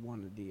and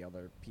one of the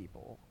other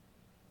people.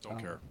 Don't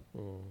care.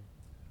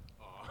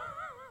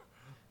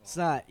 It's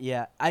not.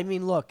 Yeah, I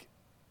mean, look.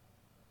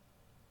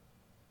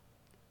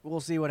 We'll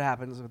see what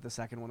happens with the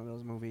second one of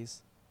those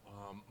movies.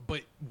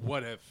 But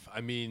what if?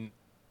 I mean,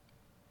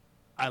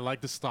 I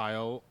like the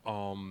style.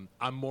 I'm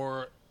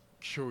more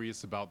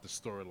curious about the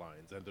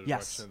storylines and the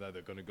Yes. direction that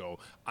they're going to go.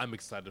 I'm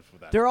excited for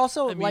that. They're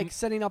also I mean- like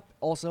setting up.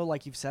 Also,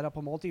 like you've set up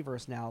a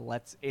multiverse now.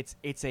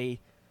 It's a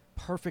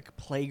perfect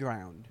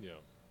playground Yeah.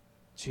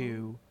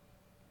 to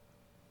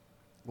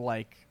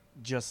like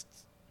just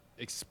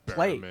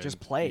Experiment. just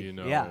play, You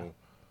know, yeah.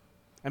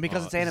 and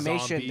because it's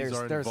animation. zombies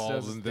are There's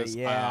involved in this.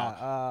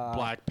 Black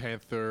Black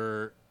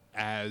Panther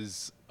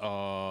as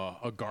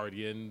a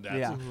guardian. That's,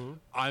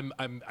 Yeah.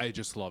 I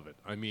just love it.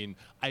 I mean,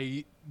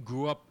 I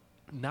grew up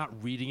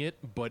not reading it,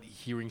 but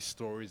hearing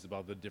stories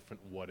about the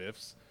different what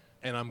ifs,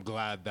 and I'm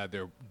glad that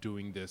they're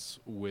doing this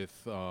with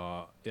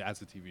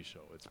as a TV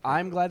show.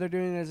 I'm glad they're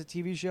doing it as a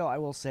TV show. I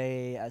will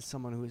say, as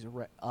someone who's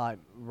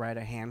read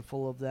a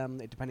handful of them,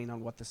 depending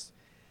on what this,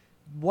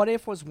 What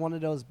If was one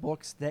of those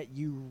books that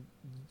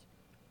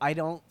I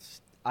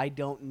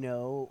don't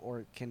know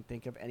or can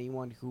think of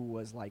anyone who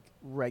was like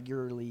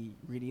regularly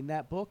reading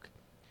that book.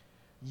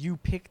 You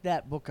picked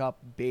that book up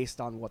based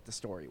on what the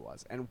story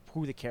was and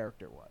who the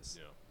character was.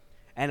 Yeah.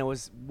 And it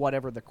was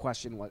whatever the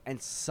question was.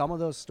 And some of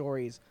those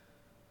stories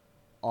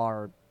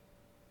are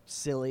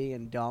silly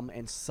and dumb,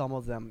 and some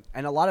of them,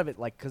 and a lot of it,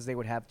 like, because they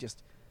would have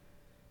just,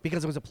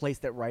 because it was a place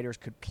that writers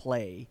could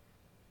play,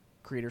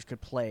 creators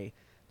could play.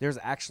 There's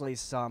actually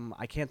some,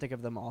 I can't think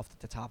of them off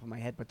the top of my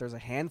head, but there's a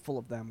handful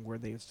of them where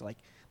they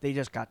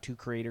just got two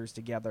creators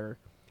together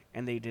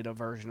and they did a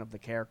version of the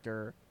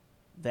character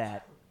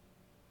that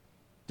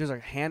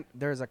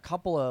there's a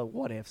couple of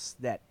what ifs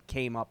that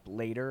came up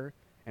later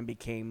and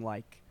became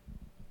like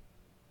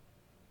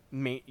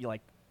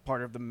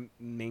part of the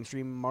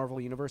mainstream Marvel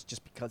universe,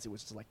 just because it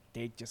was just like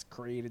they just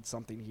created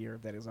something here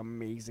that is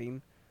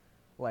amazing.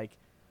 Like,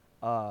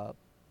 I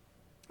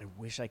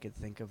wish I could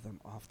think of them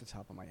off the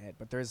top of my head,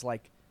 but there's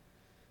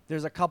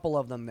a couple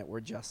of them that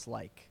were just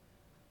like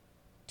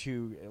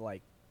two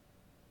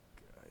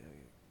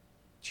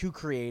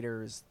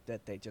creators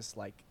that they just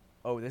like,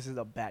 oh, this is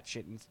a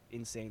batshit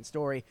insane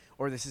story,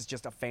 or this is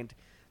just a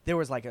There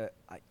was like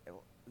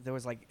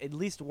at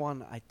least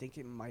one, I think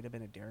it might have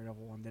been a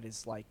Daredevil one, that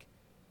is like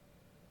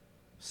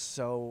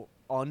so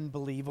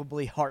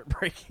unbelievably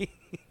heartbreaking.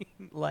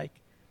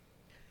 Like,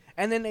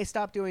 and then they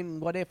stopped doing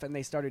What If and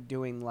they started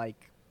doing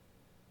like,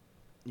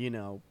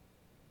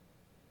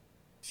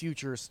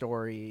 future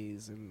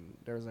stories, and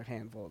there's a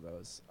handful of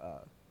those.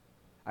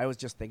 I was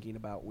just thinking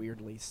about,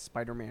 weirdly,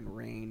 Spider-Man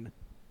Reign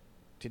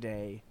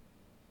today,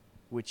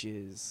 which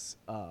is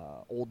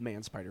Old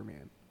Man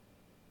Spider-Man,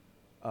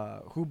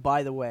 who,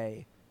 by the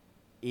way,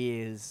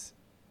 is...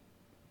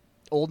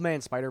 Old Man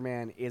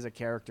Spider-Man is a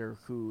character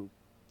who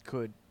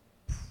could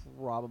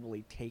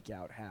probably take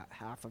out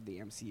half of the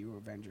MCU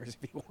Avengers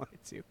if he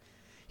wanted to.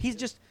 He's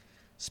just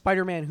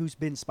Spider-Man who's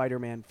been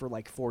Spider-Man for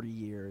like 40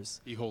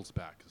 years. He holds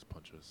back his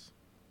punches.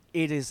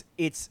 It's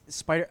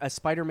a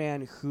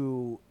Spider-Man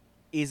who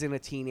isn't a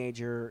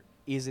teenager,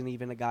 isn't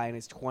even a guy in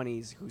his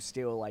 20s who's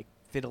still like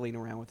fiddling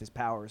around with his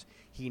powers.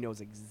 He knows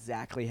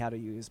exactly how to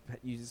use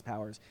his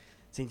powers.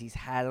 Since he's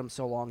had them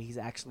so long, he's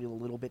actually a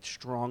little bit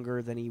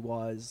stronger than he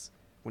was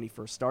when he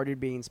first started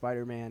being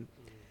Spider-Man.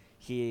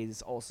 He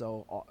is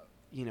also,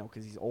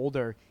 because he's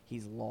older,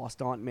 he's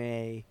lost Aunt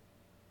May.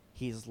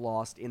 He's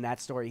lost, in that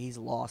story, he's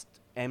lost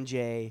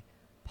MJ,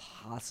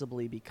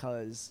 possibly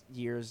because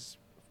years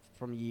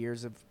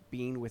of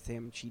being with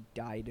him, she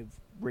died of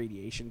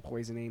radiation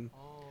poisoning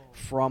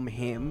from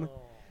him.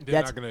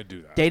 They're not going to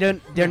do that.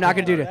 They're not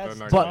going to do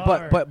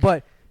that.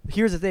 But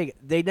here's the thing.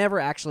 They never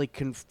actually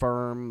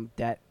confirm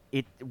that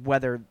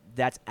whether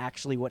that's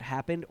actually what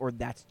happened or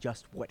that's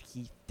just what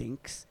he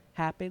thinks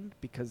happened,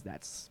 because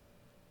that's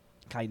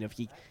kind of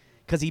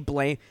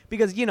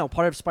because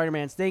part of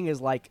Spider-Man's thing is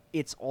like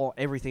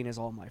everything is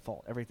all my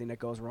fault. Everything that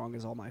goes wrong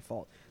is all my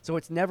fault. So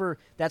it's never,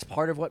 that's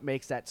part of what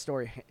makes that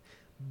story.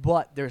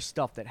 But there's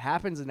stuff that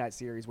happens in that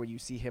series where you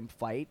see him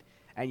fight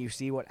and you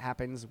see what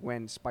happens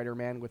when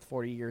Spider-Man with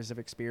 40 years of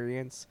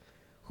experience,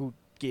 who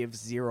gives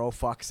zero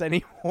fucks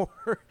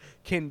anymore,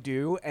 can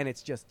do, and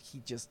it's just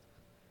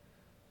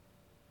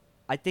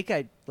I think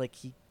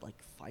he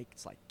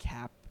fights like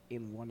Cap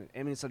in one.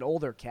 I mean, it's an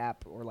older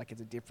Cap, or like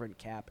it's a different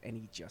Cap, and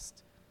he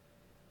just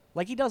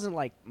he doesn't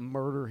like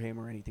murder him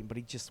or anything, but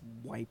he just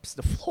wipes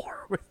the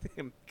floor with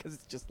him, because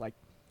it's just like,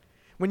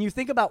 when you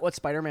think about what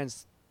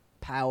Spider-Man's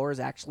powers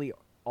actually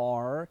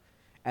are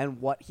and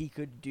what he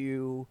could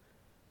do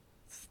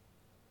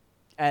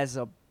as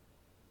an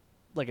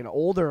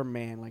older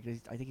man, like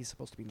I think he's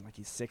supposed to be in like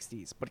his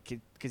 60s, but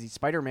because he's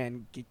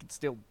Spider-Man, he can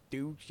still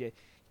do shit,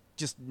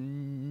 just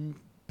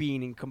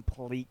being in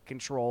complete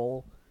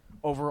control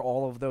over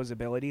all of those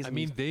abilities. I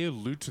mean, they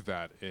allude to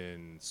that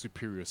in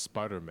Superior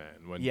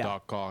Spider-Man when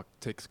Doc Ock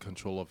takes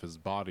control of his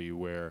body,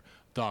 where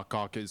Doc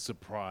Ock is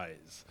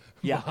surprised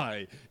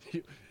by,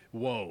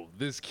 whoa,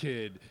 this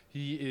kid,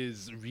 he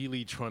is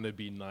really trying to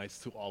be nice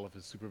to all of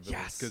his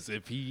supervillains. Because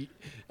if he...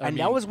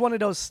 that was one of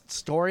those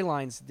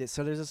storylines.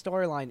 So there's a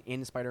storyline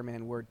in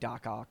Spider-Man where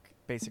Doc Ock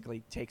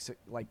basically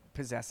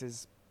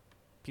possesses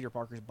Peter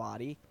Parker's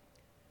body.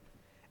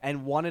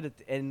 And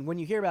when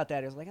you hear about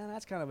that, it's like, oh,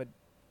 that's kind of a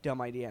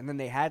dumb idea. And then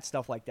they had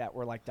stuff like that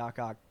where like Doc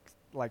Ock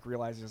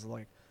realizes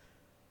like,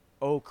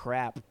 oh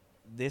crap,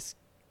 this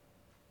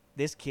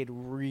kid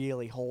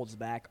really holds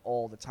back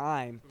all the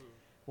time.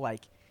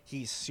 Like,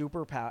 he's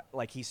super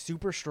he's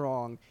super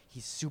strong,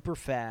 he's super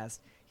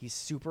fast, he's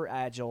super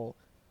agile.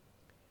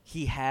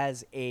 He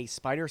has a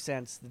spider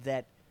sense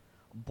that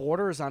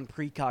borders on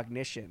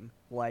precognition.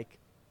 Like,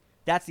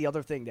 that's the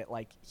other thing, that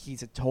like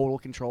he's a total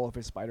control of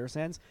his spider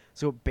sense.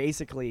 So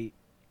basically,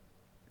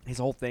 his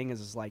whole thing is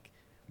just like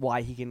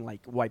why he can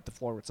like wipe the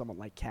floor with someone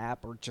like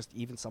Cap or just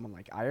even someone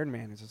like Iron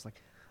Man. Is just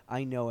like,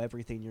 I know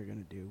everything you're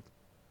gonna do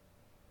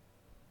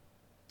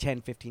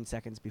 10, 15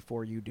 seconds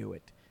before you do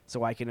it,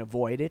 so I can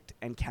avoid it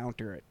and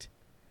counter it.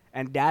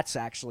 And that's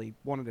actually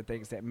one of the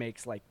things that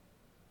makes like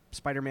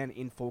Spider-Man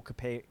in full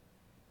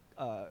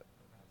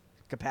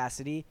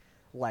capacity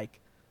like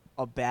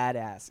a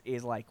badass,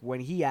 is like when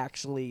he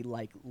actually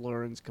like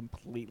learns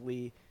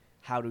completely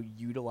how to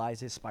utilize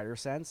his spider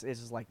sense. It's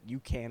just like, you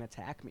can't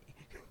attack me.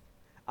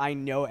 I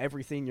know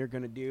everything you're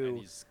gonna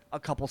do a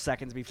couple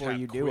seconds before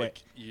you do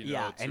it.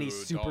 And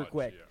he's super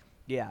quick.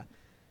 Yeah.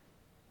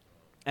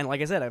 And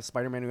like I said, I have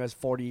Spider-Man who has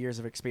 40 years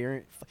of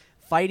experience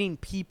fighting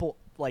people.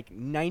 Like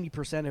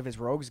 90% of his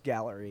rogues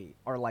gallery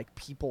are like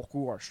people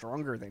who are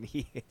stronger than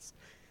he is.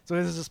 So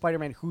this is a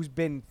Spider-Man who's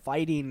been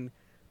fighting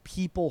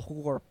people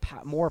who are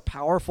more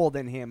powerful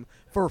than him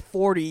for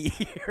 40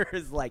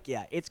 years. Like,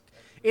 yeah,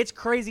 it's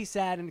crazy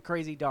sad and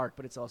crazy dark,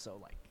 but it's also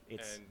like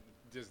it's. And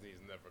Disney's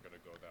never gonna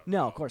go that.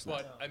 No, route. of course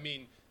not. But I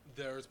mean,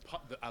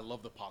 I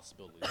love the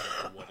possibilities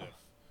of what if,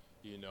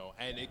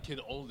 and it can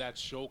that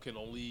show can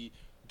only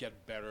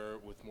get better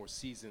with more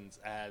seasons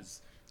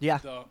as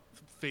the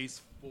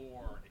Phase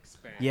 4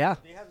 expands. Yeah,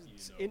 they have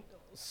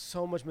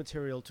so much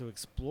material to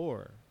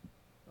explore.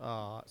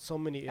 So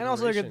many. And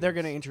also they're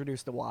going to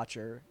introduce the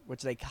Watcher,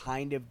 which they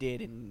kind of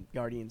did in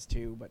Guardians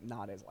 2, but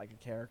not as like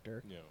a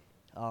character.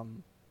 Yeah.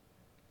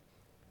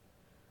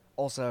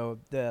 Also,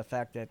 the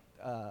fact that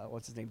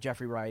what's his name,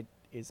 Jeffrey Wright,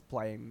 is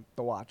playing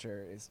the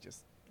Watcher is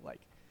just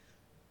like.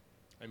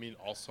 I mean,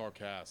 all-star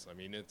cast. I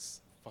mean,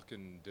 it's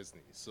fucking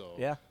Disney, so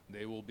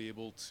they will be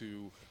able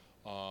to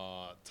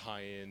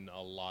tie in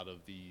a lot of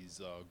these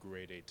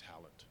grade A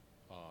talent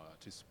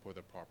to support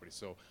their property.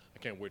 So I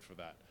can't wait for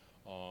that.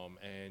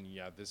 And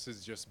yeah, this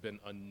has just been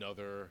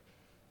another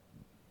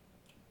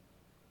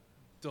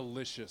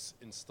delicious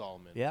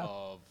installment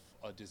of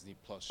a Disney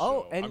Plus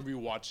show. And I'm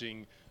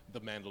rewatching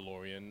The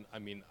Mandalorian. I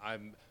mean,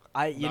 I'm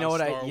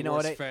not a Star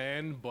Wars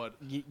fan, but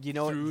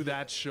through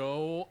that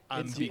show,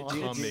 I'm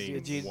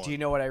becoming do you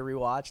know what I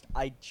rewatched?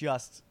 I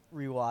just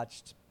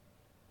rewatched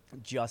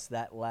just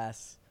that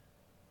last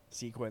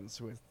sequence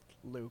with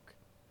Luke.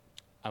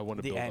 I want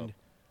to build end.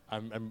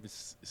 up. I'm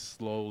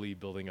slowly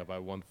building up. I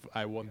want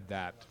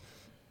that.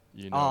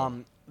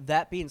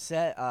 That being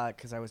said,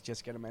 because I was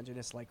just gonna mention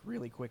this like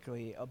really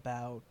quickly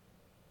about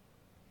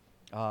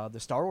the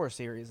Star Wars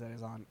series that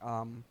is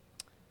on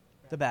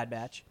the Bad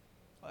Batch,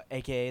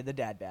 aka the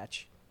Dad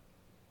Batch,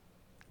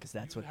 because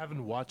that's you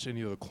haven't watched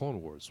any of the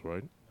Clone Wars,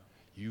 right?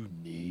 You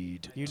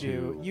need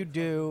to. You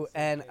do,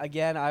 and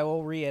again, I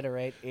will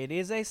reiterate: it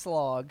is a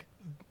slog.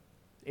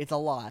 It's a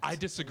lot. I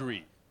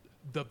disagree.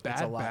 The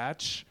Bad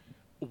Batch,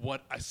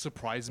 what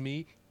surprised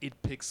me, it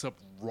picks up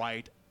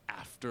right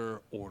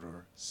after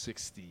Order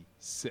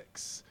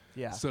 66.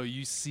 Yeah. So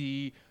you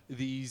see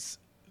these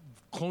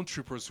clone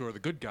troopers who are the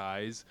good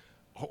guys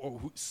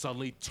who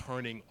suddenly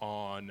turning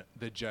on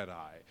the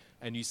Jedi.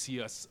 And you see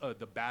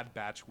the Bad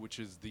Batch, which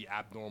is the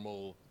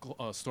abnormal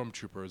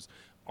stormtroopers,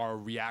 are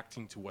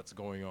reacting to what's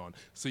going on.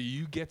 So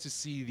you get to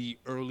see the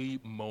early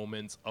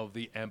moments of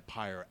the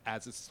Empire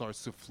as it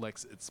starts to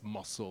flex its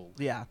muscle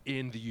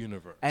in the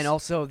universe. And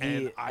also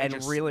and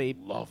really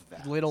love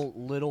that.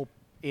 Little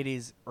it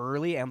is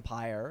early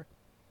Empire,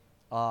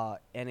 and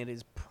it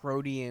is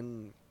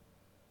Protean,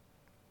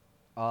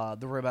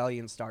 the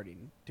rebellion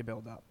starting to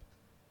build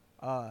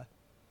up.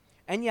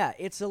 And yeah,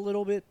 it's a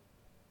little bit,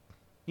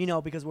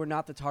 because we're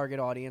not the target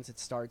audience, it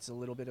starts a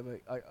little bit of a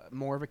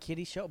more of a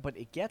kiddie show, but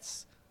it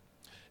gets...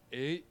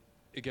 It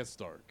gets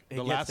dark.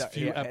 The last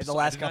few episodes. The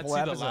last couple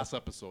episodes. The last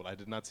episode. I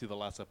did not see the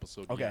last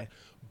episode yet.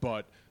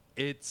 But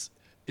it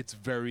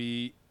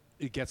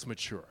gets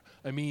mature.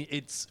 I mean,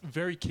 it's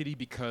very kiddie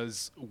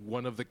because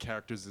one of the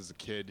characters is a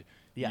kid.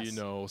 Yes.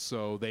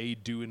 So they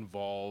do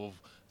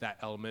involve that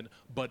element,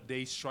 but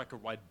they strike a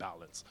right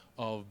balance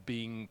of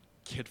being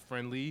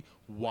kid-friendly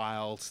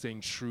while staying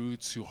true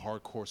to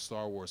hardcore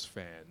Star Wars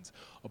fans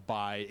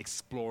by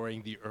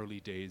exploring the early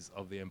days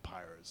of the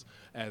Empires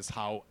as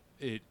how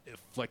it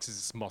flexes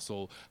its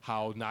muscle,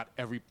 how not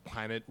every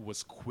planet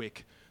was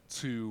quick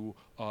to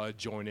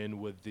join in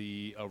with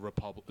the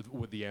Republic,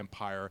 with the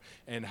Empire,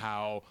 and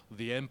how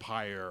the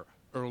Empire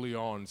early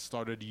on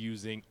started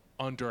using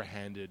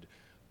underhanded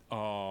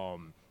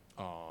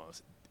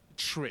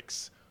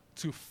tricks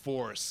to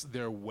force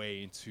their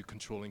way into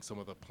controlling some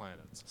of the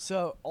planets.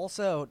 So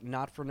also,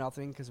 not for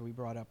nothing, because we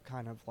brought up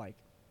kind of like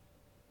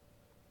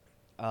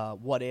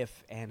What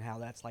If and how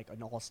that's like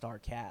an all-star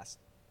cast.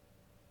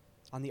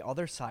 On the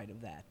other side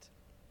of that,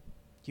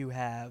 you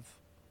have...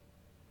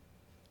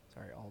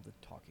 Sorry, all the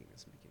talking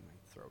is making my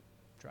throat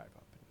drive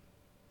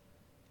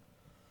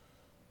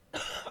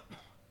up.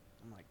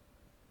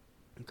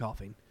 I'm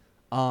coughing.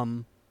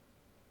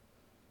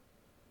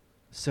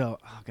 So,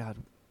 oh God.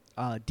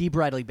 D.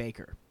 Bradley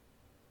Baker.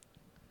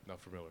 Not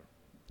familiar.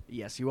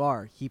 Yes, you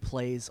are. He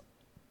plays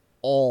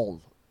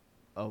all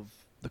of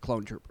the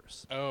clone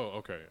troopers. Oh,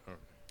 okay. All right.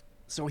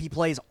 So he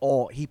plays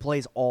all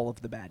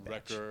of the Bad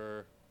Batch.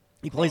 Wrecker,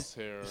 He plays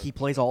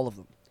Crosshair. all of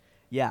them.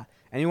 Yeah,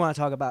 and you want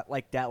to talk about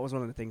like that was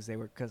one of the things they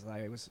were because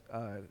I was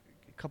a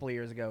couple of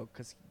years ago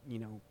because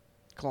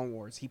Clone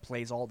Wars. He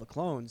plays all the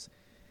clones,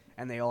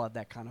 and they all have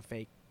that kind of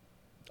fake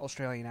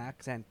Australian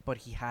accent, but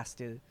he has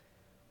to.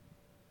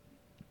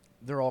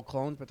 They're all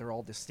clones, but they're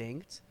all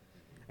distinct.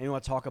 And you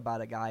want to talk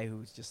about a guy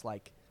who's just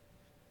like.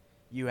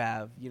 You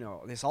have,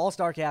 this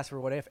all-star cast for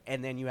What If,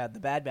 and then you have the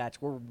Bad Batch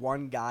where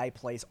one guy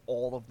plays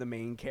all of the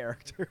main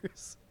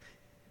characters.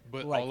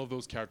 But like- all of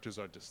those characters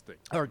are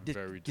distinct. Or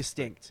very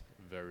distinct.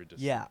 Very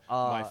distinct. Yeah.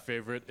 My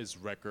favorite is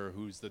Wrecker,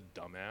 who's the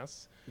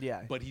dumbass.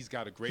 Yeah. But he's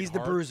got a great He's the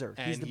heart, bruiser.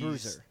 and He's the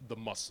bruiser. the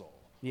muscle.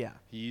 Yeah.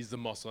 He's the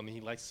muscle, and he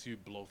likes to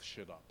blow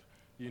shit up.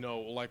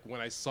 Like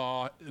when I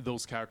saw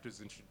those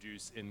characters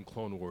introduced in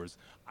Clone Wars,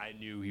 I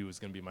knew he was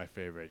going to be my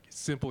favorite.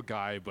 Simple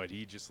guy, but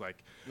he just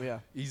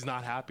he's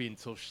not happy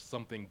until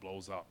something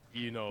blows up.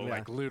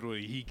 Like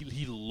literally,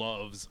 he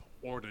loves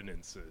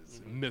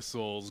ordinances,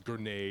 missiles,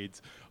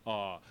 grenades.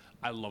 I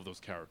love those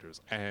characters.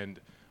 And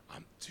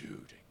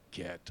dude,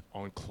 get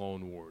on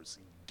Clone Wars.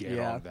 Get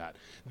on that.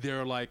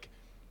 They're like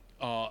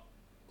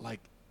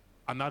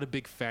I'm not a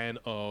big fan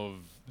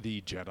of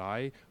the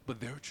Jedi, but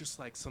they're just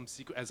like some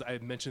secret, as I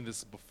mentioned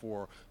this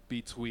before,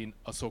 between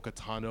Ahsoka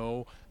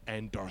Tano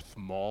and Darth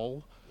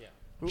Maul. Yeah.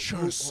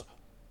 Just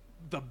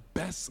the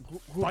best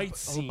fight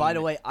scene. By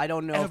the way, I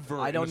don't know.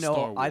 I don't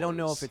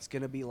know If it's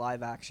gonna be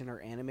live action or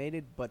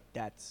animated, but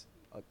that's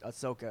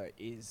Ahsoka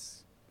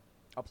is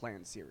a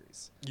planned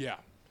series. Yeah.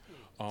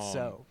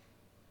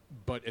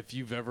 But if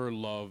you've ever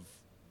loved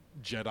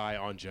Jedi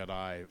on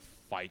Jedi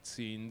fight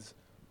scenes,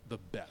 the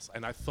best.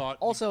 And I thought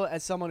also,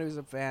 as someone who's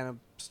a fan of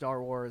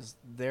Star Wars,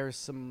 there's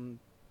some.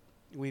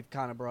 We've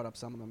kind of brought up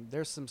some of them.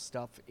 There's some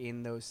stuff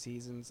in those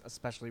seasons,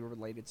 especially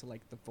related to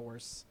like the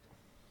Force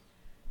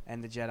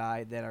and the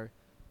Jedi,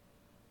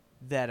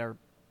 that are.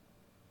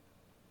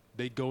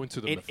 They go into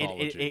the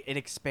mythology. It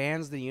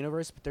expands the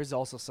universe, but there's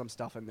also some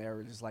stuff in there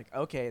which is like,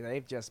 okay,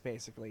 they've just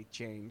basically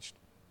changed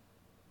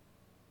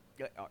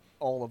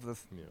all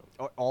of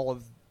all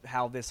of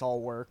how this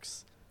all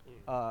works.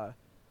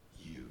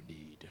 You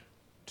need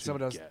to some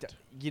of those, get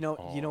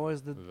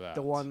was the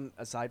that. one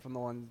aside from the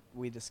one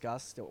we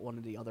discussed, one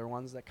of the other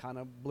ones that kind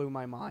of blew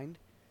my mind.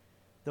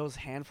 Those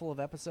handful of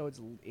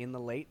episodes in the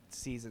late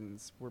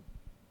seasons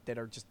that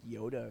are just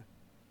Yoda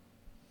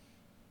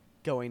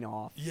going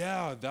off.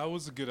 Yeah, that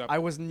was a good episode. I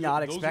was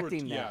not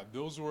expecting that. Yeah,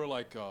 those were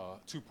like a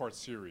 2-part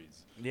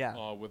series.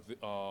 Yeah. With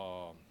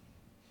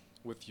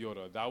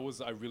Yoda,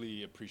 I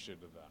really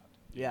appreciated that.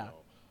 Yeah.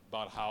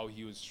 About how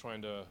he was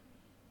trying to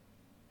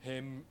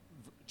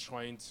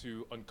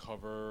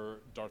uncover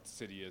Darth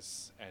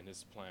Sidious and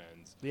his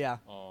plans. Yeah.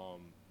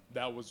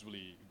 That was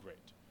really great.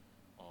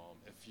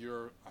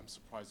 I'm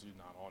surprised you're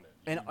not on it.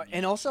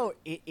 And also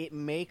it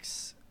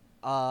makes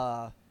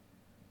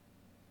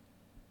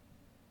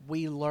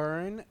we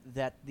learn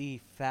that the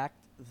fact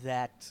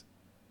that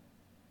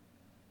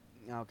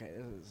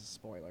this is a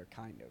spoiler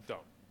kind of.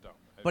 Don't.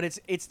 But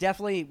it's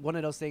definitely one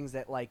of those things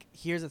that like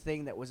here's a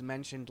thing that was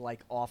mentioned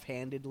like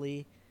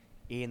offhandedly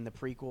in the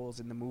prequels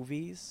in the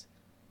movies.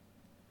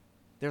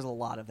 There's a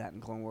lot of that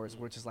in Clone Wars,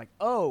 which is like,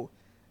 oh,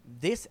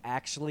 this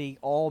actually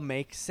all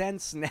makes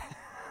sense now.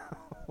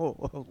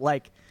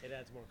 Like it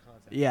adds more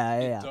context. Yeah.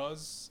 It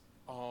does.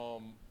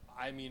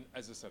 I mean,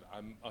 as I said,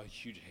 I'm a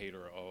huge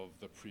hater of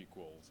the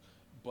prequels,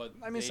 but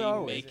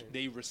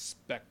they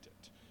respect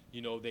it.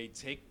 They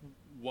take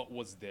what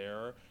was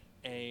there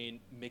and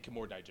make it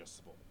more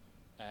digestible.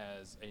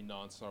 As a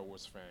non-Star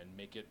Wars fan,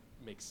 make it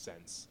make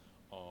sense.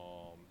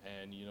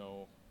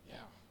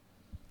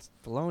 It's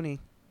Filoni.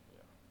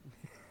 Yeah.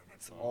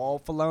 It's all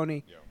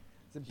Filoni. Yeah.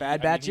 It's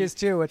Bad Batches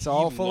too. It's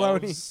all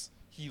Filoni.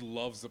 He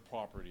loves the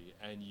property,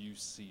 and you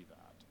see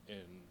that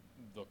in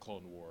the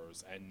Clone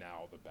Wars and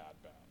now the Bad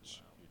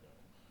Batch.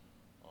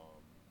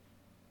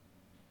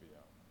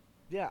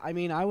 Yeah, I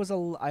mean, I was a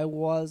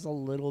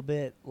little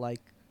bit like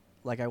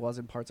I was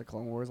in parts of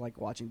Clone Wars, like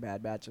watching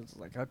Bad Batch. It's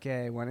like,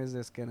 okay, when is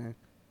this gonna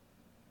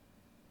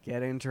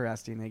get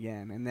interesting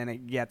again? And then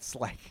it gets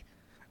like,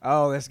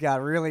 oh, this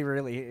got really,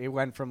 really. It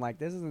went from like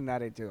this isn't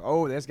that into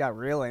oh, this got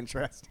real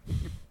interesting.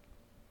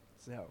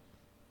 So,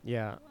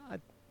 yeah,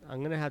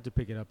 I'm gonna have to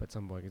pick it up at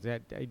some point because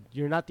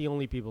you're not the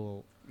only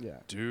people. Yeah,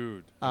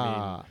 dude. I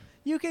mean,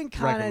 you can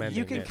kind of if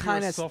you're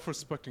a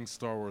self-respecting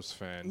Star Wars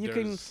fan.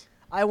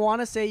 I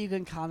want to say you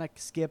can kind of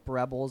skip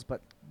Rebels,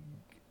 but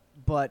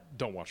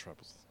don't watch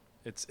Rebels.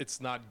 It's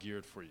not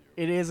geared for you.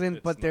 It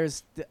isn't, but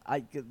there's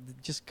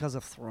just because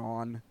of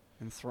Thrawn,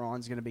 and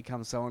Thrawn's going to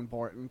become so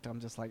important.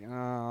 I'm just like, oh,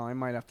 I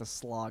might have to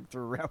slog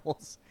through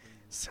Rebels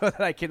so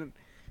that I can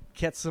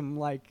get some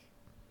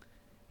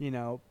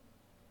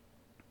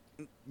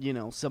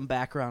some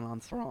background on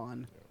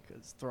Thrawn,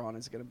 because Thrawn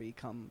is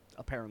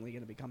apparently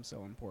going to become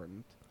so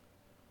important.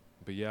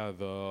 But yeah,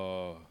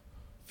 the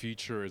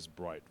future is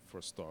bright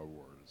for Star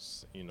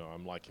Wars.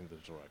 I'm liking the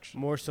direction.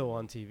 More so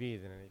on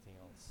TV than anything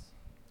else.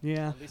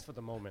 Yeah. At least for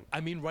the moment. I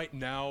mean, right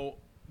now,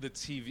 the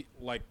TV,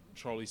 like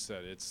Charlie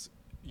said,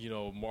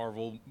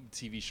 Marvel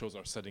TV shows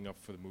are setting up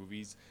for the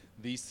movies.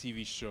 These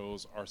TV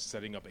shows are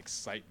setting up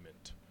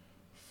excitement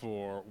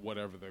for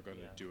whatever they're going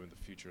to do in the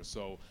future.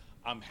 So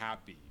I'm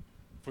happy.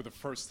 For the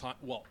first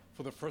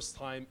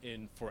time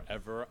in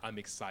forever, I'm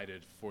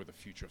excited for the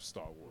future of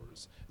Star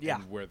Wars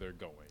and where they're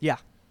going. Yeah.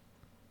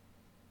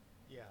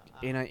 Yeah.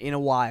 In a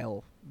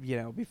while,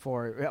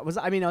 before it was.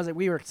 I was like,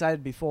 we were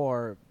excited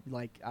before,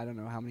 like, I don't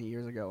know how many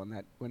years ago,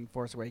 when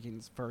Force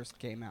Awakens first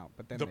came out.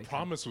 But then the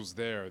promise was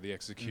there. The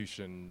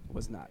execution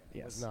was not.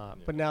 Yes, was not.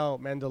 Yeah. But now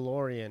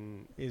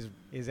Mandalorian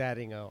is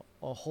adding a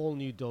whole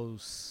new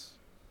dose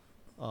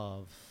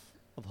of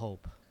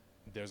hope.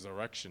 There's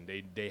direction.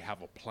 They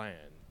have a plan,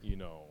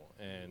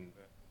 and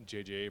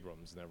J.J.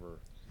 Abrams never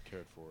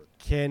cared for it.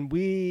 Can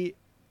we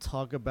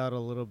talk about a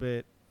little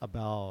bit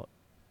about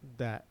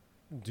that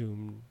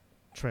Doom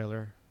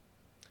trailer?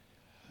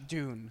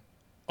 Dune.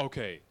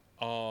 Okay.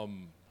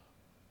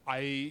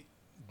 I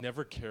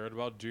never cared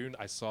about Dune.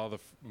 I saw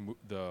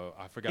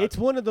I forgot. It's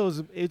one of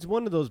those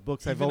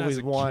books Even as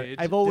a kid,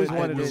 I've always I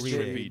wanted to wish it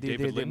would read. be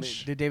David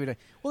Lynch.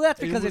 Well, that's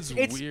It because was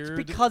it's weird,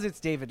 because it's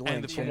David Lynch.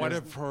 And from what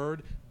I've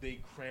heard, they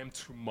crammed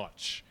too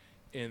much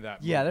in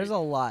that movie. yeah, there's a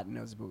lot in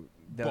those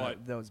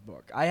those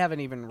books. I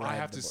haven't even read. I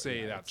have the to book say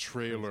yet. that It's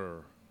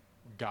trailer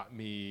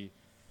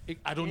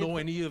I don't It- know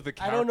any of the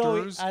I don't know-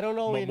 characters. I don't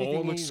know Momoa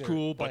anything looks either,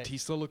 cool. but-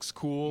 Batista looks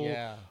cool.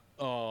 Yeah,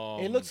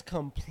 it looks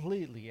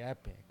completely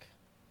epic.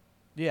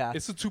 Yeah.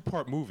 It's a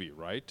 2-part movie,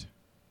 right?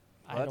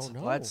 I don't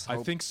know. Let's I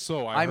hope. think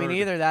so. I mean, heard-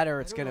 either that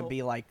or it's I don't going to know.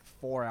 be like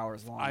 4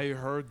 hours long. I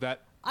heard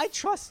that. I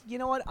trust. You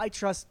know what? I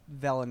trust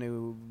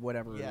Villeneuve.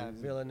 Whatever. Yeah, it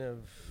is. Villeneuve.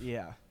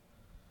 Yeah.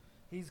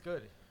 He's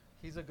good.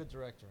 He's a good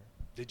director.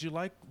 Did you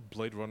like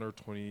Blade Runner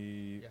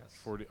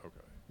 2040? Okay.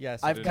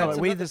 Yes, I've didn't come. know.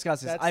 We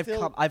discussed this. that's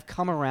still- I've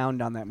come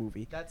around on that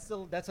movie. That's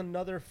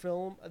another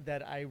film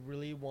that I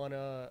really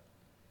wanna.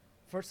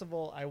 First of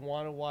all, I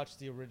wanna watch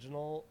the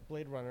original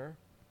Blade Runner,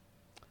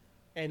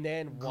 and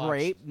then watch,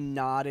 Great.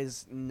 Not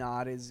as.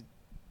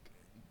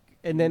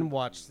 and then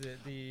watch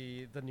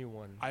the new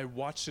one. I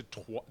watched it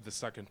the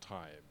second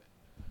time.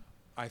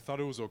 I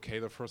thought it was okay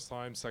the first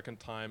time. Second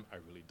time, I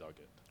really dug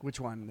it. Which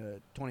one? The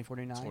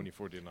 2049.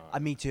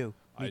 2049. Me too.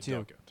 Me I too.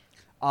 dug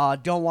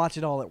it. Don't watch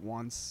it all at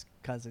once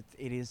because it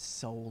is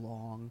so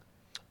long.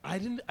 I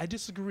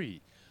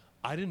disagree.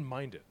 I didn't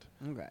mind it.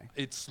 Okay.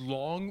 It's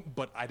long,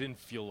 but I didn't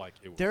feel like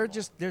it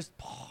was. There's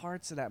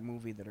parts of that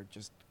movie that are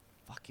just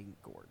fucking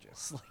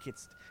gorgeous. Like,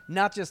 it's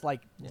not just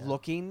like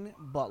looking,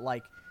 but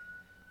like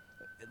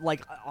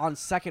on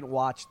second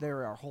watch,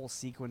 there are whole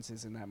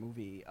sequences in that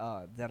movie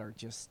that are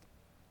just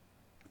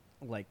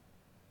like,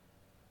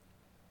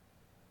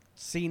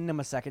 seeing them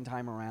a second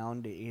time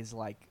around is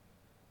like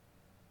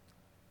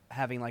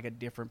having like a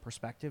different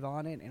perspective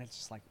on it, and it's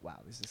just like, wow,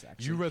 this is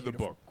actually. You read beautiful. the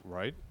book,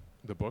 right?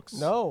 The books.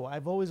 No,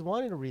 I've always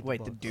wanted to read. Wait,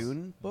 the the books.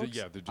 Dune books?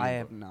 yeah, the Dune I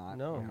have book. not.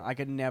 No. I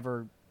could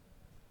never.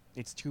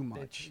 It's too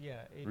much.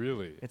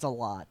 Really? It's a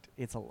lot.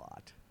 It's a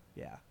lot.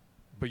 Yeah.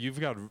 But you've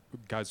got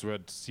guys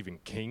read Stephen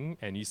King,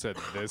 and you said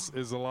this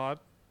is a lot.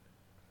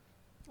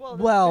 Well,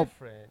 Well,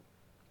 different.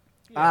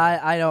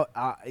 I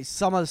don't.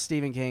 Some of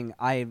Stephen King,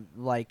 I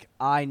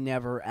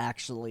never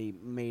actually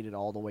made it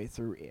all the way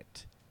through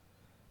it.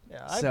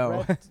 Yeah, I've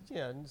So- read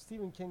and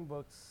Stephen King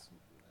books.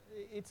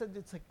 It's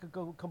like a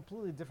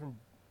completely different.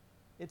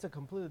 It's a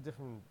completely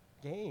different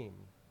game.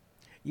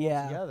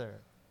 Yeah. Together,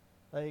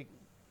 like,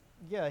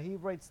 yeah, he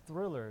writes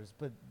thrillers,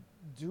 but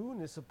Dune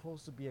is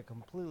supposed to be a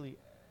completely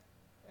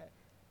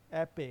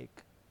epic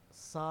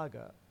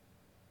saga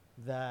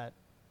that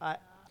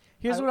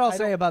Here's I- what I'll I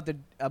say don't-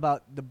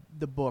 about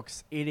the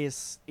books. It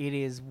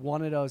is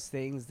one of those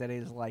things that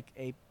is like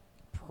a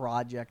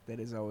project that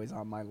is always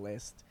on my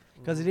list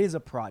because it is a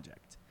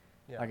project.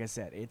 Yeah. Like I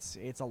said, it's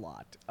a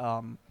lot.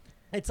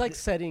 It's like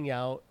setting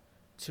out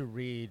to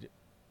read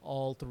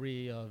all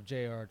 3 of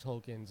J.R.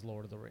 Tolkien's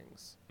Lord of the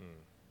Rings.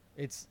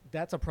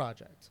 That's a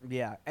project.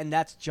 Yeah, and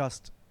that's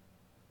just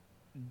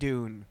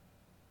Dune,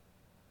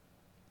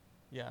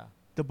 Yeah.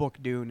 the book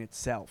Dune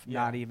itself, Yeah.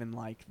 not even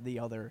like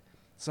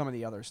some of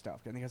the other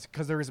stuff. I think it's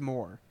because there is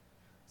more.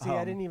 See,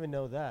 I didn't even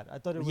know that. I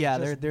thought it was yeah,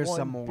 just there's one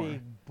some more.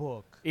 big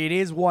book. It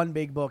is one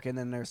big book, and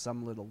then there's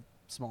some little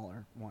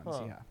smaller ones.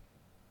 Huh.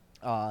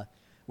 Yeah.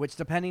 Which,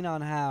 depending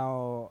on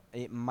how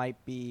it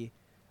might be,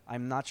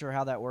 I'm not sure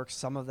how that works.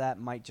 Some of that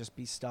might just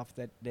be stuff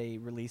that they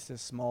release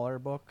as smaller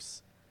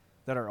books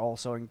that are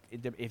also,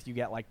 if you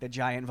get like the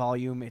giant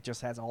volume, it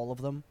just has all of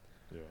them.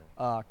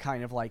 Yeah.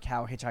 Kind of like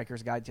how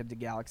Hitchhiker's Guide to the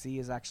Galaxy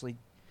is actually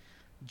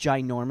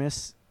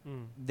ginormous.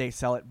 They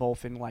sell it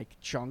both in like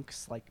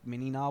chunks, like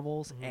mini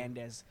novels, and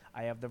as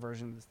I have the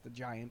version that's the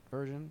giant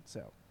version.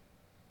 So,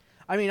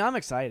 I mean, I'm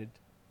excited.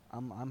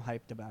 I'm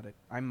hyped about it.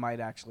 I might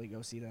actually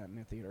go see that in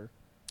the theater.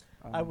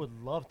 I would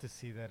love to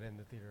see that in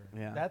the theater.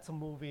 Yeah. That's a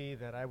movie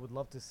that I would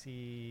love to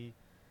see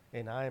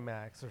in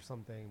IMAX or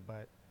something,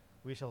 but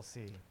we shall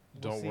see.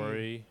 We'll Don't see.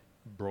 worry,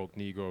 Broke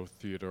Negro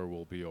Theater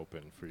will be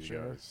open for you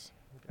Sure. guys.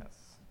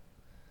 Yes.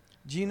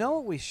 Do you know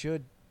what we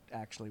should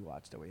actually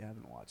watch that we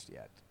haven't watched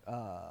yet?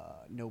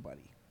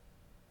 Nobody.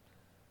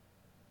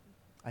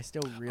 I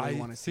still really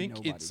want to see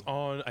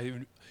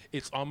Nobody.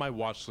 It's on my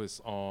watch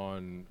list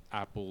on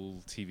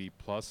Apple TV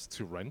Plus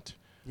to rent.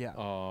 Yeah.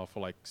 For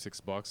like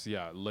 $6.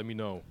 Yeah, let me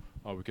know.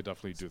 We could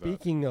definitely do that.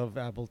 Speaking of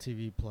Apple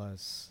TV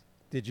Plus,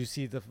 did you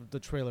see the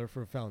trailer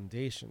for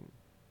Foundation?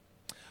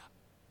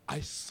 I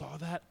saw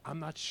that. I'm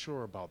not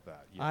sure about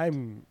that yet.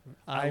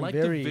 I like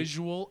very the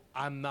visual.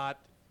 I'm not.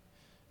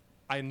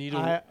 I need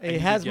to.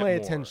 It has my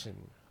attention.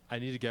 I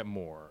need to get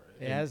more.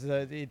 It has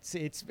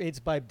it's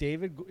by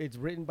David. It's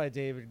written by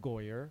David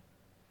Goyer.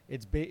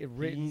 It's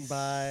written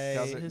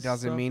by.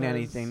 Doesn't mean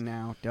anything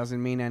now.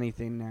 Doesn't mean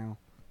anything now.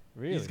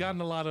 Really? He's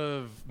gotten a lot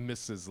of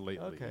misses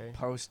lately. Okay.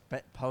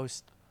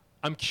 Post.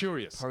 I'm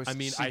curious. I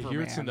mean, I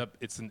hear it's Superman.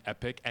 it's an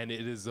epic, and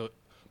it is a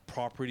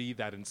property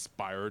that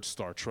inspired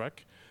Star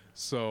Trek.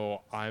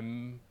 So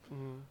I'm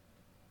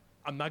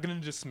not gonna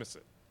dismiss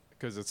it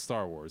because it's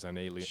Star Wars and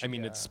Alien. I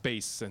mean, it's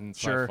space and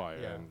Sure. sci-fi,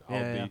 Yeah. and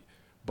I'll be.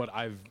 But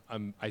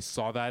I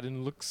saw that and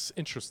it looks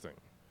interesting.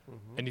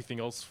 Anything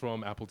else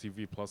from Apple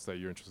TV Plus that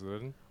you're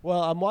interested in?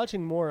 Well, I'm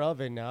watching more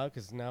of it now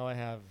because now I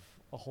have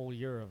a whole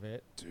year of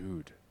it.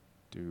 Dude.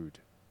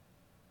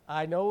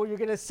 I know what you're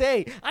gonna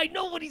say. I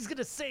know what he's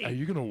gonna say. Are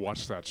you gonna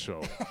watch that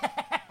show?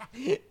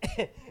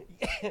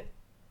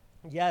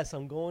 Yes,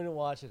 I'm going to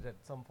watch it at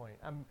some point.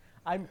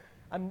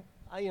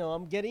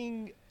 I'm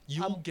getting.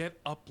 You'll get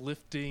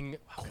uplifting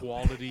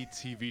quality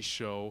TV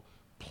show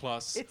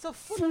plus It's a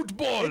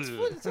football.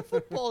 It's a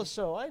football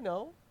show. I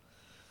know.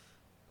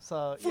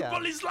 So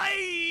Football yeah. is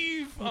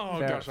life. Oh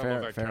Fair- gosh, I fair-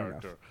 love that fair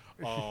character.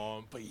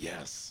 But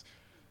yes,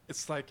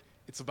 it's like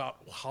it's about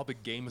how the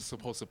game is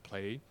supposed to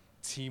play,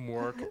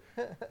 teamwork.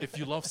 If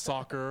you love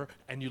soccer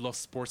and you love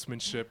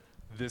sportsmanship,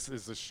 this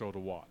is the show to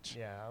watch.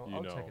 Yeah, you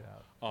I'll know. check it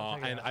out.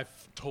 And I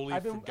totally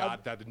I've been-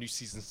 forgot that the new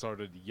season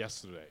started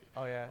yesterday.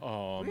 Oh yeah.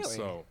 Really?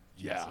 So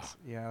yeah. Jesus.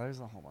 Yeah, there's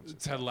a whole bunch of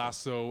Ted stuff.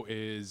 Lasso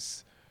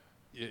is,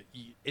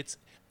 it's.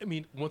 I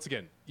mean, once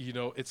again,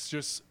 it's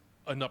just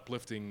an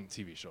uplifting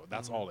TV show.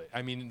 That's all it.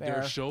 I mean, there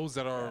are Fair. shows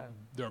that are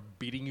they're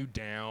beating you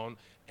down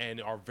and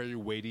are very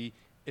weighty.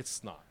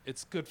 It's not.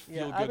 It's good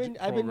feel Yeah, good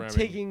I've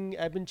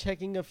been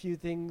checking a few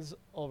things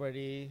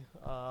already.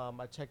 I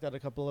checked out a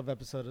couple of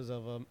episodes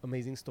of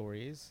Amazing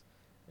Stories,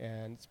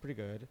 and it's pretty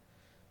good.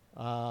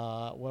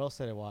 What else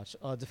did I watch?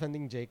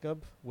 Defending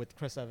Jacob with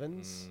Chris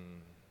Evans.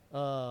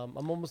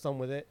 I'm almost done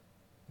with it.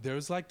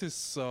 There's like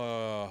this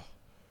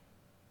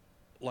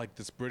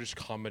British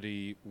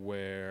comedy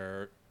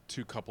where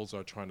two couples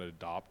are trying to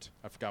adopt.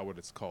 I forgot what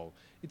it's called.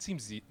 It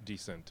seems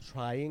decent.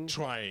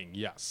 Trying.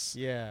 Yes.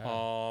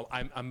 Yeah.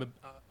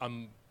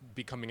 I'm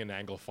becoming an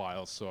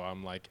Anglophile, so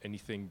I'm like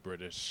anything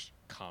British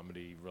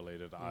comedy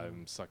related.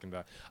 I'm sucking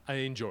that. I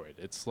enjoy it.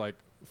 It's like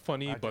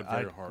funny but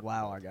very hard.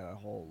 Wow, I got a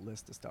whole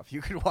list of stuff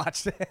you could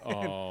watch then.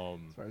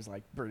 As far as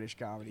like British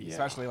comedy, Yeah.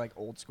 especially like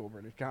old school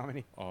British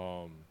comedy.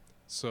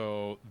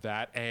 So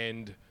that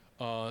and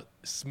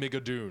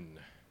Smigadoon.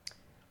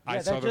 Yeah, I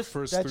saw the that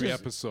first just- 3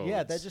 episodes.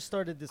 Yeah, that just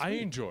started this I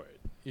week. enjoy it.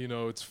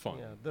 It's fun.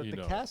 Yeah,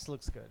 the cast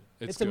looks good.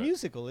 It's a good.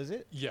 musical, is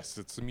it? Yes,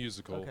 it's a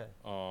musical. Okay.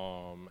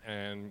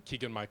 And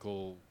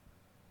Keegan-Michael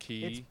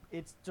Key,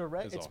 It's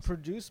direct. is It's awesome.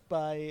 produced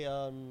by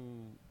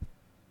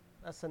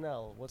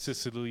SNL. What's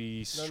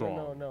Cicely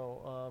Strong,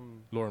 No.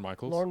 Lauren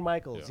Michaels. Lorne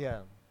Michaels. Yeah.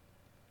 Yeah.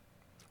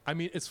 I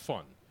mean, it's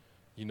fun.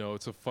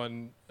 It's a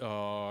fun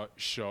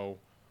show,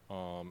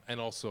 and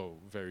also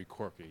very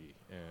quirky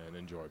and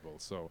enjoyable.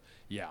 So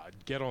yeah,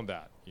 get on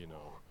that.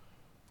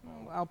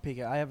 Well, I'll peek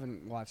it. I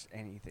haven't watched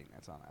anything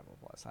that's on Apple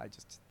Plus.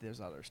 There's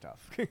other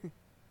stuff.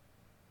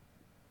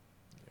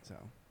 So,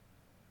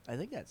 I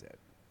think that's it.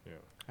 Yeah.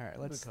 All right,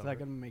 Good I'm cover.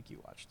 gonna make you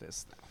watch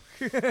this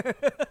now.